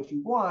specify what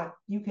you want.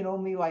 You can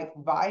only like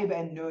vibe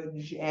and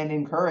nudge and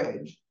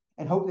encourage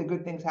and hope that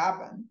good things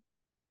happen.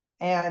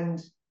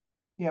 And,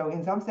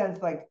 in some sense,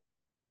 like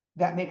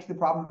that makes the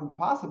problem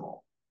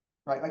impossible,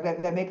 right? Like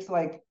that makes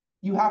like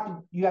you have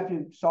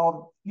to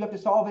solve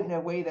it in a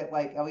way that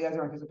like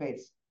Eliezer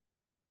anticipates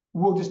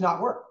will just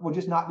not work, will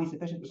just not be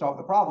sufficient to solve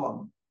the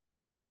problem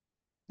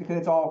because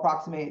it's all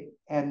approximate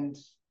and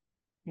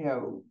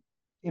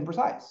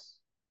imprecise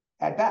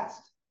at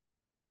best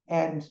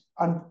and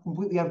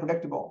completely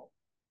unpredictable.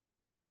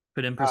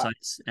 Could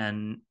imprecise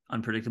and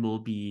unpredictable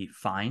be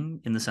fine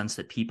in the sense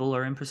that people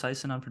are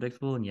imprecise and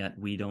unpredictable, and yet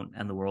we don't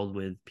end the world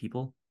with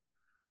people?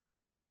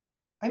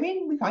 I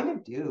mean, we kind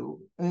of do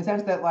in the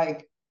sense that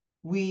like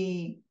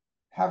we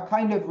have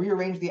kind of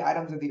rearranged the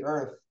atoms of the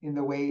earth in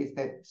the ways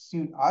that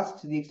suit us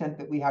to the extent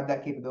that we have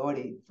that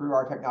capability through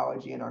our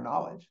technology and our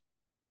knowledge,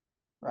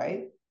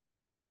 right?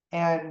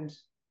 And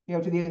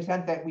to the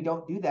extent that we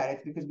don't do that,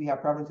 it's because we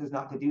have preferences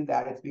not to do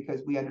that. It's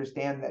because we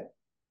understand that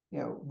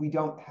we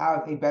don't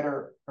have a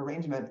better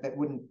arrangement that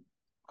wouldn't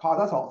cause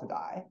us all to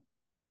die.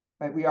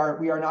 Right? We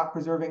are not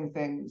preserving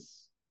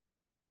things,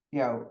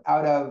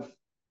 out of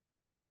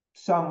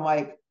some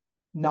like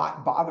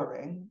not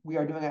bothering. We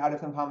are doing it out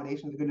of some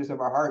combination of the goodness of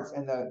our hearts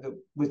and the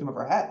wisdom of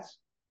our heads.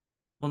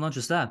 Well, not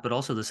just that, but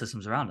also the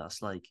systems around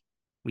us. Like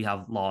we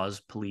have laws,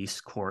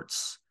 police,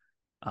 courts,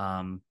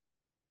 um,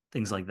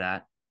 things like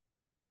that.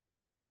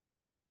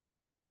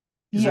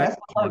 Is there Yes,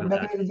 any are log of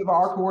that? mechanisms of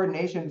our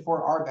coordination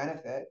for our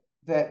benefit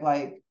that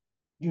like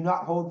do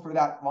not hold for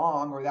that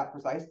long or that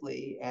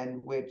precisely,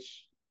 and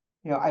which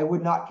I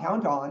would not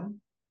count on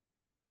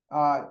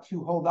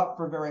to hold up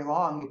for very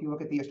long if you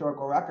look at the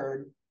historical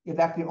record, if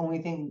that's the only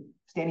thing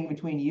standing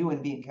between you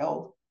and being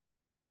killed.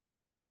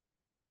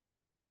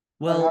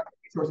 Right? How Well,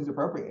 resources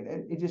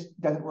appropriated. It just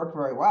doesn't work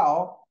very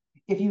well.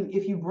 If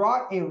you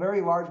brought a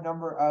very large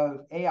number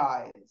of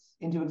AIs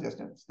into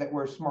existence that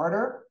were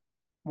smarter,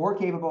 more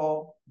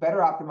capable, better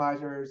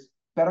optimizers,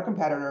 better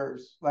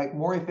competitors, like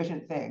more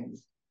efficient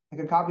things that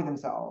could copy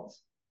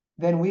themselves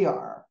than we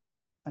are,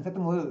 and set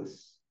them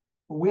loose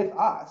with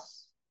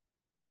us,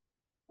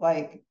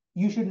 like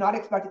you should not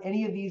expect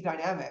any of these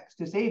dynamics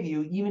to save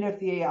you, even if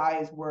the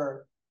AIs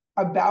were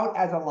about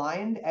as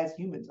aligned as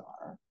humans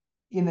are,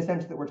 in the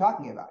sense that we're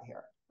talking about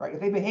here, right? If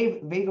they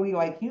behave vaguely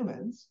like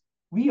humans,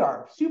 we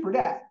are super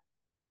dead.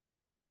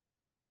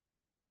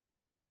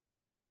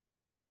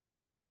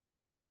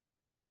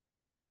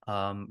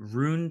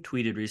 Rune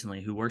tweeted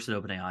recently, who works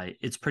at OpenAI,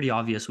 it's pretty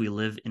obvious we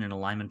live in an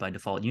alignment by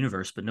default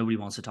universe, but nobody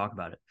wants to talk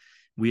about it.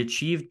 We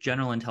achieved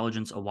general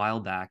intelligence a while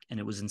back,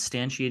 and it was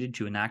instantiated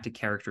to enact a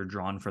character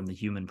drawn from the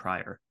human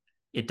prior.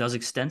 It does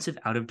extensive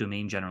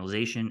out-of-domain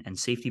generalization, and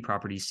safety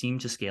properties seem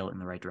to scale in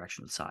the right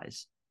direction with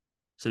size.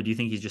 So do you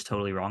think he's just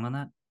totally wrong on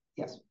that?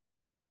 Yes.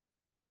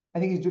 I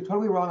think he's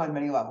totally wrong on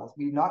many levels.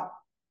 We did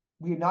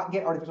not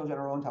get artificial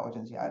general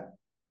intelligence yet.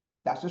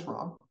 That's just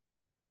wrong.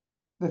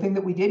 The thing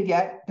that we did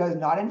get does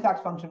not in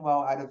fact function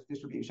well out of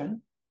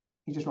distribution.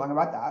 He's just wrong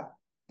about that.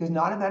 Does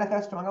not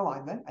manifest strong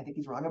alignment. I think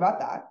he's wrong about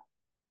that.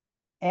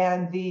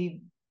 And the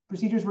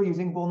procedures we're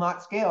using will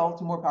not scale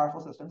to more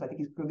powerful systems. I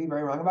think he's clearly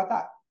very wrong about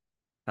that.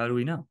 How do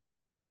we know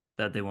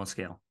that they won't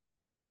scale?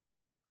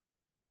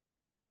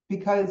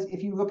 Because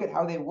if you look at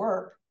how they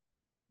work,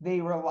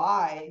 they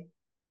rely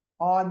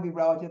on the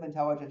relative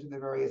intelligence of the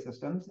various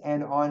systems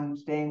and on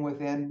staying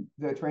within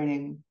the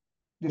training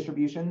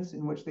distributions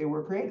in which they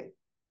were created.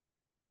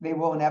 They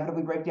will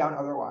inevitably break down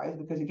otherwise,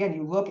 because again,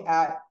 you look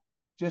at,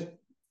 just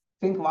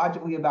think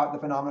logically about the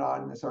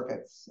phenomenon and the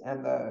circuits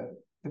and the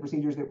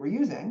procedures that we're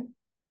using.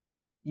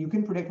 You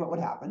can predict what would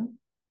happen.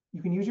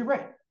 You can use your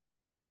brain.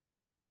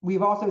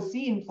 We've also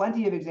seen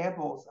plenty of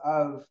examples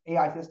of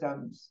AI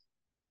systems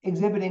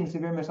exhibiting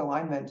severe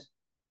misalignment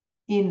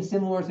in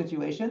similar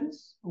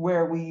situations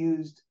where we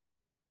used,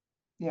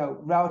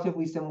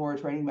 relatively similar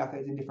training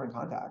methods in different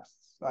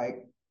contexts.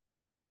 Like,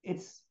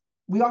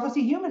 we also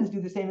see humans do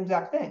the same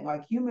exact thing.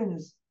 Like,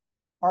 humans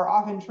are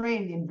often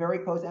trained in very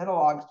close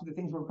analogs to the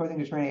things we're proposing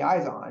to train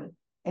AIs on.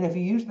 And if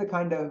you use the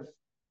kind of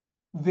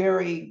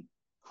very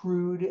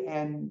crude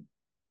and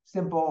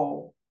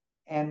simple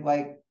and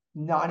like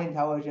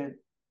non-intelligent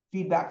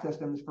feedback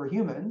systems for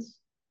humans,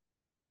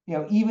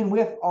 even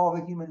with all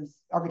the humans'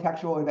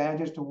 architectural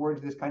advantages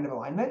towards this kind of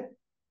alignment,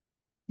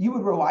 you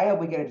would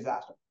reliably get a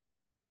disaster.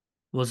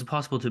 Well, is it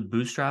possible to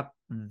bootstrap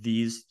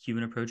these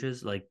human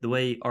approaches? Like the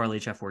way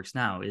RLHF works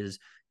now is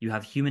you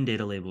have human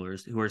data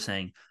labelers who are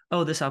saying,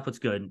 oh, this output's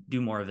good,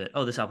 do more of it.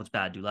 Oh, this output's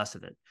bad, do less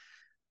of it.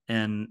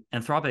 And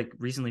Anthropic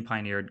recently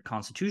pioneered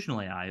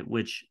constitutional AI,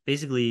 which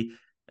basically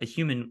a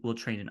human will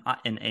train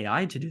an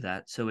AI to do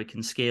that so it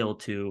can scale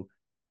to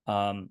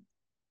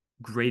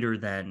greater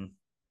than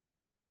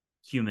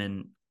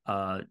human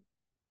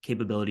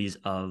capabilities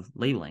of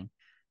labeling.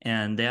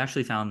 And they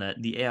actually found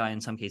that the AI in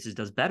some cases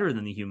does better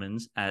than the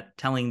humans at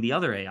telling the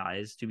other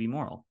AIs to be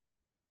moral.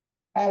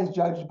 As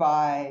judged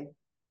by,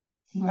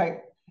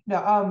 like,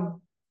 now,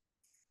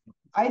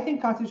 I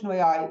think constitutional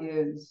AI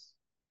is,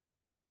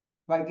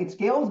 like, it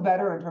scales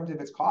better in terms of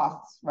its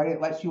costs, right? It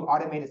lets you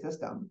automate a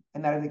system,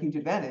 and that is a huge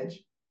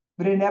advantage,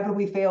 but it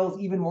inevitably fails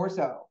even more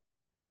so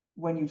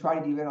when you try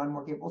to do it on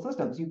more capable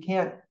systems. You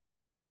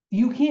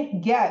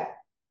can't get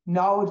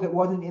knowledge that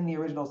wasn't in the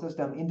original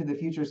system into the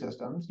future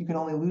systems. You can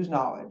only lose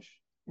knowledge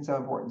in some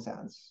important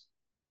sense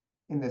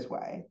in this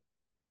way.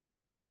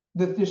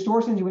 The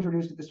distortions you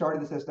introduced at the start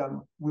of the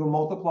system will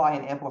multiply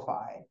and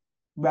amplify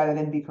rather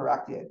than be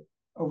corrected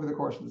over the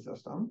course of the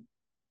system.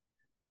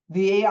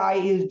 The AI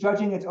is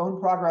judging its own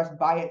progress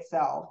by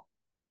itself,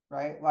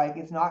 right? Like,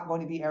 it's not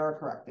going to be error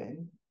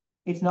correcting.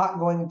 It's not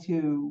going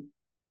to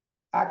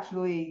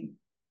actually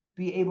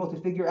be able to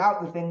figure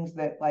out the things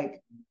that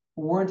like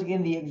weren't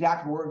in the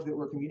exact words that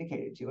were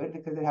communicated to it,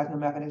 because it has no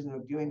mechanism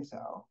of doing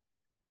so.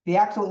 The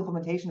actual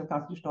implementation of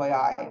constitutional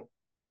AI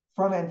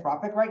from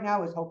Anthropic right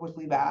now is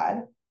hopelessly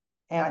bad,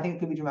 and I think it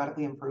could be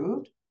dramatically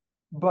improved.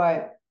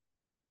 But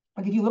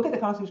like, if you look at the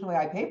constitutional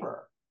AI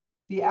paper,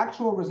 the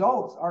actual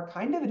results are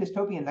kind of a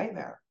dystopian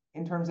nightmare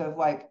in terms of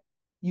like,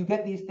 you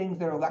get these things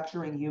that are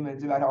lecturing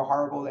humans about how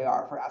horrible they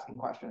are for asking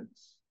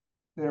questions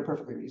that are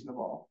perfectly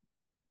reasonable,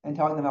 and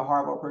telling them how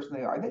horrible a person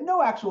they are that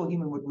no actual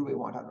human would really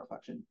want on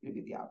reflection to be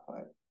the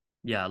output.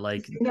 Yeah,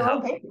 It's in their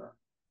own paper.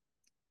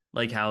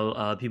 like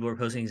how people were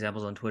posting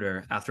examples on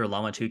Twitter after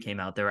Llama 2 came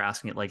out. They were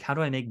asking it like, how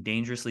do I make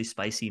dangerously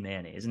spicy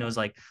mayonnaise? And it was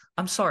like,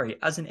 I'm sorry,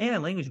 as an AI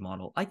language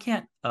model, I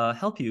can't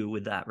help you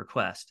with that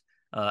request,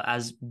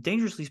 as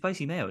dangerously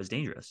spicy mayo is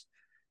dangerous.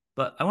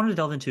 But I wanted to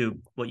delve into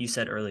what you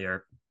said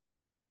earlier,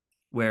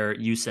 where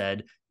you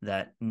said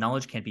that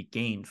knowledge can't be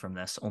gained from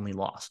this, only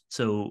lost.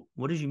 So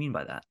what did you mean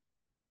by that?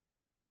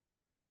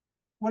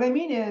 What I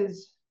mean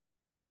is,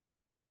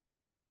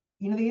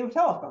 the game of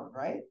telephone,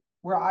 right?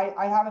 Where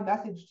I have a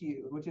message to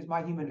you, which is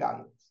my human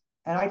values.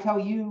 And I try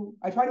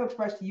to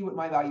express to you what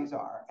my values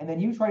are. And then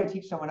you try to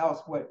teach someone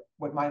else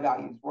what my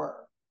values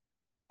were.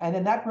 And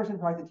then that person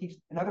tries to teach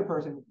another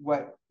person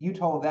what you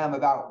told them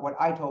about what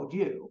I told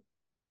you.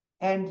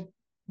 And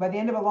by the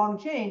end of a long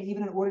chain,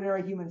 even an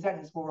ordinary human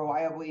sentence will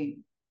reliably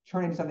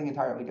turn into something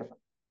entirely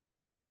different.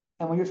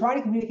 And when you're trying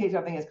to communicate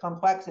something as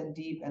complex and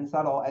deep and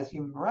subtle as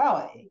human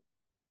morality,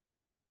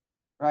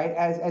 right,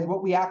 as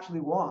what we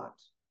actually want,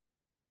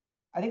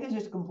 I think it's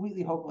just a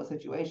completely hopeless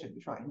situation to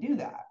try and do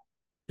that.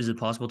 Is it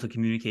possible to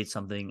communicate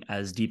something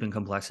as deep and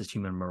complex as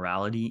human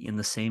morality in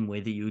the same way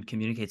that you would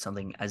communicate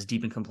something as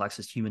deep and complex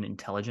as human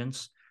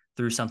intelligence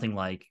through something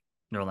like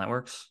neural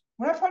networks?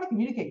 We're not trying to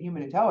communicate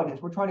human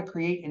intelligence. We're trying to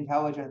create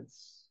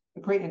intelligence,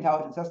 create an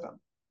intelligent system,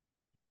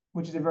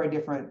 which is a very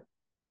different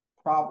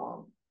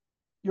problem.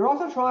 You're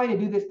also trying to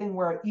do this thing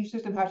where each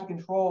system has to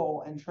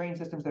control and train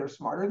systems that are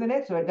smarter than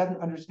it, so it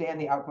doesn't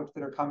understand the outputs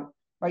that are coming,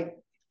 right?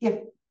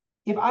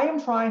 If I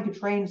am trying to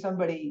train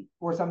somebody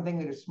or something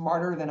that is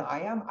smarter than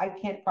I am, I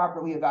can't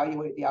properly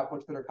evaluate the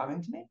outputs that are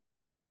coming to me.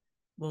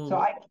 Well,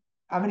 so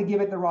I'm going to give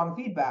it the wrong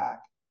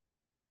feedback,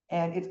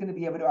 and it's going to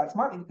be able to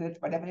outsmart me because it's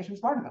by definition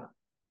smarter than I am.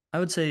 I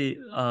would say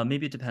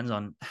maybe it depends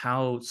on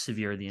how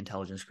severe the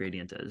intelligence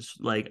gradient is.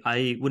 Like,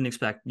 I wouldn't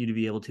expect you to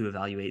be able to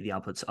evaluate the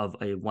outputs of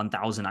a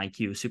 1000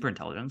 IQ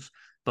superintelligence.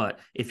 But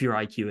if your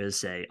IQ is,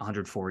 say,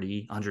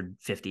 140,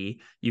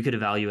 150, you could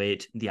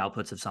evaluate the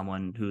outputs of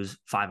someone who's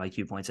 5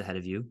 IQ points ahead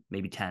of you,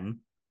 maybe 10.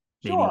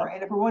 Sure.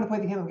 And if we want to play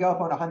the game of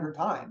telephone 100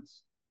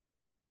 times,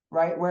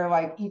 right, where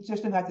like each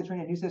system has to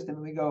train a new system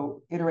and we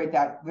go iterate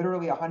that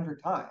literally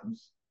 100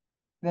 times,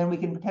 then we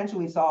can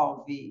potentially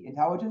solve the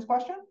intelligence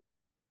question.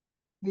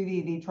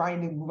 the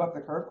trying to move up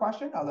the curve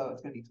question, although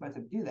it's going to be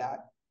expensive to do that.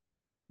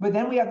 But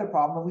then we have the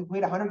problem of we've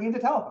played 100 games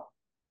of telephone.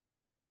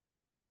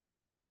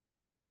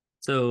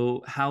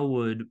 So how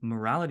would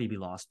morality be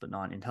lost but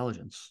not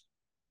intelligence?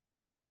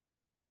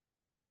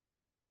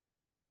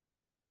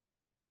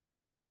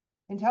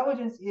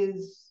 Intelligence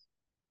is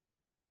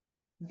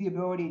the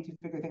ability to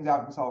figure things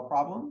out and solve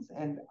problems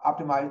and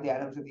optimize the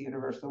atoms of the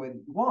universe the way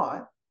that you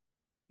want.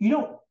 You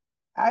don't,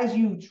 as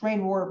you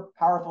train more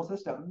powerful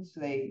systems,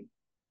 they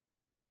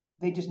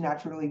just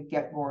naturally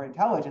get more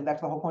intelligent.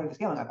 That's the whole point of the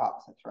scaling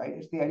hypothesis, right?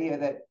 It's the idea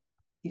that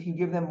if you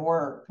give them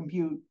more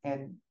compute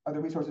and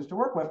other resources to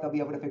work with, they'll be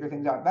able to figure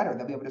things out better.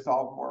 They'll be able to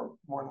solve more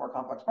and more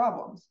complex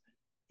problems.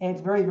 And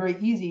it's very, very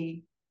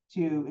easy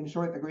to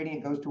ensure that the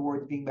gradient goes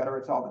towards being better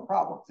at solving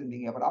problems and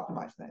being able to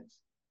optimize things.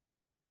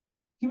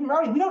 Human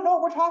morality, we don't know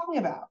what we're talking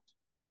about.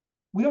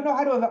 We don't know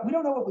we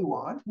don't know what we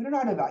want. We don't know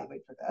how to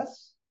evaluate for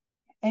this.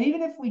 And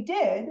even if we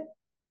did,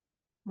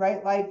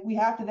 right, like we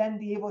have to then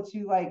be able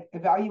to like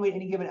evaluate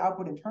any given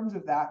output in terms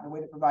of that in a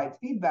way that provides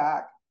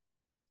feedback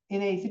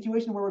in a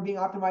situation where we're being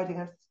optimized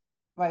against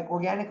like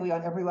organically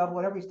on every level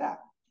at every step.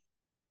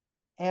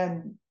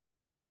 And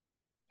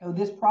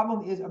this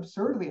problem is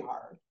absurdly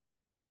hard.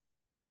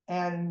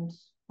 And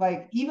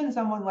like even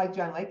someone like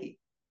John Lakey,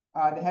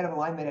 the head of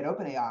alignment at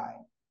OpenAI,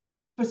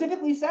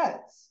 specifically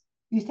says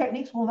these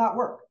techniques will not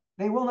work.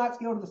 They will not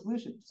scale to the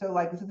solution. So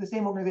like this is the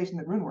same organization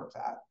that Rune works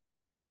at.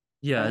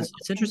 Yeah, And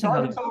it's in interesting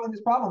charge of solving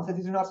this problem says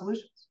these are not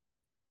solutions.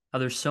 how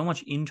there's so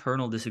much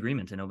internal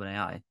disagreement in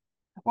OpenAI.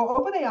 Well,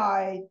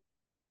 OpenAI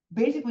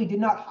basically did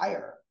not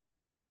hire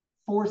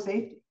for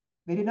safety.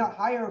 They did not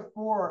hire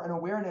for an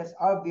awareness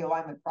of the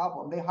alignment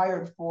problem. They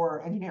hired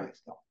for engineering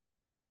skill,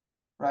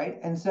 right?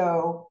 And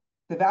so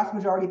the vast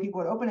majority of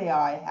people at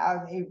OpenAI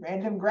have a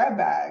random grab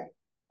bag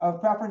of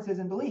preferences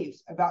and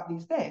beliefs about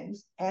these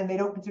things, and they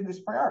don't consider this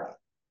a priority.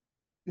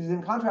 This is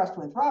in contrast to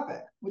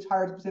Anthropic, which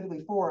hired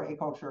specifically for a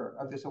culture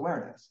of this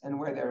awareness and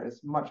where there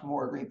is much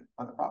more agreement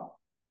on the problem.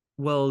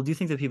 Well, do you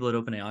think that people at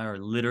OpenAI are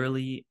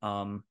literally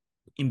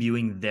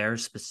imbuing their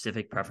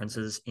specific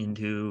preferences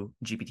into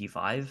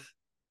GPT-5?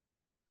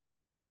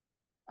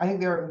 I think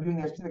they're doing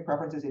their specific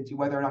preferences into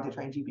whether or not to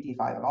train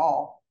GPT-5 at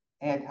all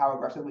and how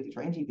aggressively to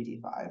train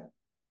GPT-5.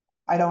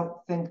 I don't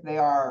think they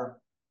are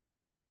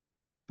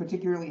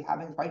particularly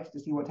having fights to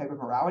see what type of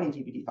morality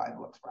GPT-5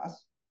 will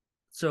express.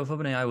 So if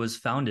OpenAI was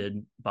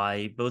founded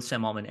by both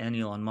Sam Altman and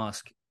Elon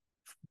Musk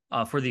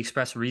for the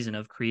express reason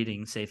of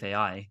creating safe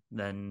AI,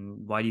 then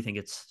why do you think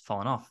it's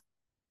fallen off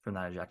from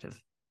that objective?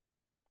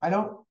 I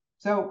don't.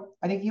 So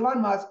I think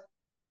Elon Musk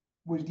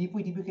was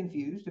deeply, deeply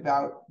confused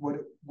about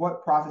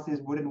what processes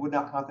would and would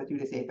not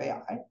constitute a safe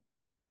AI.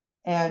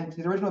 And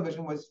his original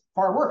vision was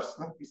far worse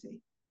than what we see.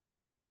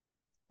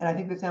 And I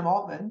think that Sam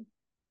Altman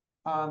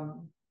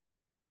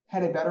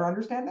had a better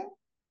understanding.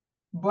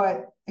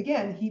 But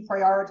again, he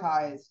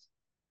prioritized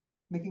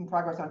making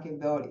progress on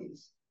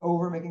capabilities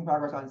over making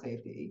progress on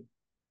safety,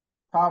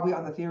 probably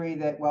on the theory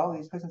that, well,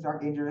 these systems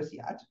aren't dangerous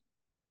yet.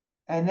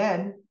 And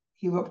then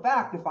he looked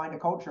back to find a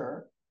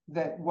culture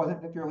that wasn't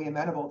particularly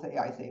amenable to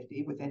AI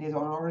safety within his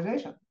own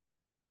organization.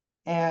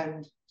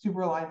 And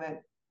super alignment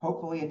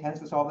hopefully intends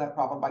to solve that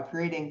problem by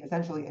creating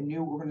essentially a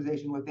new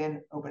organization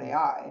within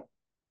OpenAI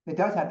that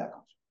does have that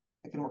culture,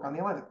 that can work on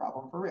the alignment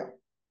problem for real.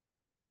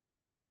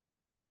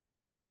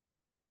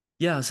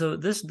 Yeah, so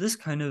this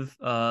kind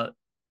of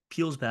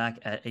peels back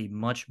at a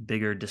much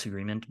bigger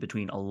disagreement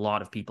between a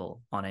lot of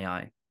people on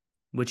AI,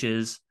 which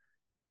is,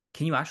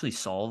 can you actually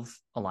solve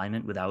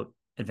alignment without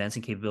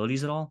advancing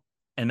capabilities at all?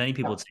 And many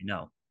people No, would say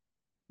no.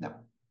 no,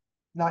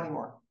 not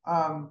anymore.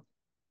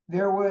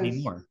 There was,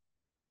 Anymore.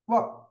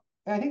 well,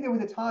 and I think there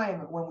was a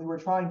time when we were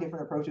trying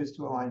different approaches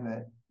to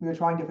alignment. We were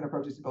trying different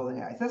approaches to building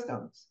AI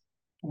systems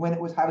when it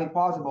was highly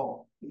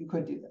plausible that you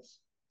could do this.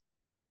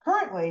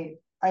 Currently,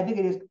 I think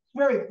it is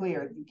very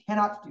clear that you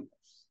cannot do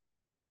this.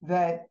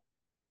 That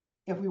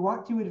if we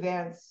want to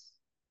advance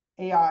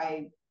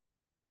AI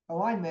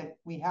alignment,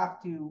 we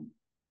have to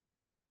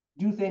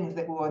do things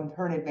that will in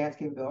turn advance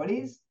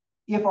capabilities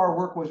if our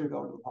work was to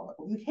go into the public.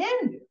 What you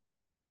can do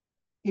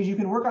is you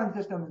can work on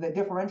systems that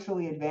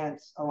differentially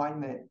advance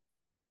alignment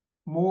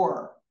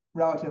more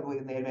relatively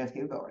than they advance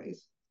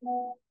capabilities.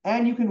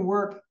 And you can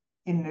work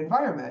in an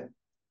environment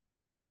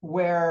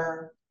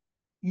where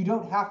you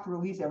don't have to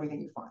release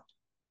everything you find,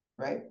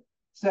 right?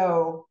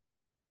 So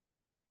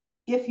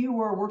if you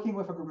were working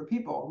with a group of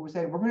people who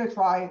said, we're going to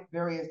try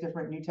various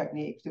different new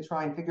techniques to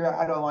try and figure out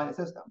how to align a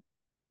system.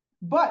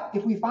 But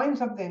if we find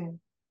something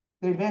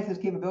that advances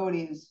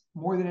capabilities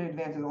more than it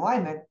advances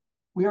alignment,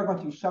 we are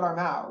going to shut our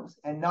mouths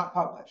and not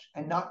publish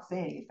and not say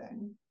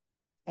anything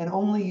and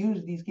only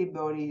use these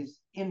capabilities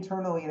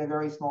internally in a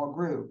very small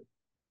group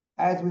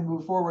as we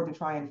move forward to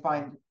try and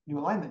find new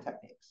alignment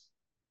techniques.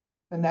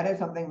 And that is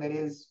something that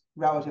is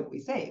relatively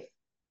safe.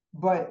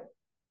 But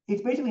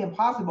it's basically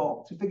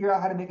impossible to figure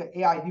out how to make an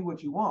AI do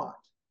what you want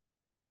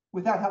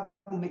without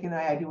helping make an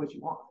AI do what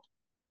you want.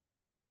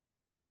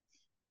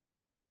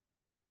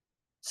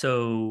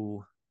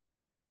 So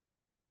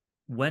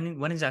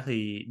when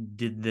exactly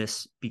did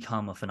this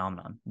become a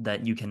phenomenon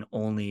that you can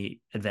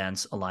only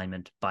advance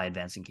alignment by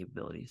advancing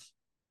capabilities?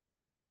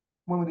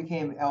 When we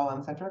became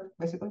LLM centric,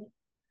 basically.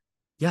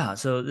 Yeah,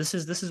 so this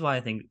is why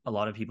I think a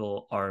lot of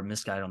people are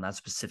misguided on that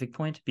specific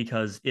point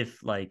because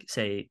if like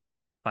say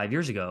 5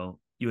 years ago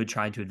you had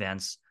tried to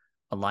advance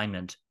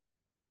alignment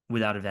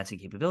without advancing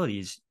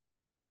capabilities,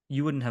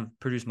 you wouldn't have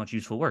produced much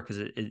useful work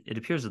because it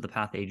appears that the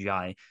path to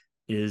AGI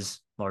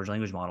is large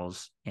language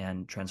models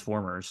and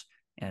transformers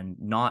and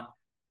not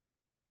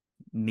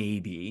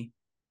maybe,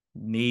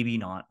 maybe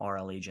not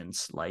RL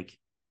agents like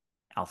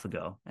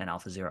AlphaGo and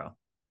AlphaZero.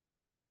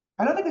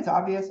 I don't think it's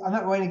obvious. I'm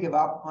not willing to give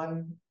up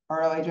on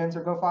RL agents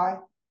or GoFi,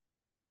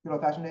 good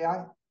old fashioned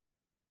AI.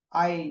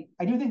 I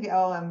do think the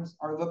LLMs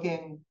are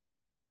looking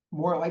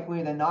more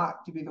likely than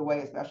not to be the way,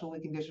 especially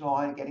conditional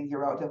on getting here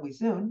relatively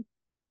soon.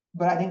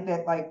 But I think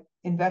that like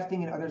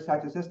investing in other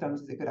types of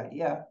systems is a good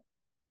idea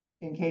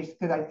in case,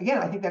 because again,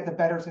 I think that's a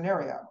better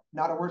scenario,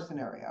 not a worse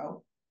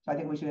scenario. So I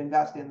think we should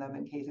invest in them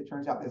in case it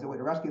turns out there's a way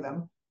to rescue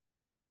them.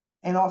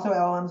 And also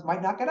LLMs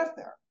might not get us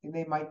there. And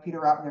they might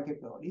peter out in their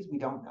capabilities. We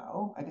don't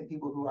know. I think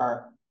people who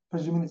are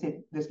presuming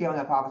the scaling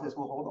hypothesis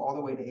will hold all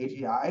the way to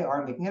AGI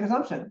are making an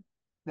assumption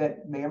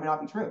that may or may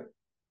not be true.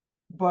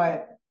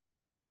 But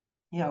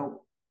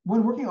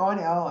when working on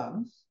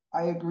LLMs,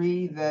 I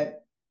agree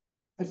that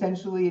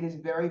essentially it is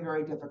very,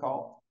 very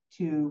difficult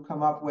to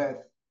come up with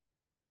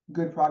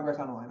good progress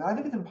on alignment. I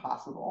think it's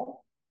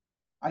impossible.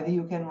 I think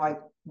you can like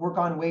work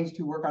on ways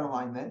to work on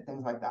alignment,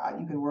 things like that.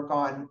 You can work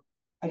on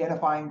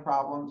identifying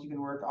problems. You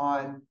can work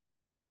on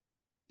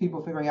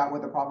people figuring out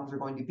what the problems are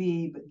going to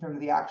be. But in terms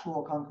of the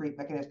actual concrete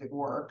mechanistic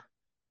work,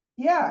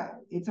 yeah,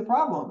 it's a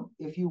problem.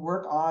 If you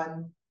work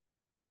on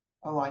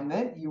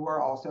alignment, you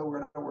are also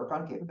going to work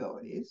on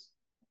capabilities.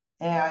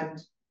 And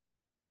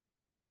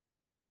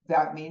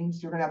that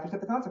means you're going to have to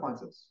accept the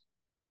consequences.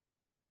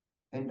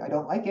 And I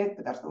don't like it,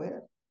 but that's the way it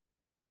is.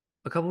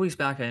 A couple weeks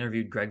back, I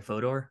interviewed Greg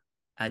Fodor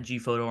at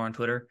GFodor on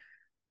Twitter,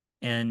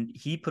 and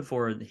he put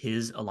forward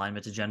his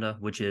alignment agenda,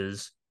 which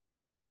is,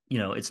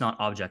 it's not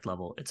object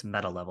level, it's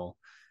meta level,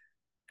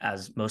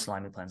 as most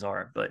alignment plans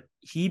are. But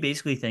he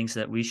basically thinks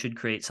that we should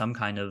create some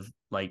kind of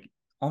like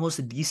almost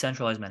a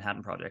decentralized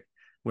Manhattan Project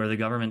where the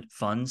government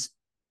funds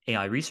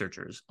AI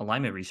researchers,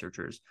 alignment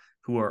researchers,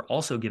 who are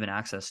also given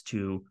access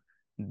to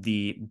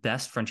the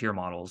best frontier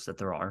models that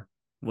there are,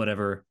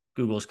 whatever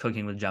Google's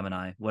cooking with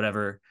Gemini,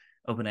 whatever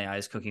OpenAI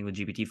is cooking with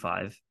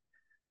GPT-5,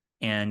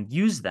 and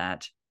use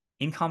that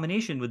in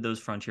combination with those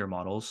frontier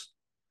models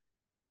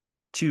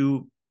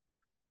to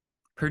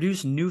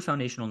produce new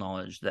foundational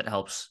knowledge that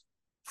helps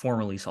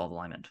formally solve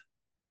alignment.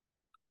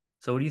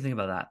 So what do you think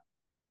about that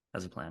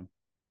as a plan?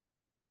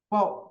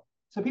 Well,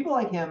 so people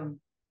like him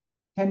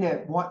tend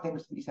to want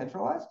things to be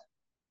centralized.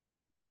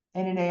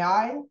 And in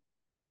AI,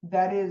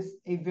 that is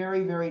a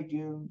very, very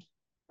doomed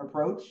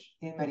approach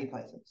in many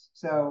places.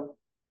 So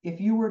if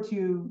you were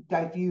to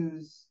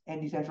diffuse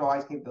and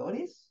decentralize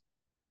capabilities,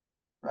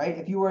 right?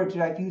 If you were to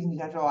diffuse and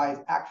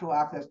decentralize actual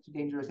access to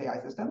dangerous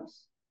AI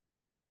systems,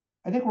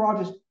 I think we're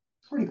all just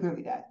pretty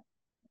clearly dead.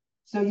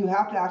 So you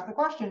have to ask the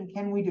question,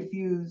 can we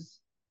diffuse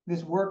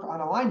this work on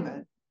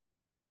alignment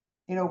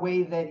in a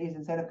way that is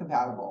incentive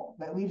compatible,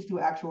 that leads to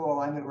actual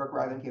alignment work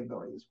rather than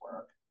capabilities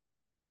work,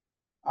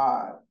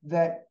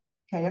 that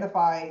can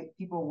identify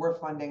people worth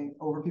funding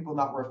over people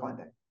not worth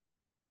funding.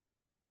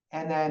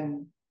 And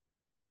then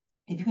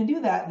if you can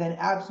do that, then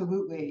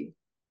absolutely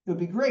it would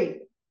be great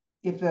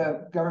if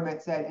the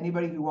government said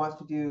anybody who wants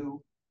to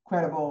do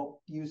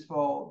credible,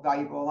 useful,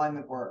 valuable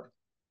alignment work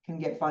can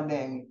get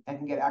funding and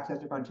can get access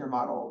to frontier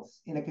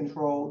models in a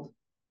controlled,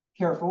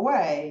 careful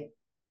way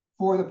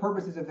for the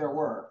purposes of their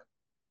work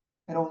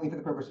and only for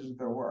the purposes of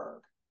their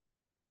work.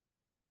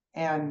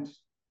 And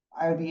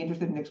I would be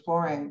interested in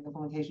exploring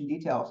implementation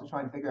details to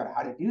try and figure out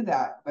how to do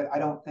that. But I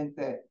don't think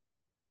that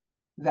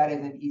that is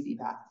an easy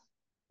path,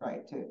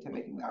 right, to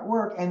making that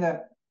work. And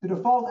the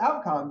default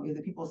outcome is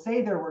that people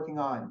say they're working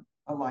on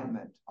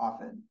alignment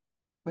often,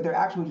 but they're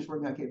actually just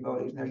working on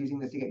capabilities and they're using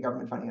this to get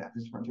government funding and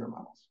access to frontier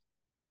models.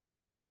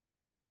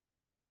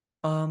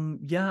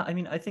 Yeah, I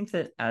mean, I think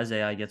that as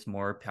AI gets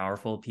more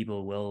powerful,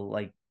 people will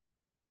like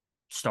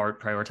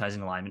start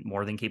prioritizing alignment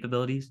more than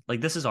capabilities.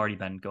 Like this has already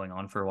been going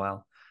on for a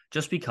while,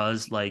 just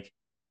because like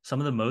some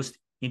of the most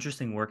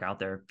interesting work out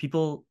there,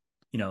 people,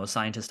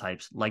 scientist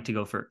types like to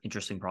go for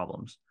interesting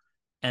problems.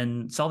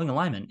 And solving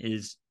alignment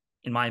is,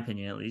 in my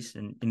opinion, at least,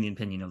 in the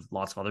opinion of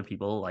lots of other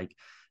people like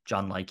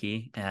John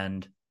Likey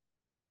and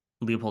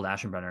Leopold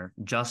Aschenbrenner,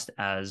 just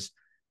as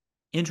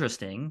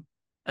interesting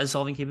as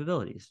solving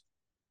capabilities.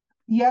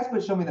 Yes,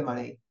 but show me the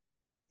money.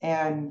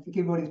 And the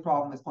capabilities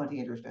problem is plenty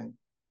interesting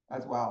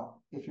as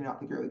well, if you're not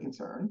particularly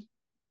concerned.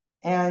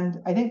 And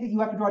I think that you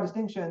have to draw a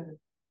distinction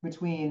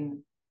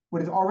between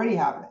what is already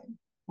happening,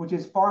 which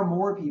is far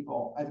more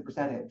people as a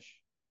percentage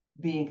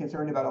being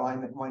concerned about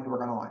alignment and wanting to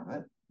work on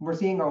alignment. We're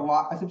seeing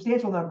a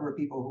substantial number of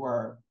people who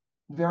are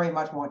very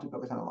much want to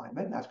focus on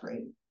alignment, and that's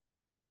great.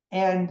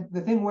 And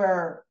the thing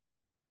where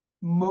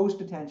most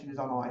attention is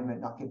on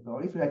alignment, not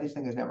capabilities, which I just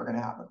think is never going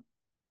to happen.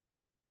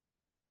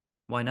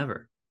 Why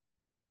never?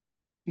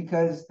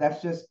 because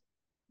that's just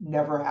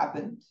never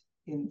happened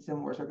in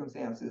similar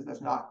circumstances.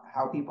 That's not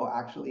how people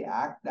actually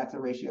act. That's a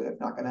ratio that's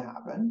not going to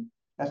happen.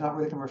 That's not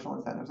where the commercial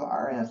incentives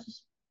are, and that's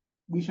just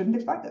we shouldn't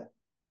expect it.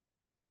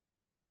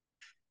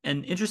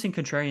 An interesting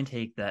contrarian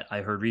take that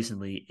I heard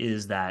recently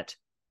is that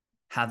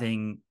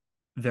having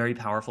very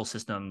powerful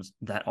systems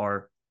that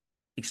are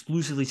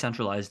exclusively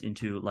centralized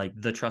into like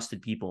the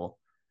trusted people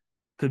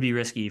could be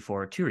risky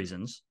for two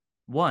reasons.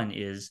 One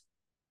is,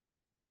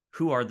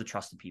 who are the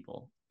trusted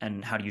people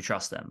and how do you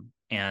trust them?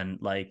 And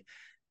like,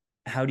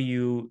 how do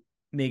you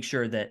make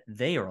sure that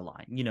they are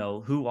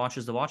aligned? Who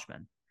watches the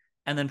Watchmen?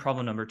 And then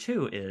problem number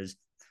two is,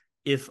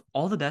 if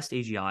all the best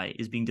AGI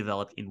is being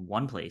developed in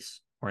one place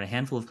or in a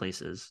handful of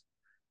places,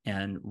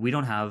 and we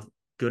don't have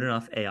good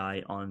enough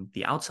AI on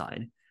the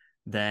outside,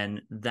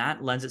 then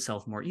that lends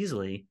itself more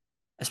easily,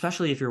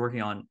 especially if you're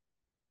working on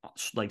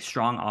like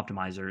strong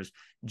optimizers,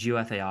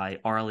 GeoFAI,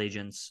 RL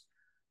agents,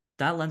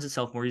 that lends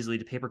itself more easily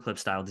to paperclip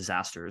style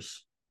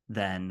disasters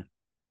than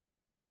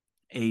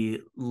a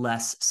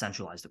less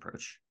centralized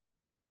approach.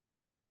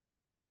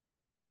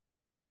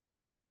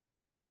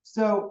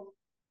 So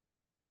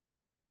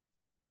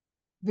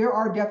there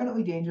are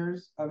definitely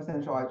dangers of a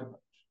centralized approach,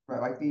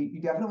 right? Like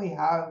you definitely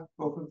have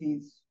both of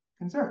these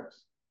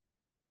concerns,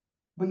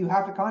 but you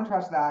have to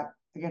contrast that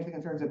against the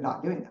concerns of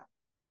not doing that,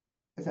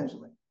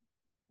 essentially,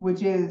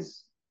 which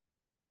is,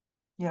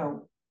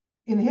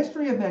 in the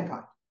history of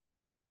mankind,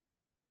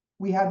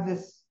 we have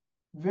this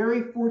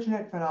very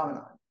fortunate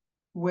phenomenon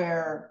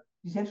where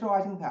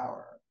decentralizing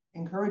power,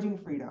 encouraging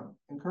freedom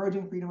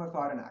of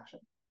thought and action,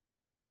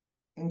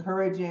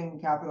 encouraging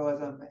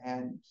capitalism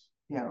and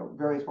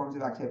various forms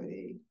of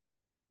activity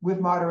with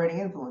moderating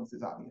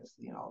influences,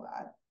 obviously, and all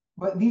that.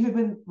 But these have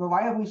been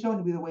reliably shown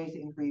to be the ways to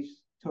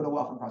increase total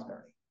wealth and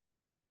prosperity,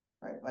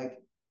 right? Like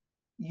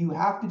you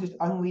have to just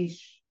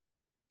unleash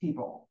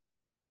people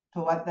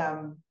to let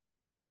them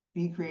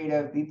be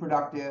creative, be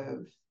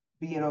productive,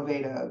 be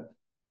innovative,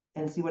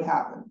 and see what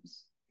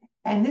happens.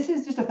 And this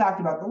is just a fact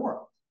about the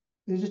world.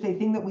 It's just a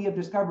thing that we have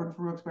discovered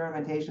through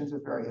experimentations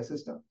with various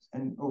systems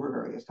and over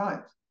various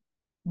times.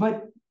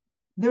 But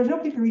there's no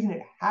particular reason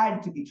it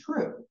had to be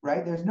true,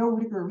 right? There's no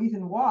particular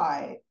reason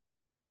why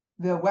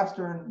the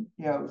Western,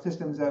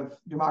 systems of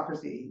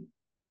democracy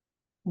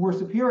were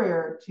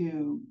superior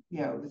to,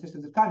 the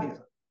systems of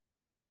communism,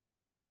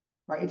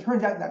 right? It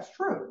turns out that's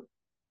true,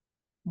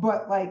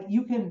 but like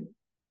you can,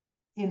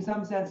 in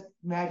some sense,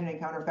 imagine a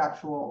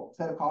counterfactual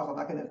set of causal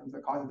mechanisms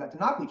that causes that to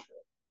not be true.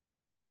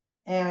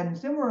 And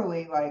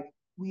similarly, like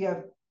we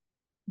have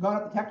gone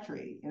up the tech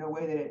tree in a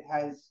way that it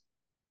has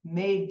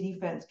made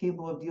defense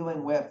capable of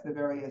dealing with the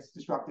various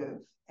destructive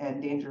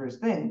and dangerous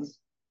things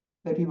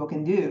that people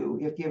can do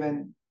if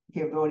given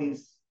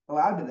capabilities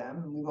allowed to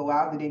them. And we've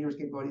allowed the dangerous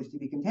capabilities to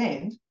be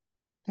contained.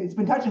 It's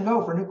been touch and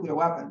go for nuclear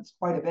weapons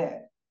quite a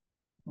bit,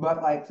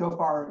 but like so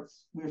far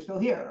we're still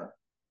here.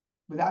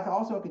 But that's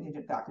also a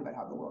contingent fact about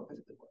how the world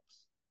physically works.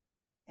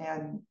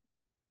 And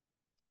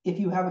if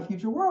you have a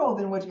future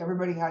world in which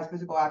everybody has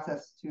physical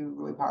access to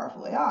really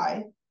powerful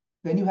AI,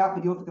 then you have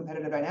to deal with the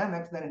competitive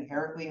dynamics that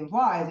inherently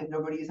implies if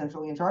nobody is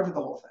essentially in charge of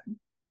the whole thing.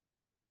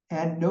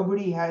 And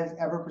nobody has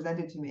ever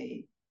presented to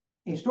me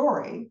a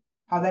story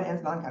how that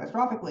ends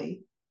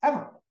non-catastrophically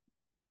ever.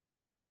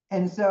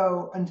 And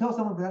so until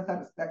someone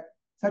presents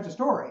such a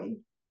story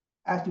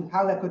as to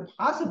how that could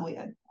possibly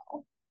end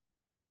well,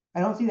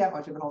 I don't see that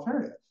much of an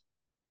alternative.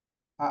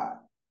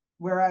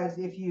 Whereas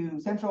if you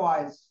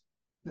centralize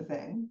the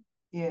thing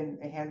in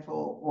a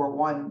handful or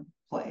one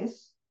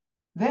place,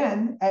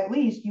 then at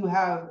least you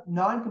have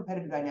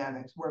non-competitive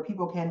dynamics where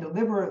people can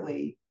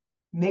deliberately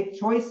make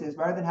choices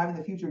rather than having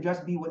the future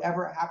just be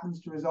whatever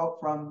happens to result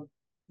from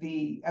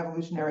the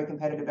evolutionary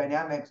competitive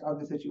dynamics of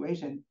the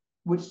situation,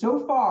 which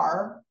so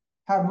far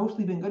have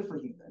mostly been good for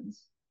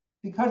humans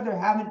because there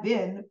haven't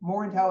been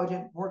more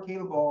intelligent, more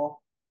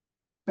capable,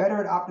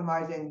 better at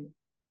optimizing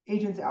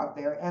agents out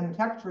there, and the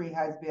tech tree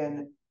has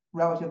been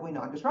relatively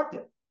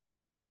non-destructive.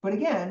 But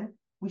again,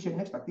 we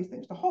shouldn't expect these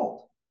things to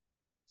hold.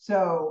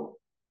 So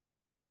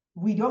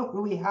we don't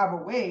really have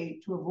a way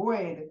to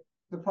avoid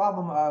the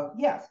problem of,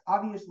 yes,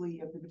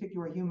 obviously, if the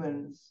particular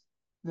humans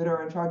that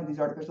are in charge of these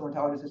artificial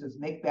intelligence systems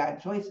make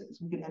bad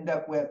choices, we could end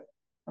up with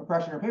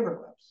oppression or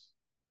paperclips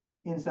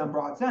in some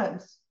broad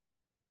sense.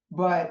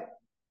 But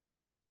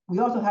we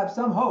also have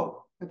some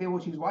hope that they will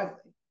choose wisely,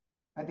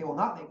 that they will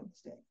not make a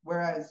mistake.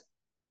 Whereas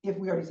if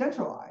we are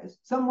decentralized,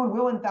 someone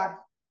will, in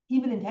fact,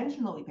 even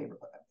intentionally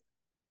paperclip it,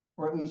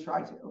 or at least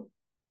try to.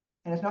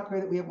 And it's not clear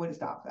that we have a way to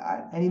stop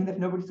that. And even if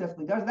nobody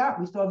successfully does that,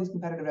 we still have these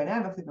competitive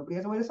dynamics that nobody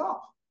has a way to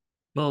solve.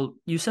 Well,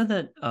 you said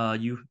that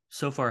you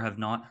so far have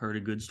not heard a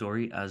good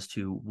story as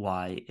to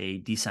why a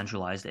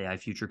decentralized AI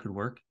future could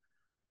work.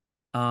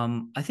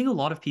 I think a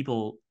lot of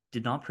people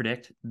did not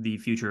predict the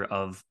future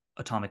of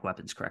atomic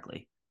weapons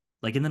correctly.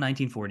 Like in the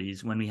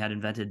 1940s, when we had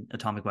invented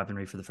atomic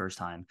weaponry for the first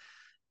time,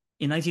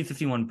 in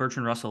 1951,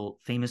 Bertrand Russell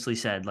famously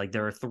said, like,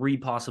 there are three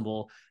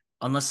possible,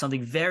 unless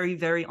something very,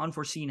 very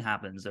unforeseen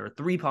happens, there are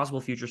three possible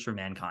futures for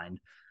mankind.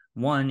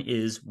 One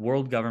is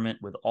world government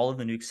with all of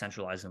the nukes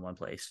centralized in one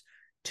place.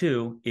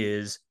 Two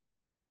is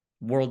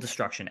world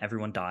destruction,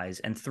 everyone dies.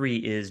 And three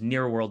is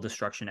near world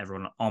destruction,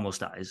 everyone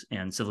almost dies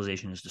and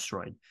civilization is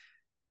destroyed.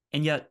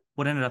 And yet,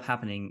 what ended up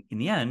happening in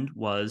the end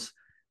was,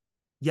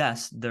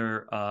 yes,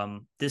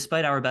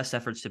 despite our best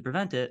efforts to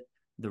prevent it,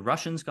 the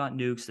Russians got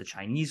nukes, the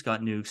Chinese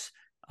got nukes,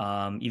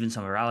 even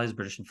some of our allies,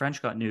 British and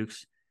French, got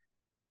nukes,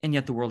 and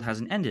yet the world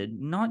hasn't ended,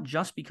 not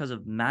just because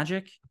of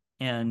magic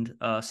and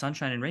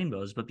sunshine and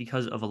rainbows, but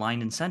because of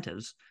aligned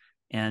incentives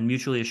and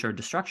mutually assured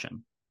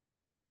destruction.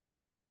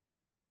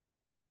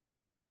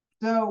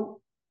 So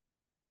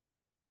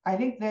I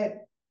think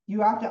that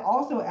you have to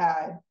also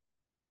add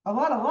a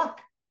lot of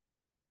luck,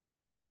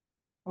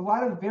 a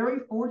lot of very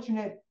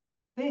fortunate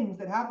things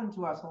that happened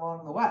to us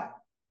along the way.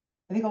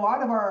 I think a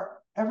lot of our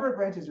Everett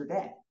branches are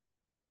dead.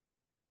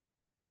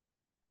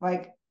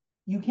 Like,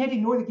 you can't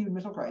ignore the Cuban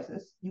Missile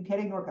Crisis. You can't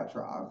ignore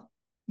Petrov.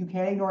 You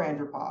can't ignore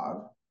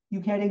Andropov.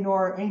 You can't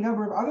ignore any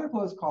number of other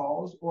close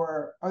calls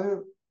or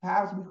other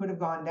paths we could have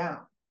gone down.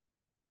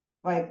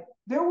 Like,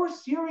 there were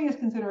serious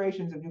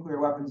considerations of nuclear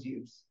weapons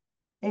use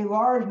a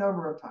large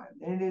number of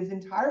times. And it is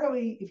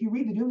entirely, if you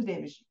read the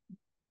Doomsday Machine,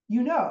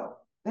 you know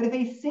that if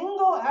a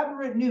single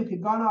aberrant nuke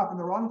had gone off in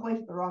the wrong place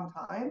at the wrong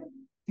time,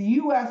 the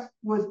US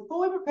was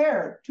fully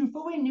prepared to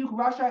fully nuke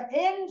Russia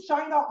and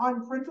China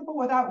on principle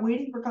without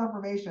waiting for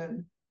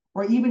confirmation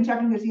or even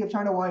checking to see if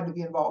China wanted to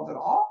be involved at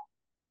all,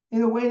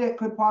 in a way that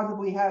could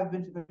possibly have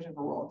been sufficient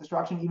for world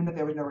destruction, even if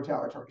there was no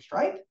retaliatory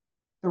strike.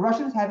 The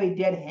Russians have a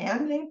dead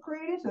hand they've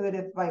created so that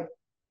if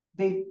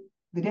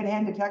the dead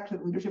hand detects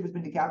that leadership has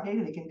been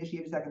decapitated, they can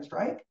initiate a second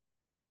strike.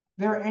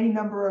 There are any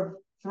number of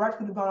threats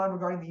that have gone on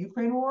regarding the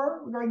Ukraine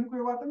war, regarding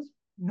nuclear weapons.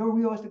 No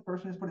realistic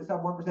person has put a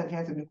sub 1%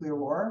 chance of nuclear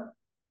war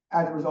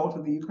as a result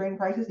of the Ukraine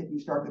crisis if you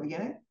start at the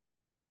beginning.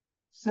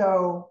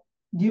 So,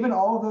 given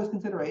all of those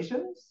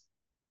considerations,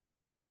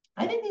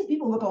 I think these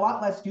people look a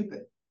lot less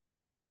stupid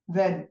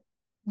than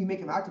we make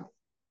them out to be.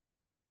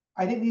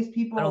 I think these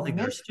people I don't think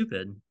they're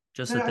stupid,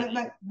 just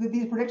that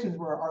these predictions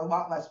are a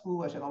lot less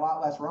foolish and a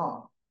lot less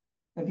wrong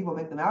than people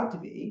make them out to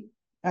be.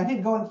 And I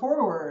think going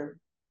forward,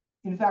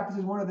 in fact, this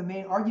is one of the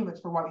main arguments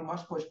for why we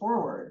must push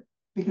forward,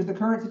 because the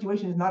current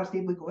situation is not a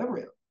stable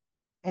equilibrium.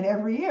 And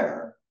every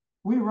year,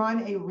 we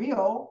run a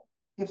real,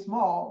 if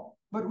small,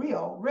 but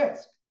real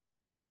risk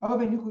of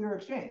a nuclear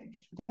exchange,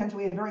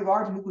 potentially a very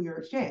large nuclear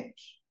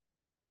exchange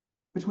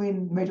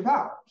between major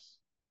powers.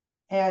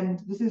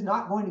 And this is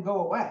not going to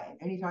go away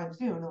anytime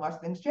soon unless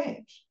things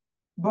change.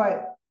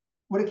 But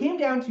what it came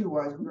down to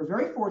was we were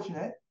very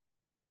fortunate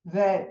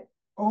that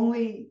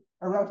only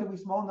a relatively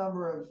small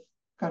number of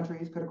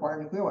countries could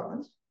acquire nuclear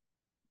weapons.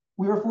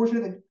 We were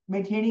fortunate that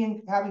maintaining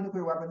and having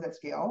nuclear weapons at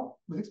scale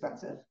was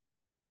expensive.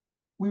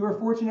 We were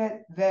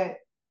fortunate that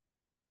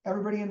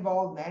everybody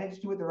involved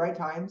managed to, at the right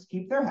times,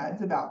 keep their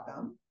heads about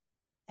them,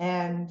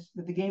 and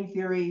that the game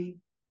theory,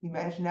 we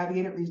managed to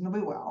navigate it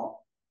reasonably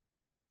well.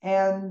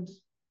 And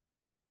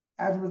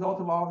as a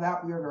result of all of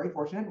that, we are very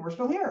fortunate and we're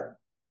still here.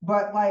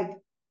 But I don't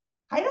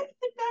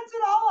think that's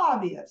at all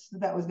obvious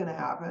that that was going to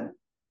happen.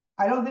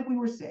 I don't think we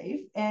were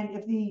safe. And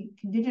if the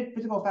contingent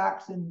physical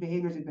facts and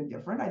behaviors had been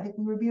different, I think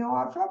we would be in a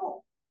lot of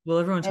trouble. well,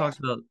 everyone talks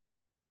about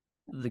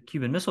the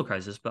Cuban Missile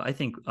Crisis, but I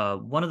think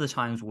one of the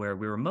times where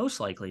we were most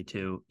likely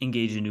to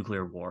engage in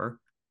nuclear war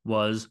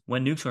was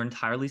when nukes were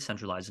entirely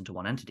centralized into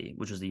one entity,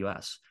 which was the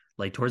US.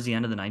 Like towards the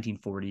end of the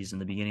 1940s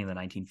and the beginning of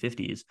the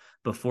 1950s,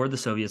 before the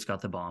Soviets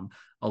got the bomb,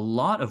 a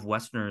lot of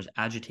Westerners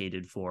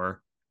agitated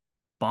for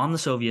bomb the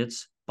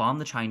Soviets, bomb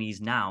the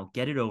Chinese now,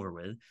 get it over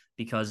with,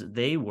 because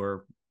they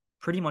were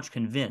pretty much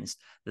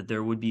convinced that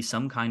there would be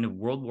some kind of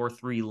World War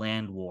III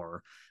land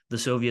war. The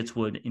Soviets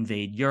would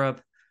invade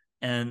Europe.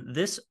 And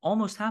this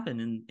almost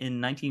happened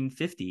in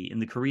 1950 in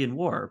the Korean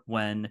War,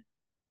 when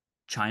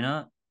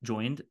China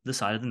joined the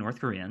side of the North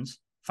Koreans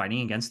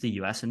fighting against the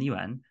US and the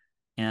UN.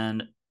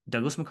 And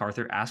Douglas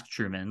MacArthur asked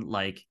Truman,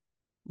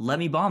 let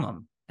me bomb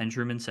them. And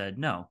Truman said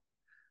no.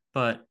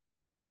 But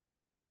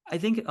I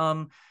think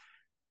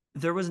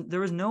there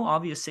was no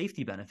obvious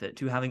safety benefit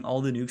to having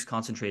all the nukes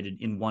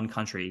concentrated in one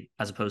country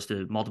as opposed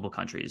to multiple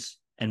countries.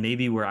 And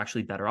maybe we're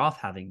actually better off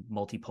having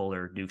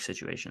multipolar nuke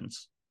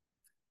situations.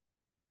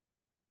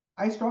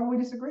 I strongly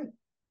disagree.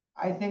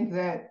 I think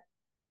that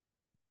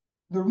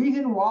the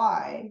reason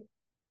why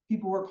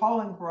people were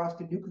calling for us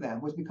to nuke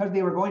them was because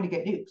they were going to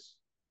get nukes.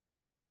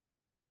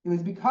 It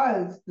was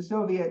because the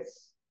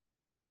Soviets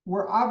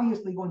were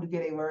obviously going to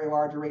get a very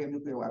large array of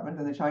nuclear weapons,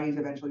 and the Chinese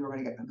eventually were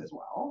going to get them as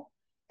well.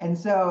 And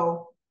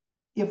so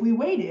if we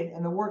waited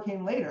and the war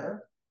came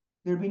later,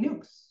 there'd be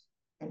nukes,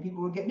 and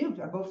people would get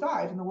nuked on both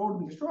sides, and the world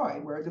would be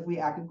destroyed. Whereas if we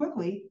acted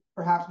quickly,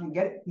 perhaps we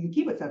could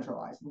keep it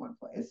centralized in one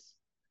place.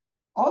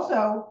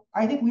 Also,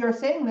 I think we are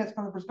saying this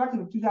from the perspective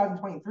of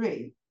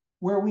 2023,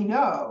 where we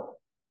know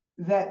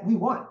that we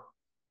won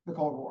the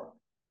Cold War,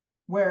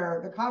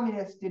 where the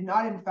communists did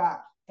not, in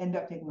fact, end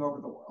up taking over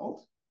the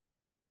world.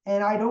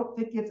 And I don't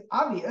think it's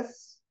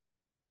obvious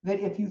that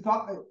if you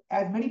thought that,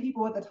 as many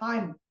people at the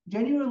time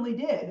genuinely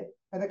did,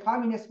 that the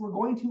communists were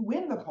going to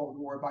win the Cold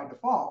War by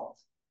default,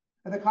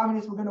 that the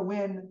communists were going to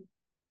win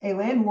a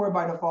land war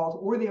by default,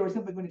 or they were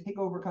simply going to take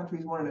over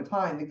countries one at a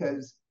time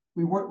because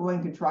we weren't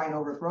willing to try and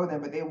overthrow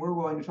them, but they were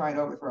willing to try and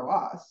overthrow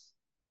us.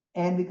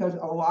 And because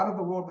a lot of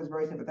the world was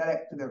very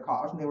sympathetic to their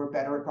cause and they were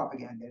better at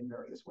propaganda in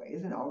various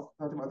ways and all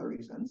sorts of other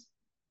reasons,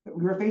 that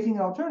we were facing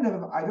an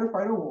alternative of either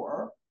fight a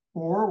war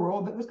or a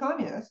world that was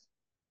communist.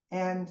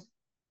 And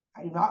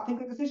I do not think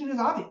the decision is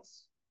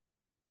obvious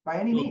by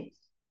any means.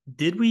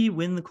 Did we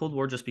win the Cold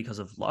War just because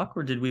of luck,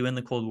 or did we win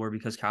the Cold War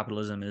because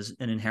capitalism is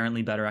an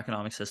inherently better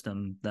economic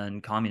system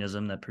than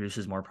communism that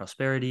produces more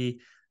prosperity,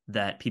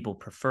 that people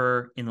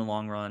prefer in the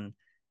long run,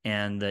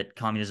 and that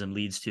communism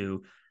leads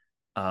to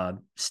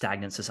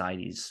stagnant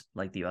societies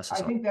like the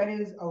USSR? I think that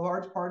is a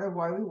large part of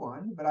why we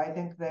won, but I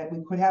think that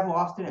we could have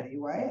lost it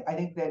anyway. I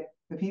think that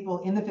the people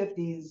in the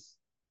 50s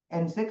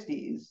and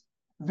 60s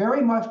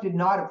very much did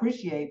not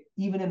appreciate,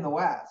 even in the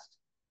West,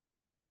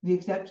 the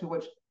extent to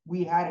which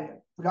we had a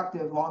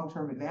productive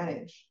long-term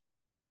advantage.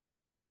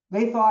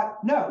 They thought,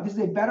 no, this is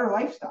a better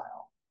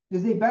lifestyle.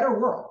 This is a better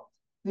world.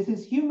 This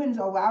is humans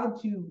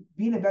allowed to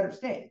be in a better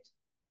state.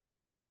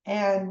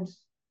 And,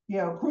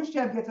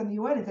 Khrushchev gets on the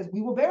UN and says,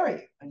 we will bury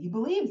you. And he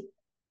believes it.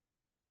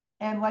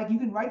 And you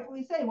can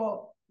rightfully say,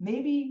 well,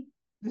 maybe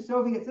the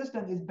Soviet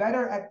system is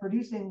better at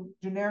producing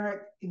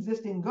generic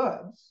existing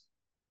goods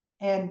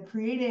and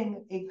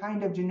creating a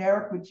kind of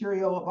generic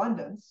material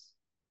abundance,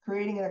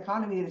 creating an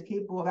economy that is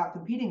capable of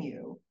outcompeting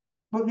you.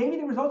 But maybe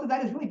the result of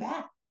that is really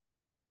bad,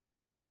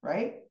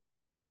 right?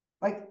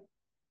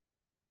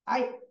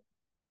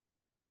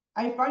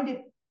 I find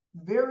it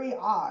very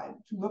odd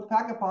to look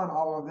back upon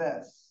all of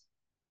this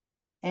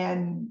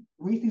and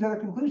reach these other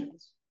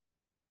conclusions.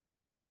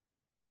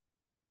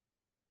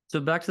 So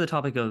back to the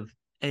topic of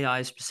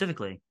AI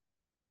specifically,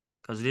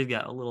 because we did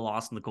get a little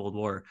lost in the Cold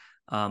War.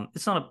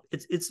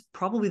 It's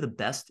probably the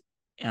best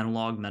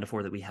analog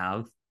metaphor that we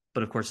have,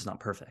 but of course it's not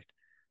perfect.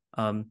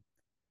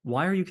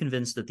 Why are you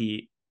convinced that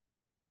the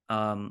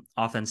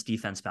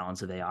offense-defense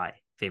balance of AI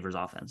favors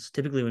offense?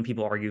 Typically, when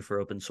people argue for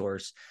open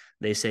source,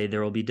 they say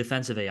there will be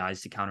defensive AIs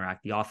to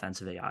counteract the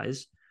offensive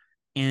AIs.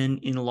 And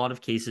in a lot of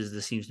cases,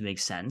 this seems to make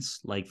sense.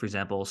 Like, for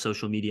example,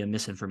 social media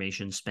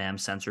misinformation, spam,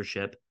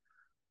 censorship.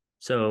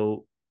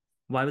 So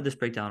why would this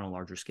break down on a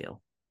larger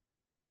scale?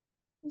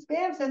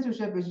 Spam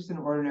censorship is just an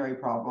ordinary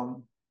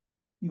problem.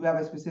 You have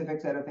a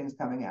specific set of things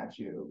coming at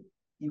you.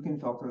 You can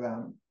filter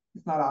them.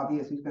 It's not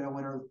obvious who's going to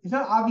win, or it's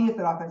not obvious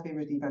that offense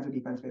favors defense or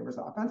defense favors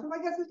offense. But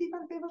my guess is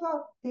defense favors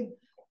offense.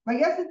 My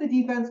guess is the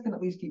defense can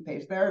at least keep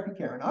pace there if you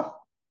care enough.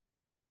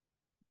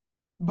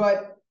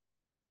 But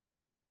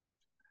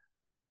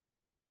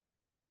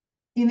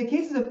in the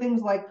cases of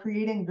things like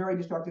creating very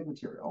destructive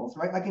materials,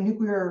 right? Like in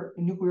nuclear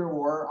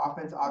war,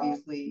 offense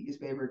obviously is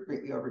favored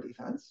greatly over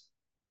defense.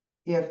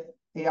 If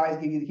AIs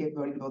give you the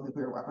capability to build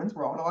nuclear weapons,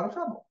 we're all in a lot of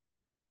trouble.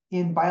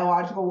 In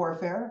biological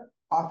warfare,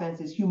 offense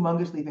is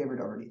humongously favored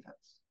over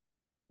defense,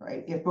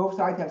 right? If both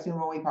sides have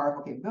similarly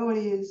powerful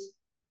capabilities,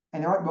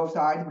 and there aren't both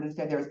sides, but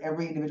instead there's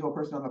every individual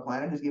person on the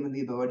planet who's given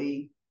the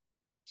ability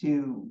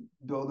to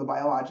build a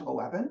biological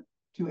weapon,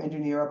 to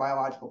engineer a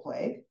biological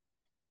plague,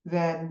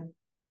 then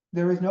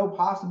there is no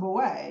possible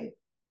way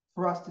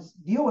for us to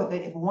deal with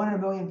it if 1 in a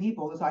million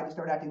people decide to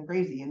start acting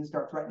crazy and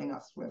start threatening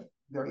us with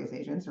various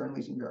agents or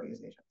unleashing various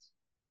agents.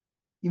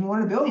 Even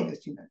 1 in a billion is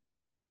too many.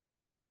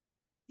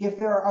 If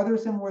there are other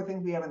similar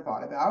things we haven't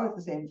thought about, it's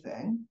the same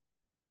thing.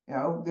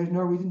 There's no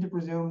reason to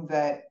presume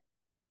that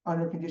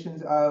under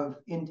conditions of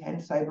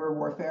intense cyber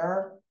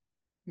warfare,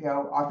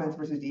 offense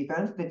versus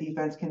defense, the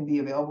defense can be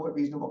available at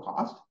reasonable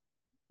cost.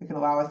 It can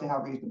allow us to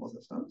have reasonable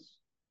systems.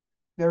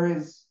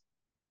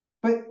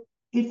 But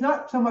it's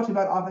not so much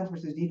about offense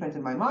versus defense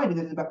in my mind,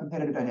 it is about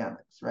competitive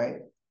dynamics, right?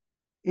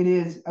 It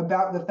is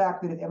about the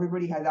fact that if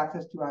everybody has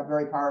access to a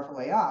very powerful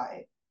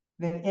AI,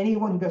 then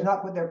anyone who does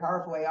not put their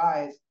powerful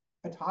AIs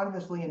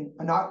autonomously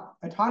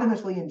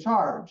in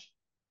charge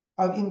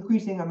of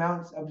increasing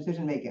amounts of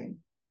decision making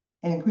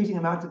and increasing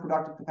amounts of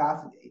productive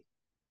capacity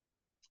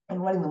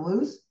and letting them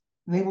loose,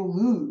 they will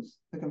lose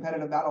the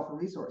competitive battle for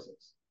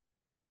resources.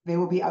 They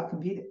will be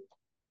outcompeted.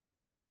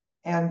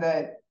 And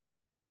that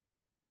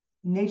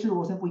nature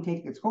will simply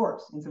take its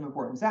course in some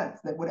important sense,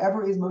 that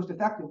whatever is most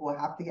effective will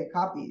have to get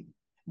copied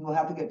and will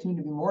have to get tuned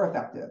to be more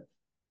effective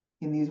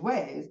in these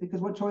ways, because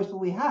what choice will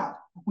we have?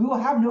 We will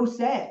have no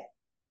say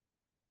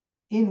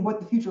in what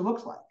the future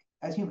looks like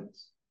as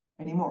humans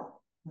anymore,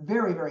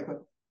 very, very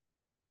quickly.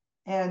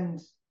 And,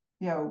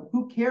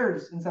 who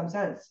cares in some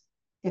sense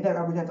if that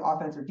represents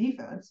offense or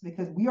defense,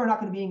 because we are not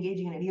going to be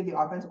engaging in any of the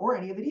offense or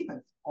any of the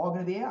defense, all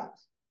going to be AIs.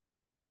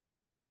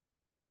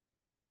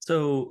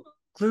 So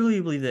clearly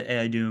you believe that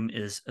AI doom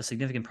is a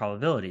significant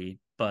probability,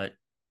 but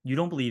you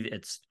don't believe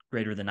it's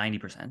greater than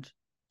 90%.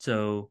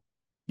 So,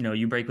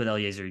 you break with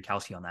Eliezer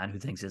Yudkowsky on that, who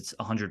thinks it's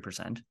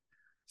 100%.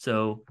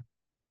 So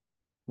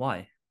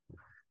why?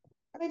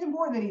 I mean, it's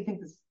important that he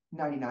thinks it's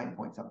 99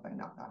 point something,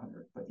 not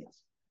 100, but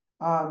yes.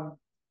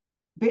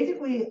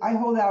 Basically, I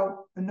hold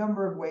out a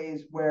number of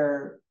ways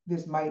where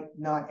this might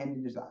not end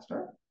in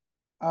disaster.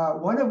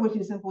 One of which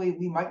is simply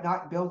we might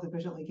not build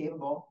sufficiently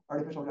capable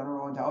artificial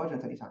general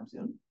intelligence anytime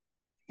soon.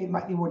 it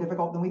might be more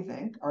difficult than we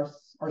think. Our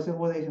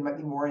civilization might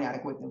be more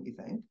inadequate than we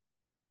think.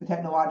 The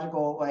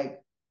technological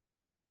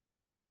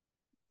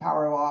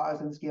power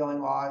laws and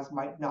scaling laws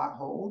might not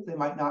hold. They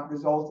might not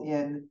result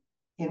in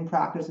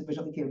practice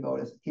sufficiently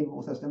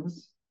capable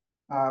systems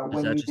Does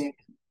when that just using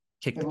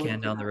kick the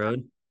can down the evolutionary.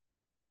 road?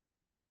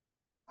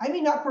 I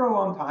mean, not for a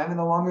long time. And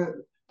the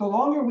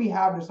longer we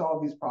have to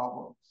solve these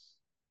problems,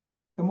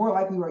 the more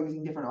likely we are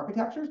using different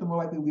architectures, the more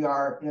likely we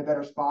are in a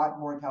better spot,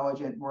 more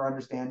intelligent, more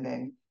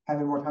understanding,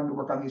 having more time to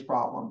work on these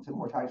problems and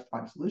more time to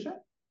find a solution.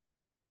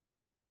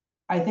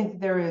 I think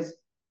there is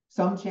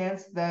some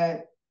chance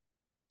that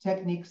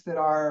techniques that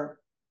are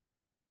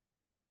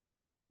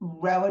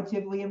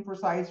relatively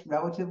imprecise,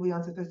 relatively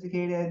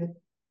unsophisticated,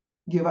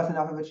 give us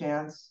enough of a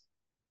chance.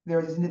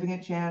 There's a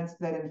significant chance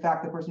that, in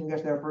fact, the person who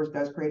gets there first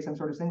does create some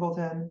sort of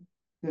singleton.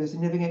 There's a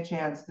significant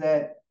chance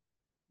that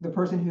the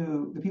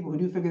people who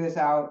do figure this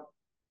out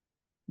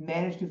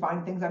manage to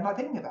find things I'm not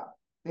thinking about.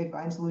 They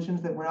find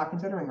solutions that we're not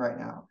considering right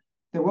now.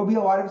 There will be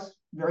a lot of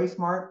very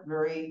smart,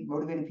 very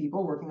motivated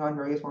people working on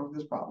various forms of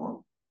this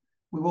problem.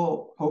 We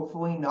will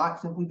hopefully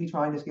not simply be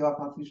trying to scale up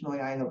convolutional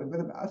AI and hoping for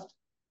the best,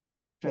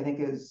 which I think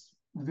is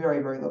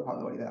very, very low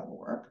probability that will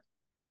work.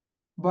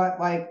 But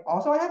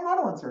also I have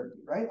model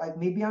uncertainty, right?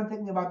 Maybe I'm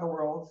thinking about the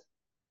world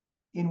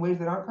in ways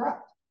that aren't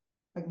correct.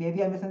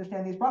 Maybe I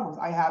misunderstand these problems.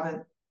 I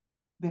haven't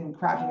been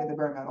crashing at the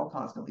bare metal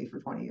constantly for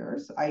 20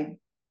 years. I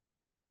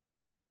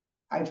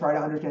try to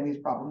understand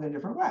these problems in a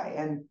different way.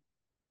 And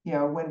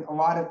when a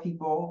lot of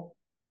people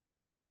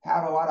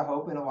have a lot of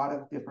hope in a lot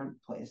of different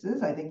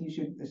places, I think you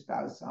should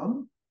espouse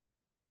some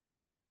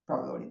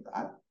probability of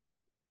that.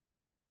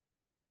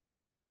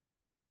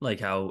 Like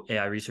how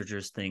AI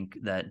researchers think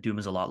that doom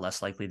is a lot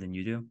less likely than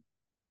you do?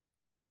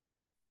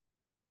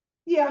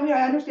 Yeah, I mean,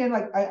 I understand.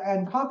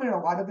 I'm confident a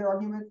lot of their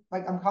arguments.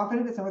 I'm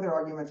confident that some of their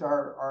arguments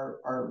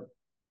are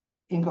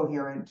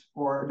incoherent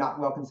or not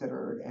well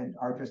considered and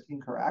are just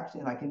incorrect,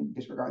 and I can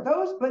disregard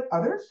those. But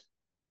others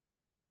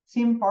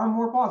seem far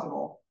more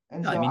plausible,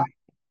 and I so mean,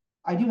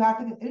 I do have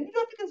to, and you do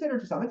have to consider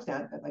to some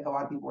extent that a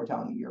lot of people are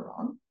telling you you're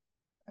wrong.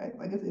 Right?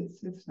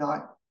 It's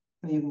not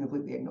something you can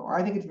completely ignore.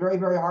 I think it's very,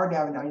 very hard to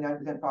have a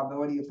 99%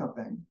 probability of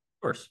something,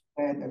 of course.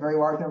 and a very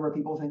large number of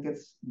people think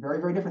it's very,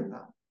 very different than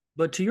that.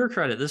 But to your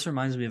credit, this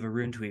reminds me of a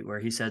Rune tweet where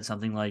he said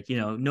something like,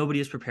 nobody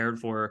is prepared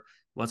for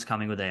what's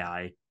coming with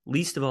AI,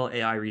 least of all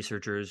AI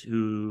researchers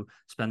who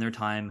spend their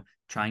time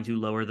trying to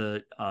lower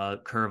the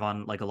curve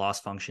on a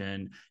loss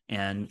function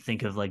and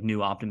think of new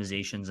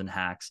optimizations and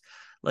hacks.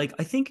 I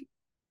think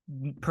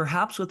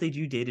perhaps what they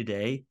do day to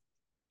day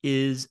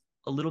is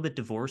a little bit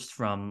divorced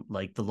from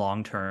the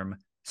long-term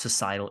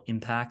societal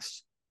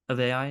impacts of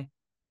AI.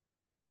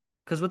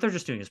 Because what they're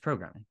just doing is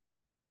programming.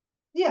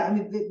 Yeah, I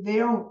mean, they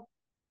don't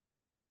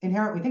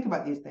inherently think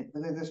about these things.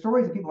 The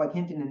stories of people like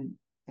Hinton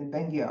and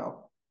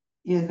Bengio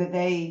is that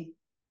they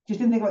just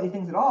didn't think about these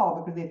things at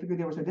all because they figured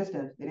they were so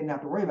distant, they didn't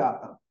have to worry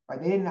about them.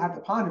 Right? They didn't have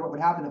to ponder what would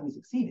happen if we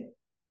succeeded.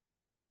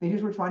 They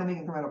just were trying to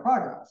make incremental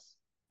progress.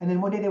 And then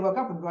one day they woke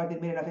up and realized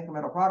they'd made enough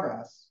incremental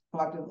progress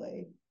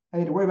collectively, and they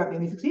had to worry about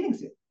maybe succeeding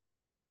soon.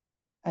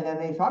 And then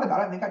they thought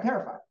about it and they got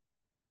terrified.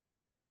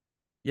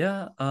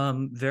 Yeah,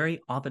 very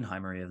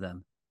Oppenheimer-y of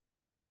them.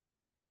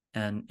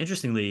 And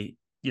interestingly,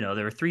 there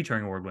were 3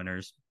 Turing Award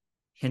winners,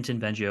 Hinton,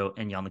 Bengio,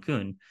 and Jan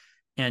LeCun.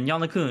 And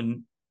Jan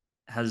LeCun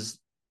has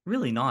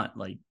really not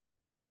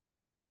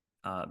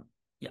Jan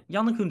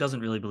LeCun doesn't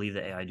really believe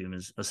that AI doom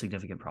is a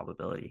significant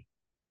probability,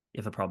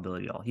 if a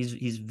probability at all.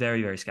 He's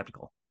very, very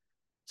skeptical.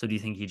 So do you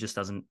think he just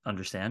doesn't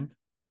understand?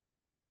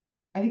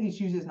 I think he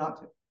chooses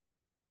not to.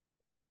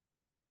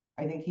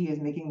 I think he is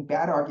making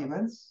bad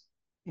arguments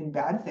in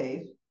bad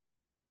faith,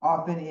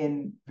 often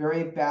in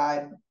very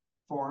bad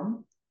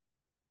form,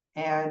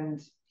 and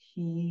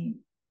he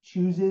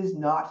chooses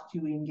not to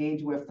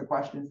engage with the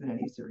questions in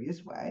any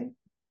serious way,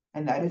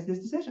 and that is his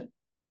decision.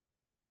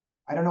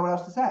 I don't know what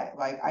else to say.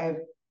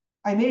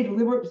 I made a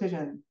deliberate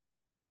decision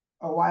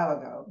a while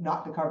ago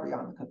not to cover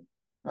Jan LeCun,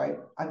 right?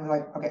 I'm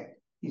okay,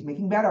 he's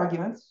making bad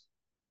arguments.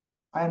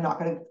 I am not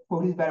going to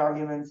quote his bad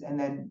arguments and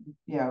then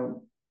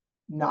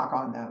knock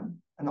on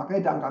them. I'm not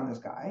going to dunk on this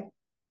guy.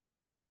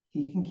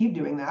 He can keep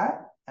doing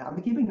that, and I'm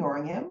going to keep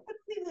ignoring him. But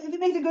if he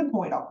makes a good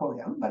point, I'll quote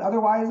him. But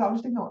otherwise, I'll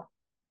just ignore him.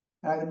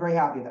 And I've been very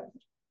happy with that.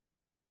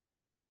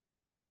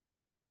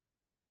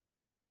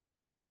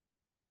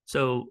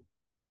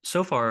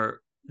 So far,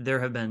 there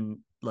have been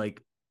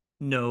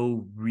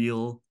no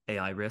real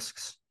AI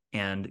risks,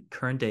 and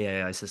current day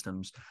AI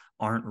systems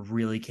aren't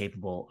really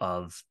capable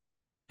of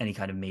any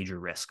kind of major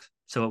risk.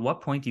 So at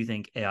what point do you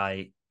think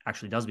AI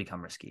actually does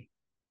become risky?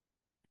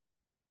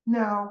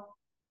 Now,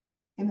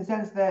 in the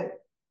sense that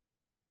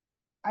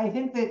I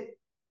think that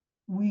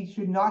we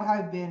should not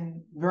have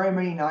been very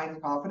many nines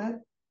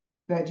confident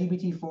that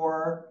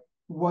GPT-4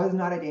 was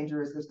not a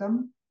dangerous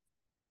system,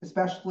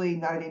 especially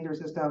not a dangerous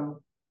system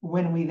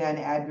when we then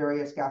add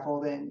various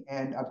scaffolding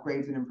and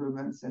upgrades and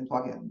improvements and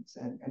plugins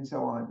and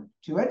so on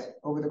to it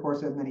over the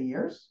course of many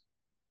years.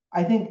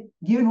 I think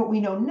given what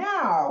we know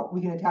now, we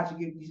can attach a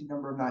decent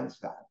number of nines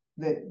to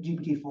that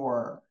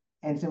GPT-4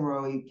 and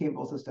similarly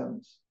capable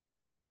systems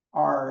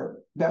are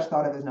best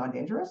thought of as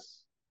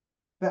non-dangerous.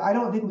 But I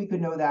don't think we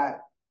could know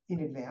that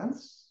in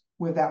advance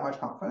with that much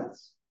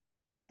confidence.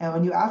 And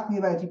when you ask me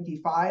about a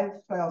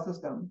GPT-5 style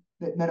system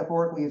that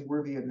metaphorically is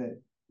worthy of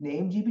the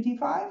name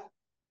GPT-5,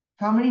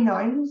 how many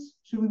nines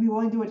should we be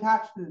willing to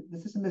attach to the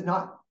system is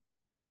not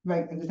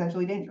right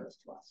existentially dangerous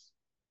to us?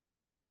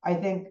 I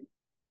think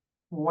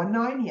 1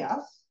 9,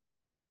 yes.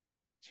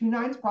 2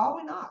 9s,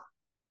 probably not.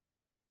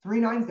 3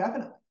 9s,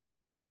 definitely.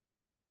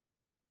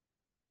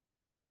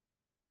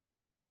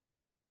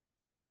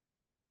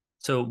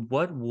 So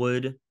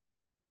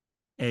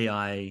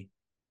AI,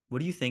 what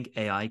do you think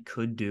AI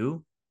could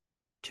do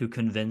to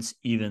convince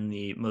even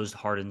the most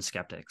hardened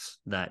skeptics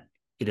that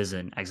it is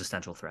an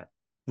existential threat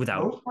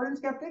without Most hardened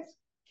skeptics,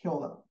 kill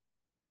them.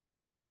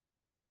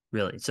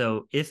 really?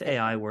 So if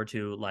AI were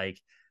to, like,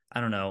 I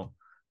don't know,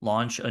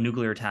 launch a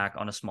nuclear attack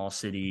on a small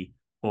city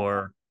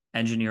or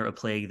engineer a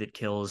plague that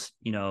kills,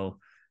 1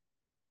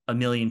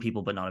 million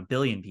people but not 1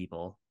 billion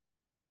people,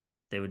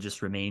 they would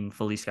just remain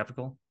fully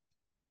skeptical.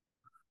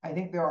 I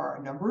think there are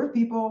a number of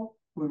people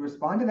who would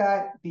respond to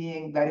that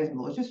being that is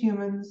malicious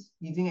humans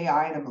using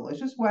AI in a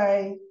malicious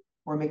way.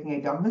 We're making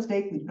a dumb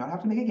mistake we do not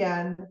have to make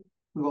again.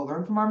 We will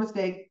learn from our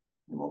mistake.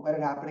 We won't let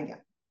it happen again.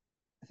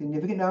 A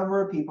significant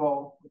number of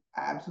people would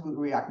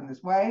absolutely react in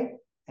this way,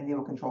 and they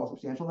will control a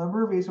substantial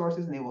number of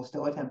resources, and they will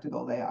still attempt to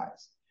build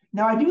AIs.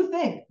 Now, I do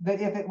think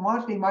that if it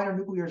launched a minor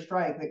nuclear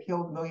strike that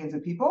killed millions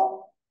of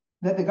people,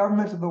 that the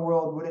governments of the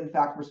world would in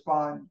fact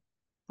respond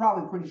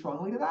probably pretty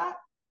strongly to that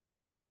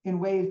in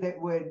ways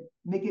that would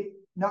make it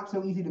not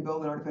so easy to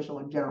build an artificial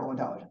and general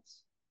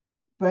intelligence.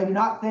 But I do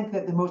not think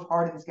that the most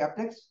hardened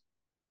skeptics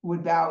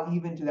would bow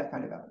even to that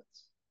kind of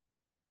evidence.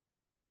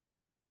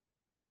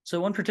 So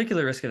one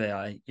particular risk of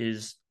AI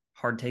is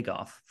hard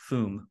takeoff,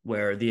 FOOM,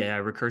 where the AI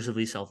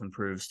recursively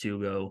self-improves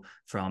to go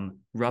from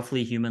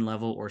roughly human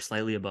level or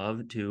slightly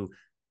above to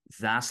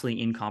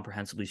vastly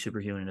incomprehensibly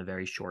superhuman in a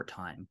very short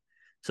time.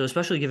 So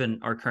especially given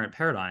our current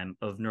paradigm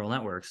of neural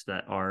networks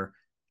that are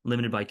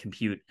limited by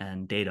compute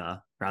and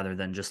data rather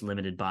than just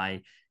limited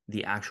by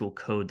the actual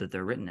code that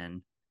they're written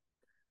in,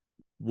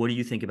 what do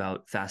you think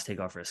about fast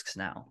takeoff risks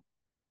now?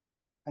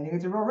 I think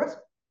it's a real risk.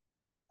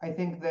 I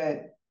think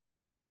that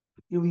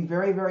it'll be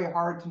very, very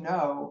hard to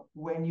know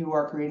when you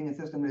are creating a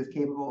system that is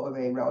capable of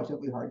a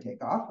relatively hard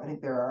takeoff. I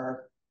think there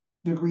are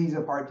degrees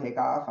of hard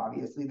takeoff.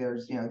 Obviously,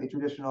 there's the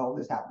traditional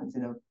this happens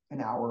in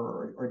an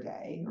hour or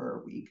day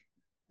or a week,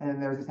 and then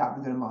there's this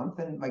happens in a month,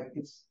 and like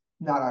it's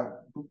not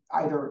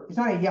it's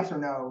not a yes or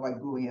no like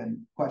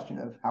Boolean question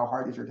of how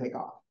hard is your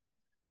takeoff.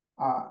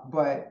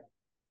 But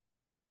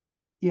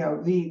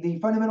the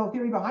fundamental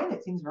theory behind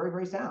it seems very,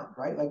 very sound,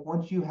 right? Like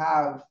once you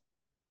have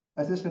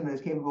a system that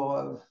is capable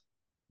of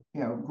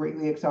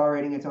greatly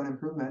accelerating its own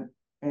improvement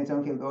and its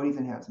own capabilities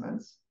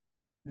enhancements,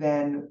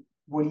 then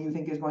what do you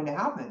think is going to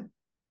happen?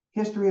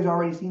 History has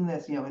already seen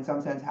this, in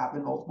some sense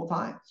happen multiple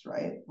times,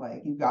 right?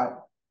 Like you've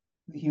got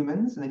the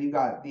humans and then you've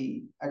got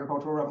the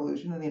agricultural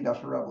revolution and the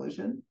industrial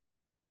revolution.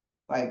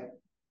 Like,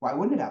 why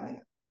wouldn't it happen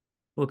again?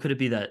 Well, could it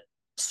be that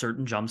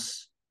certain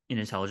jumps in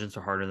intelligence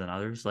are harder than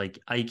others? Like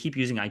I keep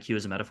using IQ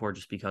as a metaphor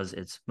just because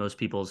it's most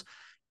people's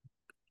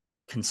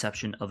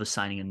conception of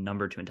assigning a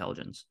number to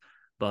intelligence.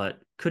 But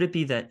could it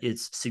be that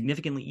it's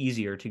significantly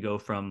easier to go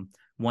from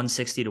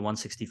 160 to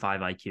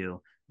 165 IQ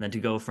than to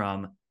go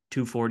from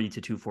 240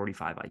 to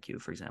 245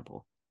 IQ, for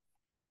example?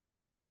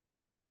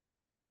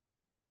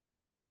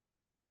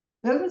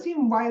 That doesn't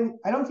seem why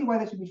I don't see why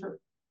that should be true.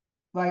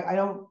 Like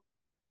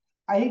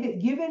I think that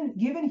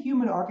given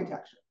human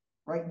architecture,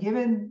 right?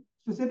 Given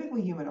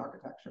specifically human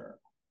architecture,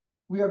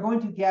 we are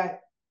going to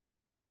get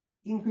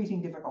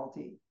increasing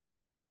difficulty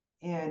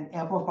in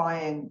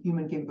amplifying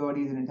human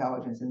capabilities and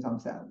intelligence in some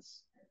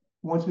sense.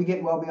 Once we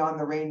get well beyond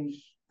the range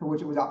for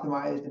which it was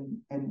optimized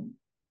and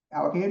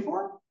allocated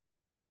for.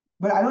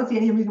 But I don't see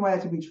any reason why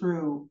that should be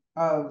true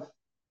of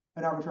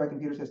an arbitrary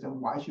computer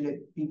system. Why should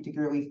it be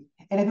particularly?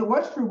 And if it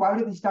was true, why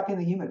would it be stuck in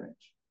the human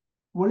range?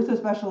 What is so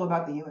special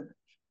about the human range?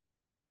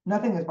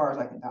 Nothing, as far as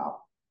I can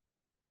tell.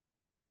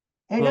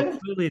 And Well,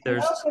 clearly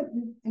there's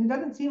it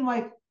doesn't seem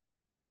like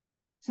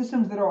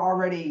systems that are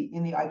already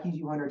in the IQ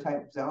 200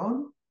 type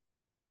zone,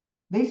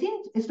 they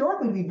seem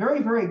historically to be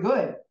very, very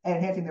good at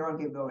enhancing their own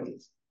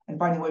capabilities and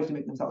finding ways to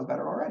make themselves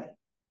better already.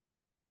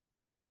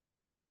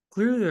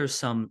 clearly there's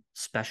some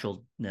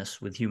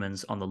specialness with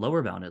humans on the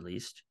lower bound, at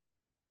least.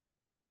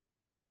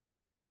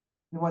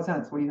 In what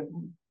sense? What do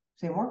you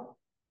say more?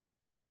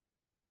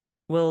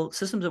 Well,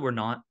 systems that were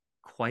not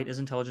quite as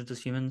intelligent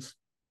as humans,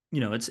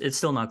 it's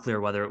still not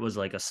clear whether it was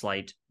like a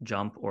slight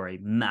jump or a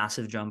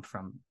massive jump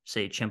from,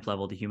 say, chimp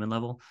level to human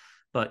level.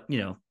 But,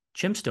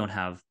 chimps don't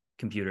have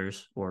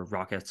computers or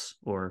rockets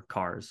or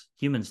cars.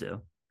 Humans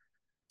do.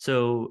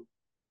 So,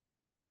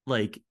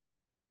 like,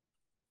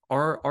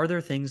 are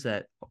there things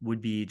that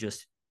would be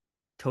just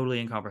totally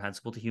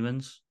incomprehensible to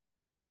humans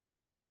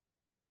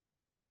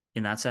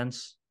in that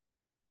sense?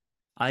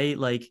 I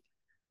like,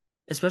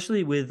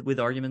 especially with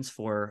arguments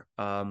for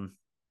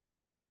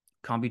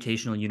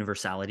computational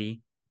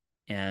universality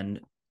and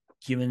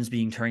humans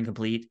being Turing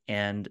complete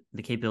and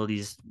the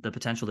capabilities, the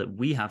potential that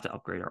we have to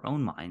upgrade our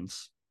own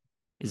minds.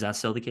 Is that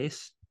still the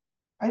case?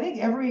 I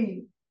think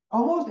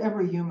almost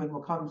every human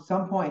will come to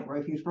some point where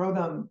if you throw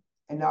them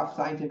enough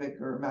scientific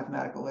or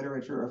mathematical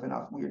literature with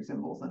enough weird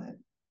symbols in it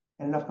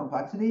and enough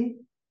complexity,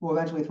 will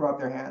eventually throw up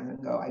their hands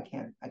and go, I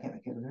can't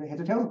make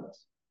heads or tails of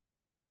this.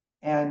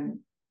 And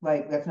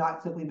like, that's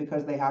not simply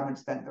because they haven't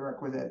spent the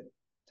requisite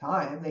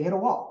time. They hit a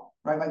wall,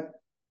 right? Like,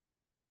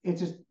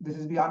 this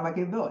is beyond my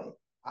capability.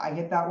 I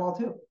hit that wall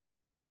too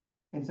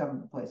in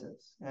some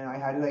places. And I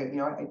had to, like,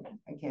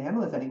 I can't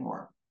handle this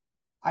anymore.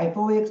 I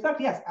fully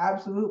expect, yes,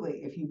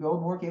 absolutely. If you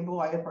build more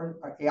capable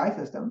AI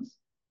systems,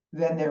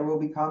 then there will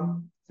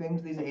become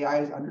things these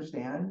AIs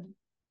understand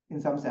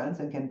in some sense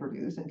and can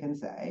produce and can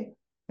say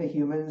that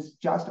humans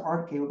just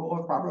aren't capable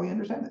of properly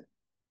understanding.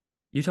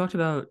 You talked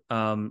about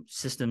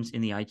systems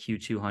in the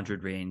IQ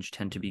 200 range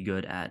tend to be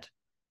good at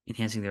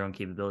enhancing their own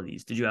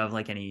capabilities. Did you have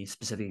like any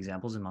specific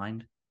examples in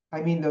mind?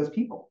 I mean, those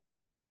people.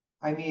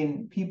 I mean,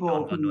 John people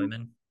von who,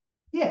 Neumann.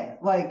 yeah,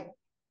 like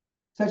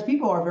such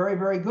people are very,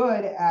 very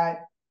good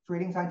at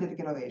creating scientific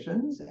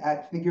innovations,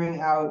 at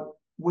figuring out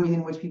ways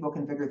in which people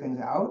can figure things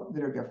out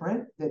that are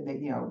different, that they,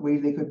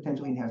 ways they could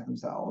potentially enhance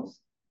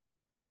themselves.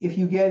 If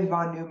you give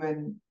von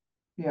Neumann,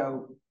 you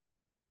know,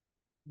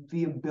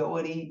 the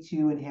ability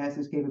to enhance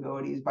his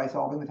capabilities by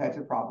solving the types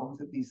of problems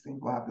that these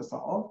things will have to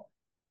solve,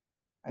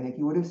 I think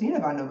you would have seen a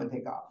von Neumann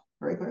take off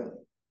very clearly.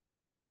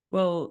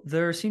 Well,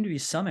 there seem to be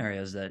some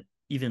areas that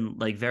even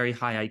like very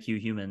high IQ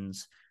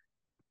humans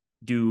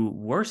do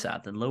worse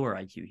at than lower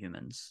IQ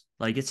humans.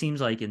 Like it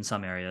seems like in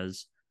some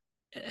areas,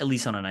 at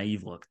least on a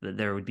naive look, that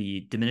there would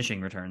be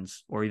diminishing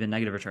returns or even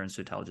negative returns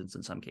to intelligence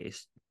in some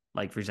case.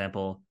 Like, for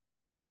example,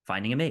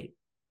 finding a mate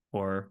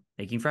or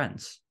making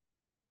friends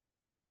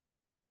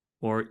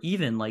or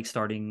even like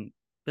starting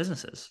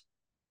businesses.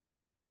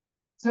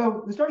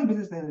 So the starting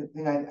business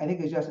thing I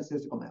think is just a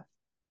statistical myth.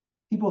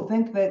 People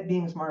think that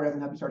being smarter doesn't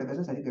help you start a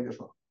business. I think they're just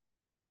wrong.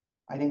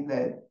 I think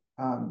that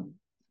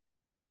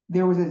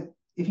there was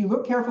if you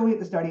look carefully at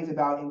the studies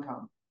about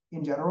income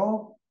in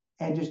general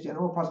and just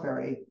general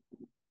prosperity,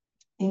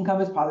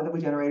 income is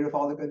positively generated with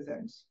all the good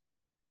things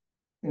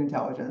in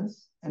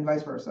intelligence and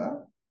vice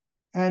versa.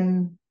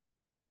 And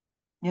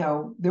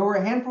there were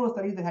a handful of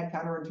studies that had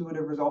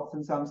counterintuitive results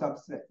in some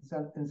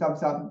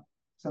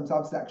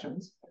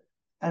subsections,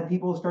 and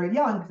people started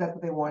yelling because that's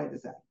what they wanted to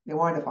say. They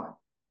wanted to find,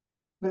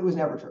 but it was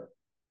never true.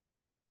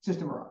 It's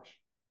just a mirage.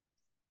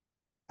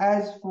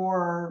 As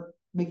for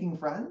making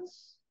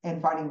friends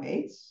and finding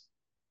mates,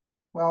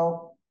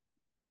 well,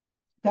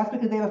 that's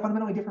because they have a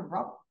fundamentally different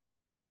problem,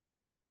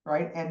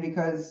 right? And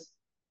because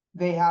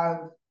they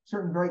have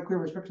certain very clear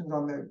restrictions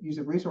on the use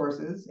of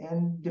resources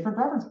and different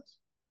preferences.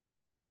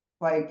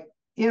 Like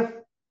if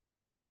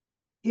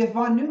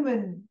von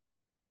Neumann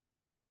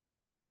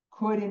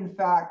could in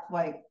fact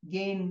like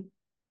gain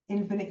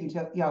infinite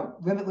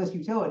limitless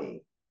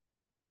utility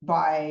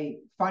by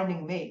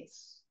finding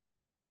mates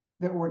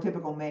that were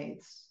typical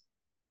mates,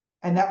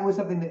 and that was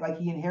something that like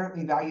he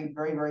inherently valued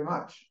very, very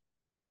much,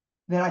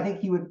 then I think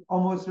he would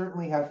almost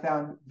certainly have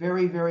found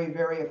very, very,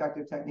 very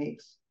effective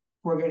techniques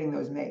for getting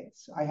those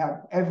mates. I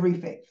have every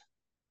faith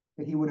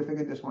that he would have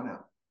figured this one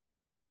out.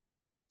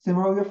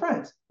 Similar with your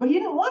friends, but he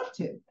didn't want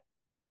to.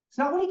 It's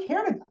not what he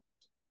cared about,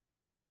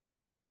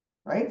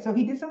 right? So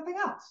he did something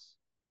else,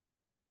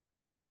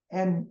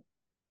 and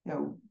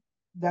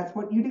that's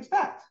what you'd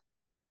expect.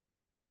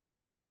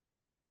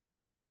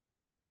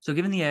 So,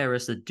 given the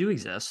ARS that do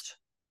exist,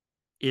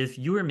 if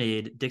you were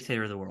made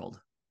dictator of the world,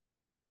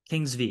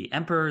 King Zvi,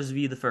 Emperor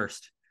Zvi the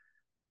First,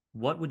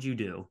 what would you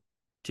do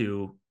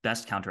to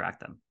best counteract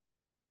them?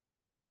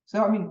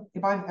 So, I mean,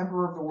 if I'm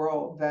emperor of the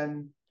world,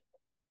 then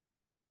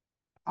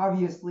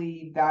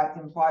obviously that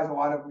implies a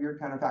lot of weird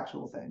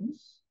counterfactual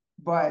things.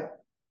 But,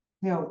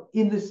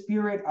 in the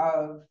spirit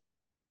of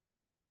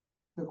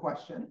the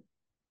question,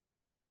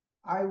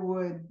 I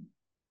would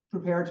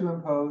prepare to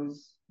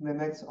impose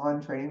limits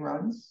on training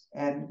runs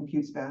and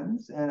compute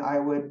spends, and I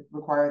would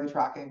require the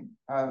tracking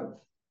of,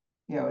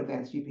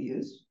 advanced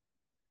GPUs,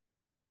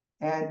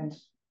 and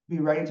be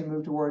ready to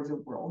move towards a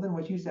world in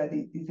which you said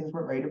these things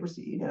weren't ready to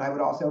proceed. And I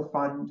would also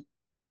fund,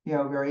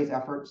 various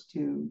efforts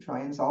to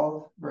try and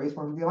solve various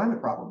forms of the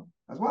alignment problem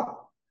as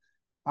well.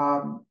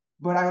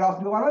 But I would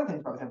also do a lot of other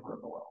things if I was emperor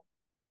of the world.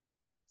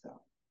 So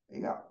there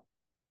you go.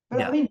 But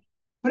Yeah. I mean,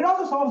 but it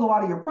also solves a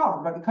lot of your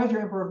problems, right? Because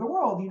you're emperor of the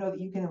world, you know that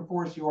you can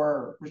enforce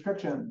your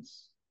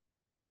restrictions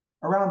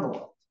around the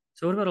world.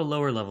 So, what about a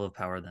lower level of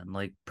power then,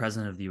 like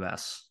president of the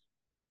US?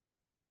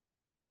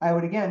 I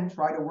would again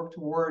try to work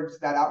towards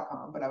that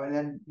outcome, but I would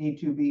then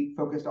need to be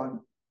focused on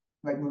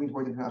like moving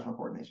towards international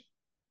coordination.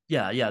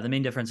 Yeah. The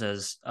main difference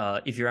is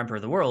if you're emperor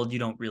of the world, you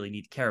don't really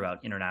need to care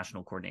about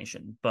international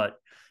coordination. But,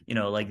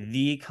 like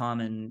the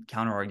common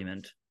counter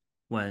argument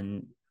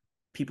when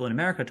people in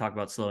America talk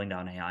about slowing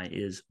down AI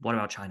is what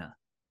about China?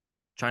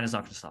 China's not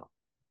going to stop.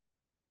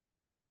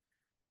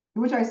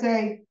 To which I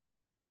say,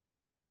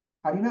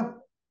 how do you know?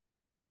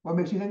 What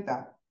makes you think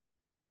that?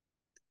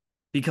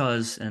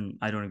 Because, and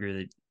I don't agree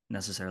that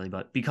necessarily,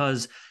 but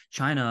because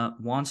China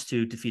wants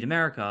to defeat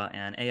America,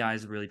 and AI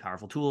is a really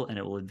powerful tool, and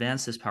it will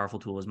advance this powerful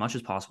tool as much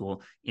as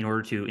possible in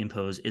order to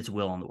impose its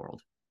will on the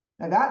world.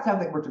 Now that sounds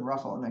like Bertrand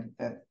Russell in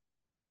 1950,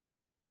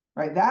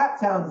 right? That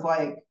sounds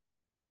like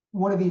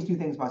one of these two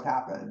things must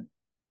happen.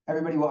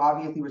 Everybody will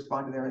obviously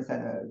respond to their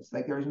incentives.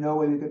 Like there's no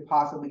way we could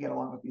possibly get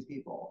along with these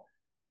people.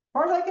 As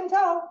far as I can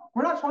tell,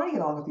 we're not trying to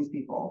get along with these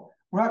people.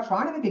 We're not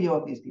trying to make a deal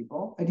with these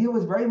people. A deal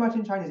was very much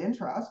in China's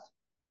interest.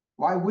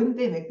 Why wouldn't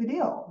they make the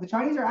deal? The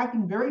Chinese are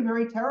acting very,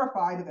 very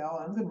terrified of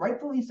LMs, and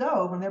rightfully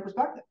so from their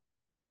perspective,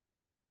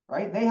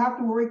 right? They have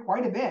to worry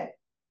quite a bit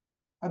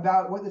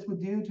about what this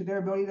would do to their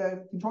ability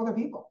to control their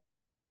people.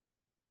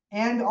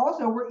 And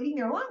also, we're eating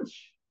their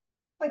lunch,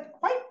 like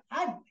quite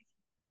badly,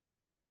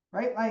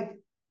 right? Like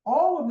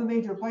all of the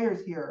major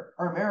players here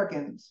are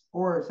Americans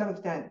or to some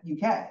extent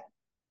UK.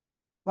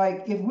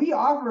 Like if we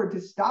offered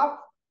to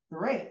stop the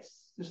race,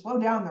 to slow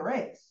down the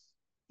race,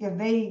 if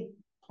they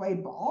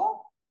played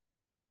ball,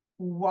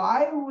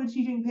 why would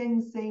Xi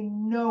Jinping say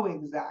no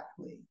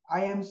exactly?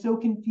 I am so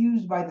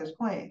confused by this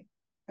claim.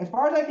 As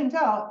far as I can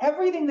tell,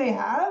 everything they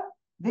have,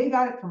 they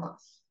got it from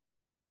us.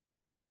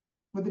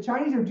 What the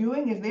Chinese are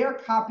doing is they are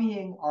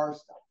copying our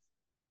stuff.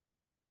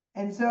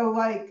 And so,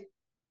 like,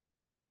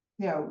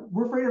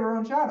 we're afraid of our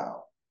own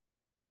shadow.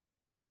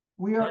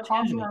 We are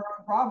causing our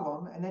own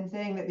problem and then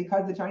saying that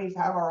because the Chinese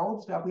have our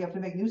old stuff, we have to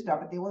make new stuff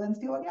that they will then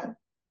steal again.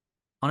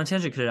 On a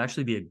tangent, could it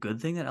actually be a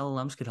good thing that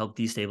LLMs could help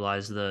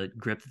destabilize the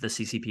grip that the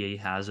CCP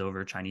has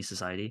over Chinese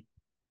society?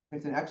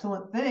 It's an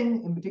excellent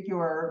thing, in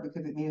particular,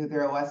 because it means that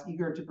they're less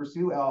eager to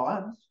pursue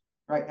LLMs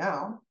right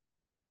now.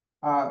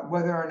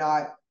 Whether or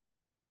not,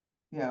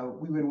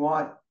 we would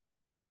want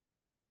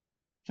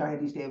China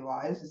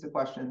destabilized is a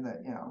question that,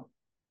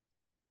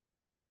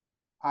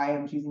 I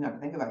am choosing not to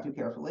think about too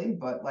carefully,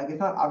 but like it's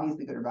not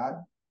obviously good or bad.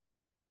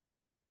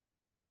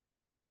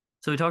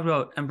 So we talked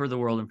about Emperor of the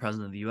World and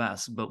President of the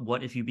US, but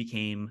what if you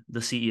became the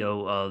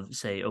CEO of,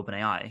 say,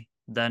 OpenAI?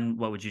 Then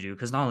what would you do?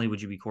 Because not only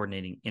would you be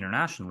coordinating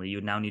internationally, you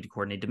would now need to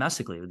coordinate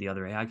domestically with the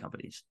other AI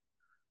companies.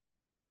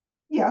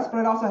 Yes, but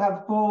I'd also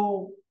have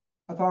full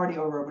authority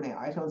over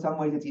OpenAI. So in some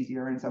ways it's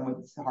easier, in some ways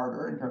it's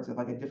harder in terms of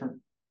like a different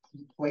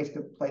place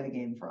to play the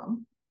game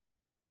from.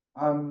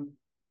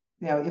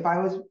 If I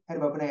was head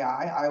of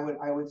OpenAI,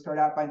 I would start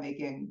out by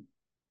making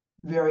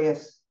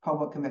various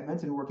public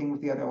commitments and working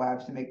with the other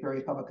labs to make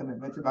various public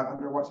commitments about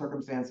under what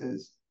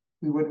circumstances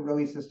we wouldn't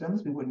release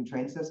systems, we wouldn't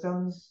train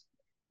systems,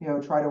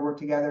 try to work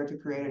together to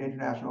create an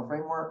international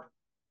framework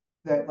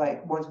that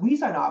like once we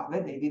sign off on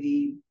it,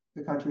 maybe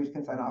the countries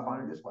can sign off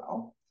on it as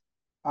well.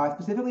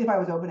 Specifically, if I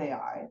was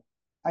OpenAI,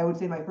 I would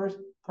say my first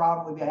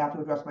problem would be I have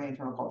to address my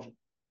internal culture,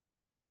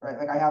 right?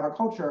 Like I have a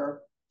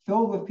culture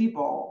filled with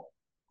people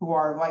who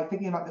are like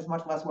thinking about this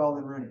much less well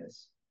than Rune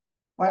is.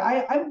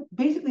 Like I'm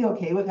basically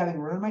okay with having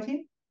Rune on my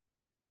team.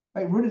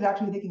 Like Rune is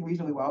actually thinking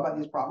reasonably well about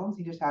these problems.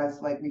 He just has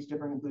like reached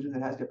different conclusions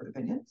and has different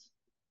opinions.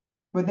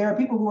 But there are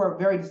people who are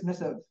very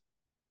dismissive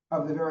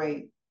of the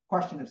very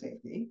question of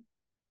safety.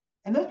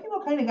 And those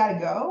people kind of got to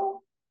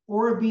go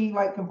or be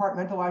like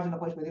compartmentalized in a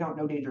place where they don't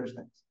know dangerous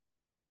things.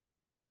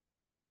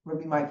 Would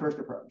be my first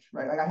approach,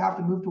 right? Like I have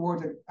to move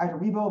towards I have to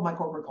rebuild my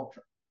corporate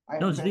culture. I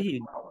have No, to Zvi,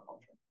 corporate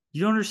culture.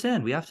 you don't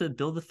understand. We have to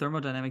build the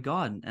thermodynamic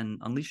god and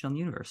unleash it on the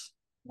universe.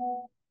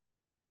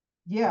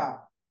 Yeah.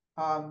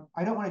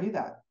 I don't want to do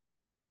that.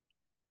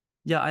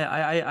 Yeah,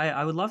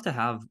 I would love to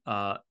have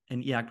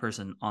an EAC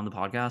person on the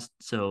podcast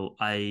so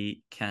I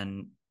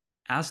can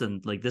ask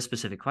them like this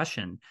specific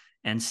question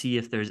and see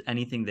if there's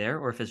anything there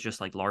or if it's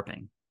just like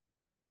LARPing.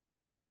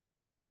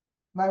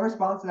 My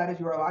response to that is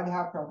you are allowed to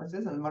have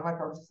preferences, and one of my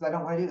preferences is I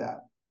don't want to do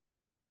that.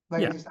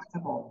 Like Yeah. it's just that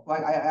simple.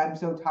 Like I'm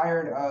so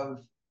tired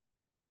of,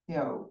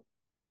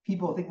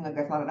 people thinking like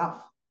that's not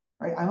enough.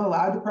 Right? I'm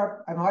allowed to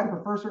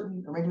prefer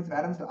certain arrangements of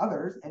atoms to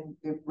others, and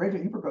the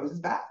arrangement you propose is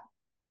bad.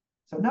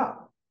 So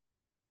no.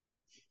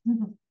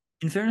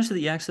 In fairness to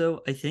the EACs,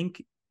 though, I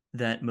think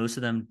that most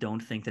of them don't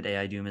think that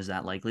AI Doom is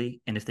that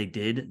likely. And if they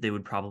did, they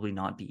would probably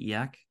not be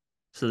EAC.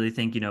 So they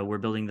think, we're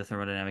building the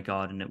thermodynamic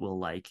god and it will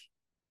like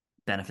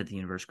benefit the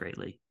universe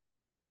greatly.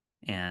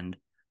 And,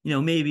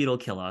 maybe it'll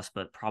kill us,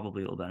 but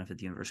probably will benefit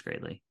the universe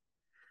greatly.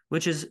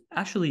 Which is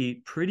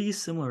actually pretty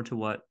similar to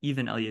what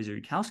even Eliezer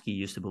Yudkowsky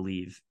used to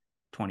believe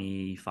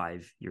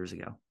 25 years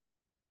ago.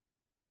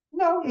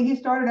 No, he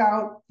started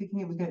out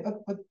thinking it was going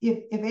to,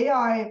 if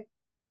AI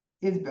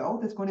is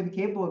built, it's going to be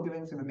capable of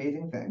doing some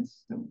amazing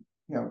things, some,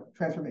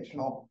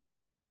 transformational,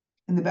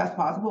 in the best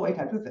possible way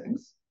types of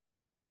things.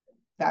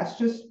 That's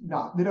just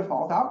not the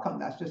default outcome.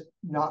 That's just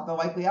not the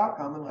likely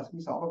outcome unless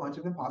we solve a bunch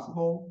of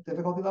impossible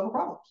difficulty level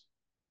problems.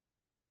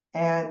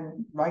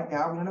 And right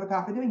now, we don't have a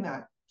path to doing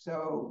that.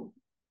 So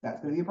that's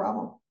going to be a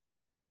problem.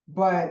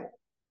 But,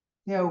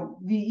 the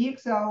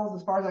EXLs,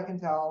 as far as I can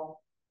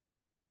tell,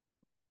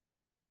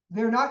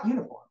 they're not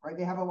uniform, right?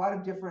 They have a lot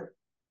of different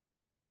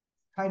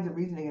kinds of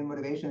reasoning and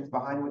motivations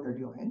behind what they're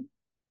doing.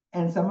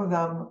 And some of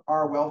them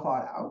are well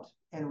thought out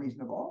and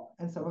reasonable,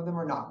 and some of them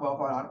are not well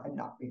thought out and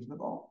not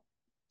reasonable.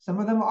 Some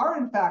of them are,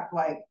 in fact,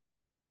 like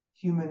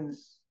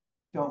humans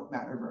don't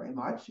matter very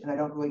much, and I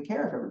don't really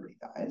care if everybody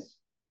dies,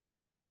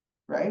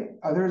 right?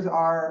 Others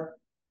are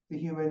the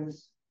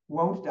humans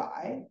won't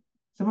die.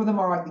 Some of them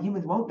are like the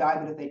humans won't die,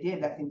 but if they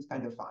did, that seems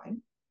kind of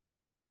fine,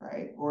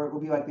 right? Or it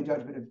will be like the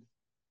judgment of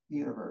the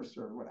universe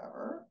or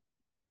whatever.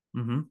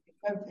 Mm-hmm.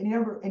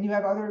 And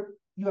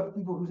you have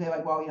people who say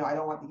like, well, I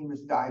don't want the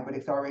humans to die, but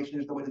acceleration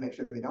is the way to make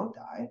sure they don't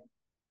die.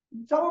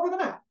 It's all over the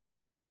map,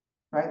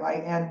 right?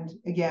 Like, and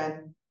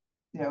again,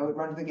 it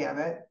runs the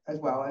gamut as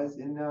well as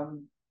in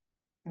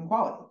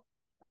quality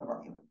of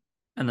argument.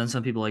 And then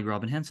some people like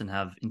Robin Hanson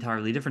have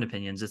entirely different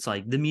opinions. It's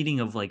like the meaning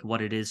of like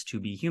what it is to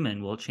be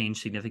human will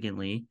change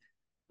significantly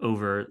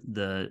over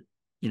the,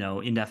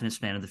 indefinite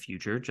span of the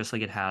future, just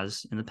like it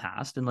has in the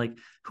past. And like,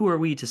 who are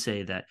we to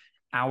say that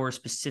our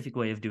specific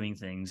way of doing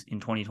things in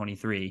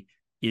 2023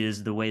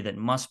 is the way that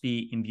must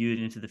be imbued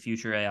into the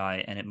future AI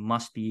and it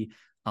must be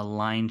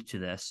aligned to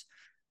this?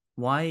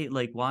 Why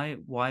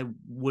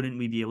wouldn't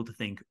we be able to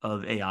think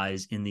of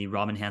AIs in the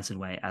Robin Hanson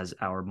way as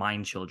our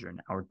mind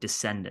children, our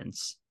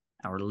descendants,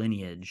 our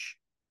lineage?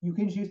 You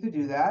can choose to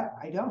do that.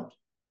 I don't.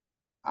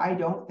 I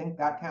don't think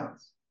that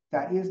counts.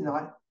 That is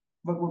not.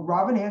 But what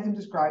Robin Hanson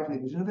described the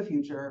vision of the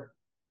future,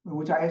 in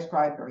which I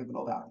ascribe very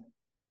little value.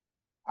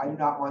 I do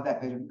not want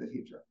that vision of the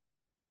future.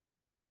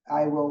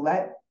 I will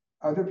let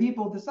other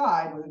people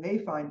decide whether they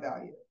find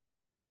value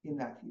in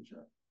that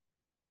future.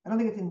 I don't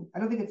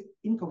think it's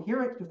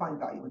incoherent to find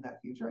value in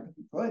that future. I think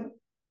we could.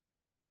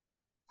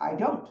 I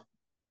don't.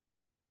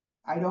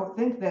 I don't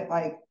think that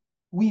like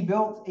we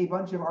built a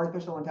bunch of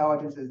artificial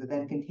intelligences that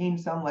then contain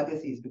some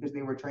legacies because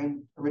they were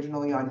trained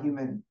originally on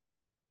human,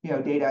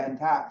 data and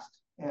text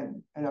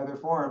and other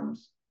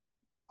forms,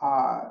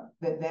 that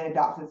then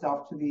adopts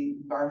itself to the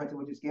environment to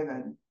which it's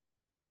given.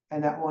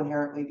 And that will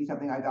inherently be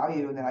something I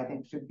value and that I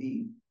think should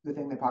be the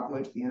thing that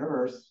populates the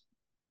universe.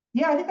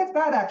 Yeah, I think that's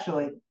bad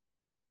actually.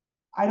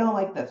 I don't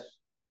like this.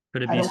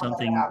 Could it I be don't want that to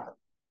something happen.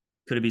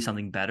 could it be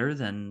something better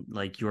than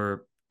like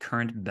your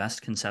current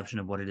best conception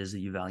of what it is that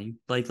you value?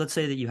 Like let's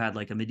say that you had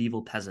like a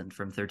medieval peasant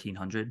from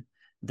 1300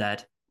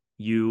 that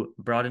you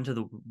brought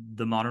into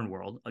the modern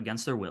world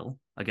against their will,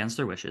 against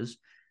their wishes.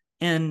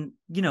 And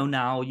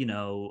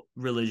now,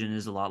 religion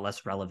is a lot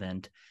less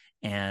relevant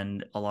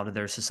and a lot of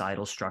their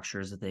societal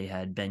structures that they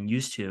had been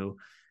used to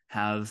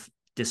have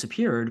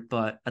disappeared,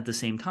 but at the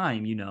same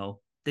time,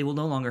 they will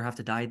no longer have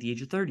to die at the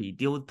age of 30,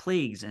 deal with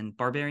plagues and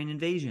barbarian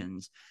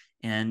invasions,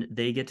 and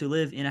they get to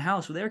live in a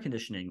house with air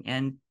conditioning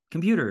and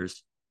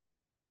computers.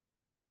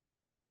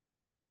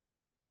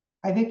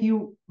 I think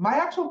my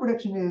actual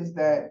prediction is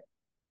that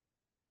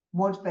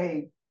once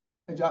they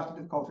adjusted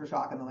to the culture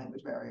shock and the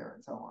language barrier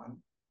and so on,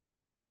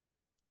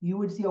 you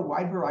would see a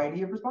wide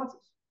variety of responses.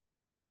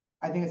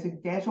 I think a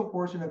substantial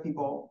portion of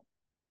people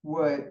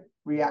would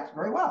react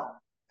very well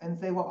and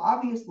say, well,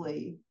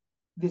 obviously,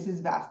 this is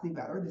vastly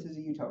better. This is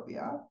a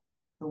utopia.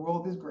 The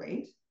world is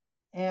great.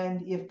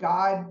 And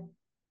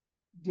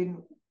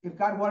didn't, if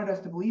God wanted us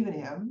to believe in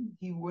him,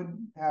 he wouldn't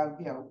have,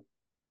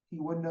 he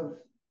wouldn't have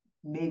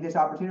made this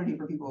opportunity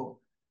for people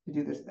to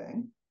do this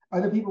thing.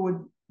 Other people would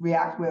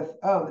react with,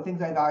 oh, the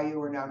things I value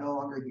are now no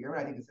longer here,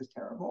 and I think this is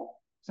terrible.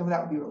 Some of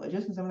that would be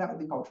religious, and some of that would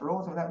be cultural,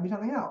 and some of that would be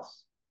something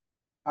else.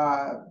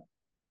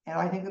 And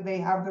I think that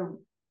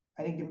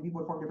I think different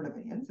people would form different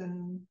opinions,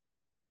 and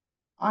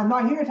I'm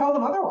not here to tell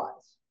them otherwise.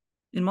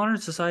 In modern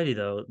society,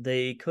 though,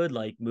 they could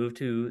like move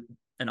to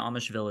an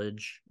Amish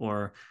village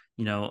or,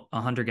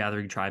 a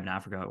hunter-gathering tribe in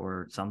Africa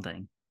or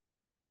something.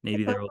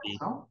 Maybe But there will be.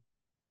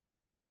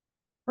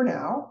 for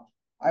now,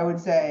 I would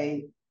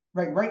say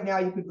right now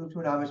you could move to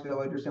an Amish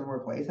village or similar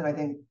place, and I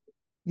think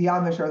the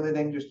Amish are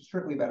living just a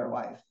strictly better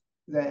life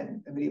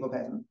than a medieval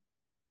peasant.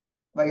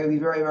 Like it would be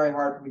very, very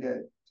hard for me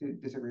to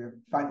disagree,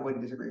 find a way to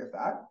disagree with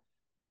that.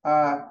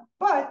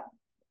 But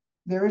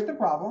there is the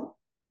problem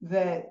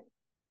that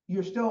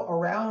you're still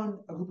around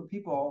a group of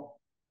people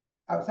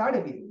outside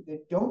of you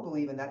that don't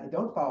believe in that, that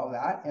don't follow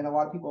that. And a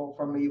lot of people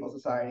from medieval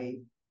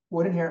society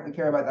would inherently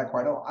care about that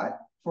quite a lot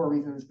for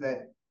reasons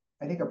that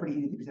I think are pretty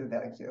easy to be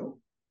sympathetic to.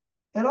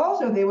 And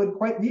also, they would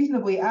quite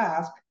reasonably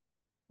ask,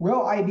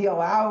 will I be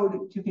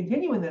allowed to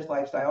continue in this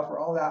lifestyle for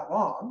all that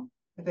long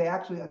if they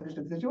actually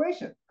understood the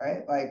situation,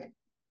 right? Like,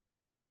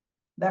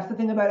 that's the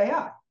thing about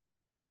AI.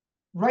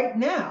 Right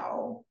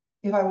now,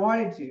 if I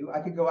wanted to,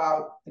 I could go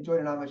out and join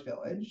an Amish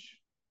village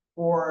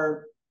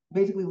or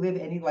basically live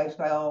any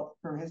lifestyle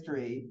from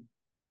history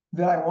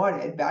that I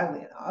wanted badly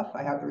enough.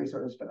 I have the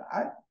resources for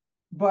that.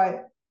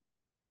 But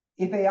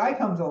if AI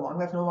comes along,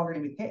 that's no longer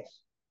going to be the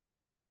case.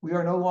 We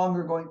are no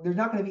longer there's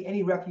not going to be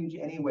any refuge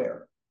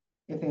anywhere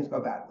if things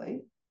go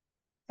badly.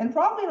 And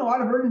probably in a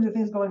lot of versions of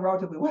things going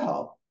relatively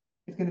well,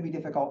 it's going to be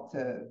difficult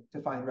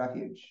to find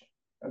refuge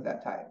of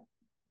that type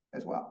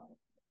as well.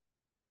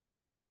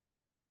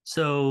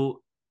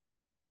 So,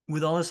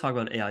 with all this talk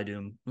about AI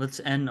doom, let's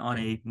end on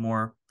a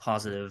more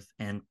positive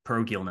and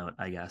parochial note,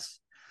 I guess.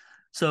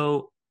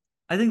 So,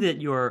 I think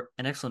that you're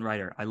an excellent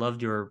writer. I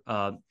loved your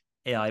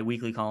AI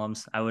weekly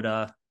columns. I would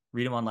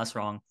read them on Less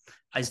Wrong.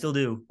 I still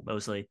do,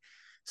 mostly.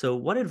 So,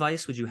 what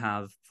advice would you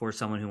have for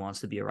someone who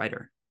wants to be a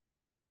writer?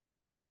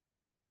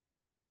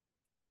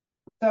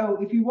 So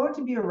if you want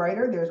to be a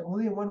writer, there's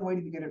only one way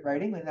to be good at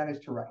writing, and that is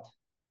to write.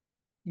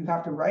 You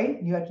have to write,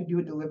 and you have to do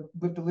it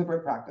with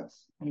deliberate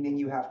practice, meaning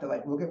you have to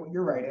like look at what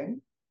you're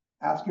writing,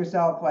 ask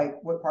yourself like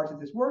what parts of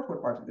this worked,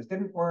 what parts of this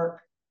didn't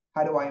work,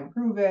 how do I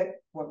improve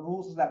it, what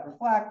rules does that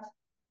reflect,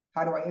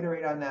 how do I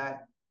iterate on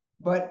that.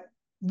 But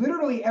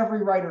literally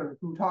every writer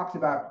who talks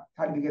about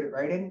how to be good at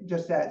writing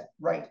just says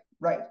write,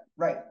 write,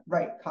 write,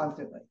 write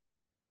constantly.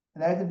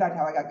 And that is in fact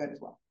how I got good as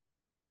well.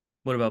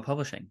 What about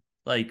publishing?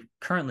 Like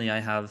currently I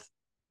have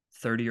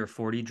 30 or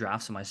 40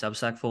 drafts in my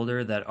Substack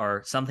folder that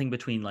are something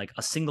between like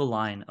a single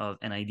line of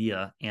an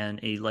idea and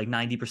a like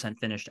 90%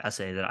 finished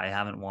essay that I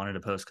haven't wanted to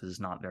post because it's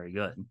not very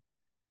good.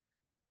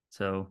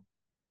 So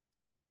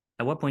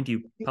at what point do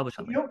you publish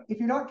something? If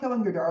you're not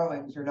killing your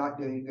darlings, you're not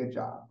doing a good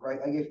job, right?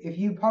 Like if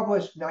you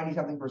publish 90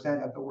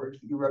 something% of the words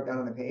that you wrote down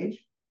on the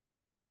page,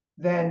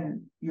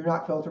 then you're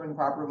not filtering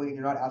properly and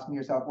you're not asking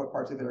yourself what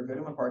parts of it are good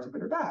and what parts of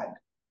it are bad.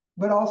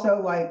 But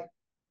also like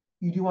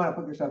you do want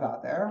to put yourself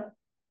out there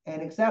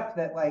and accept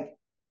that like,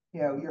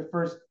 your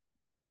first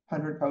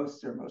 100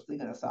 posts are mostly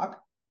going to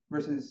suck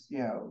versus,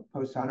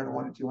 post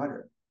 101 to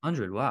 200.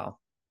 100, wow.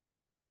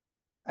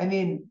 I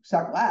mean,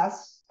 suck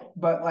less,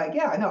 but like,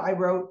 yeah, no, I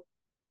wrote,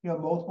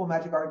 multiple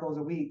magic articles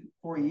a week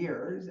for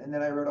years. And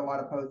then I wrote a lot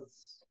of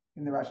posts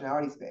in the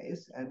rationality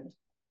space and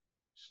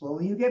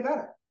slowly you get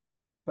better,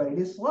 but it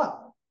is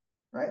slow,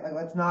 right? Like,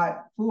 let's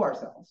not fool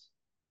ourselves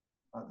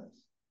on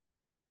this.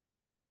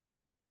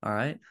 All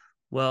right.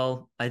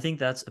 Well, I think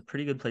that's a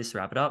pretty good place to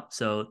wrap it up.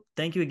 So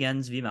thank you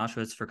again, Zvi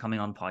Mowshowitz, for coming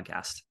on the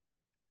podcast.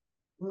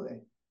 Absolutely.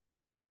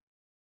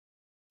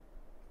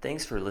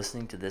 Thanks for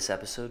listening to this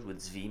episode with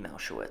Zvi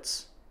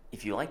Mowshowitz.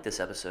 If you like this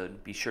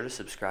episode, be sure to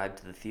subscribe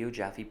to the Theo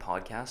Jaffe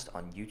podcast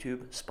on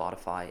YouTube,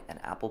 Spotify, and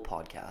Apple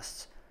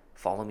Podcasts.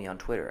 Follow me on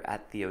Twitter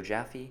at Theo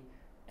Jaffe,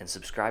 and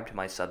subscribe to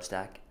my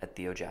Substack at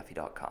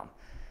theojaffe.com.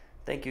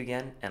 Thank you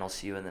again, and I'll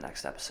see you in the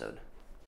next episode.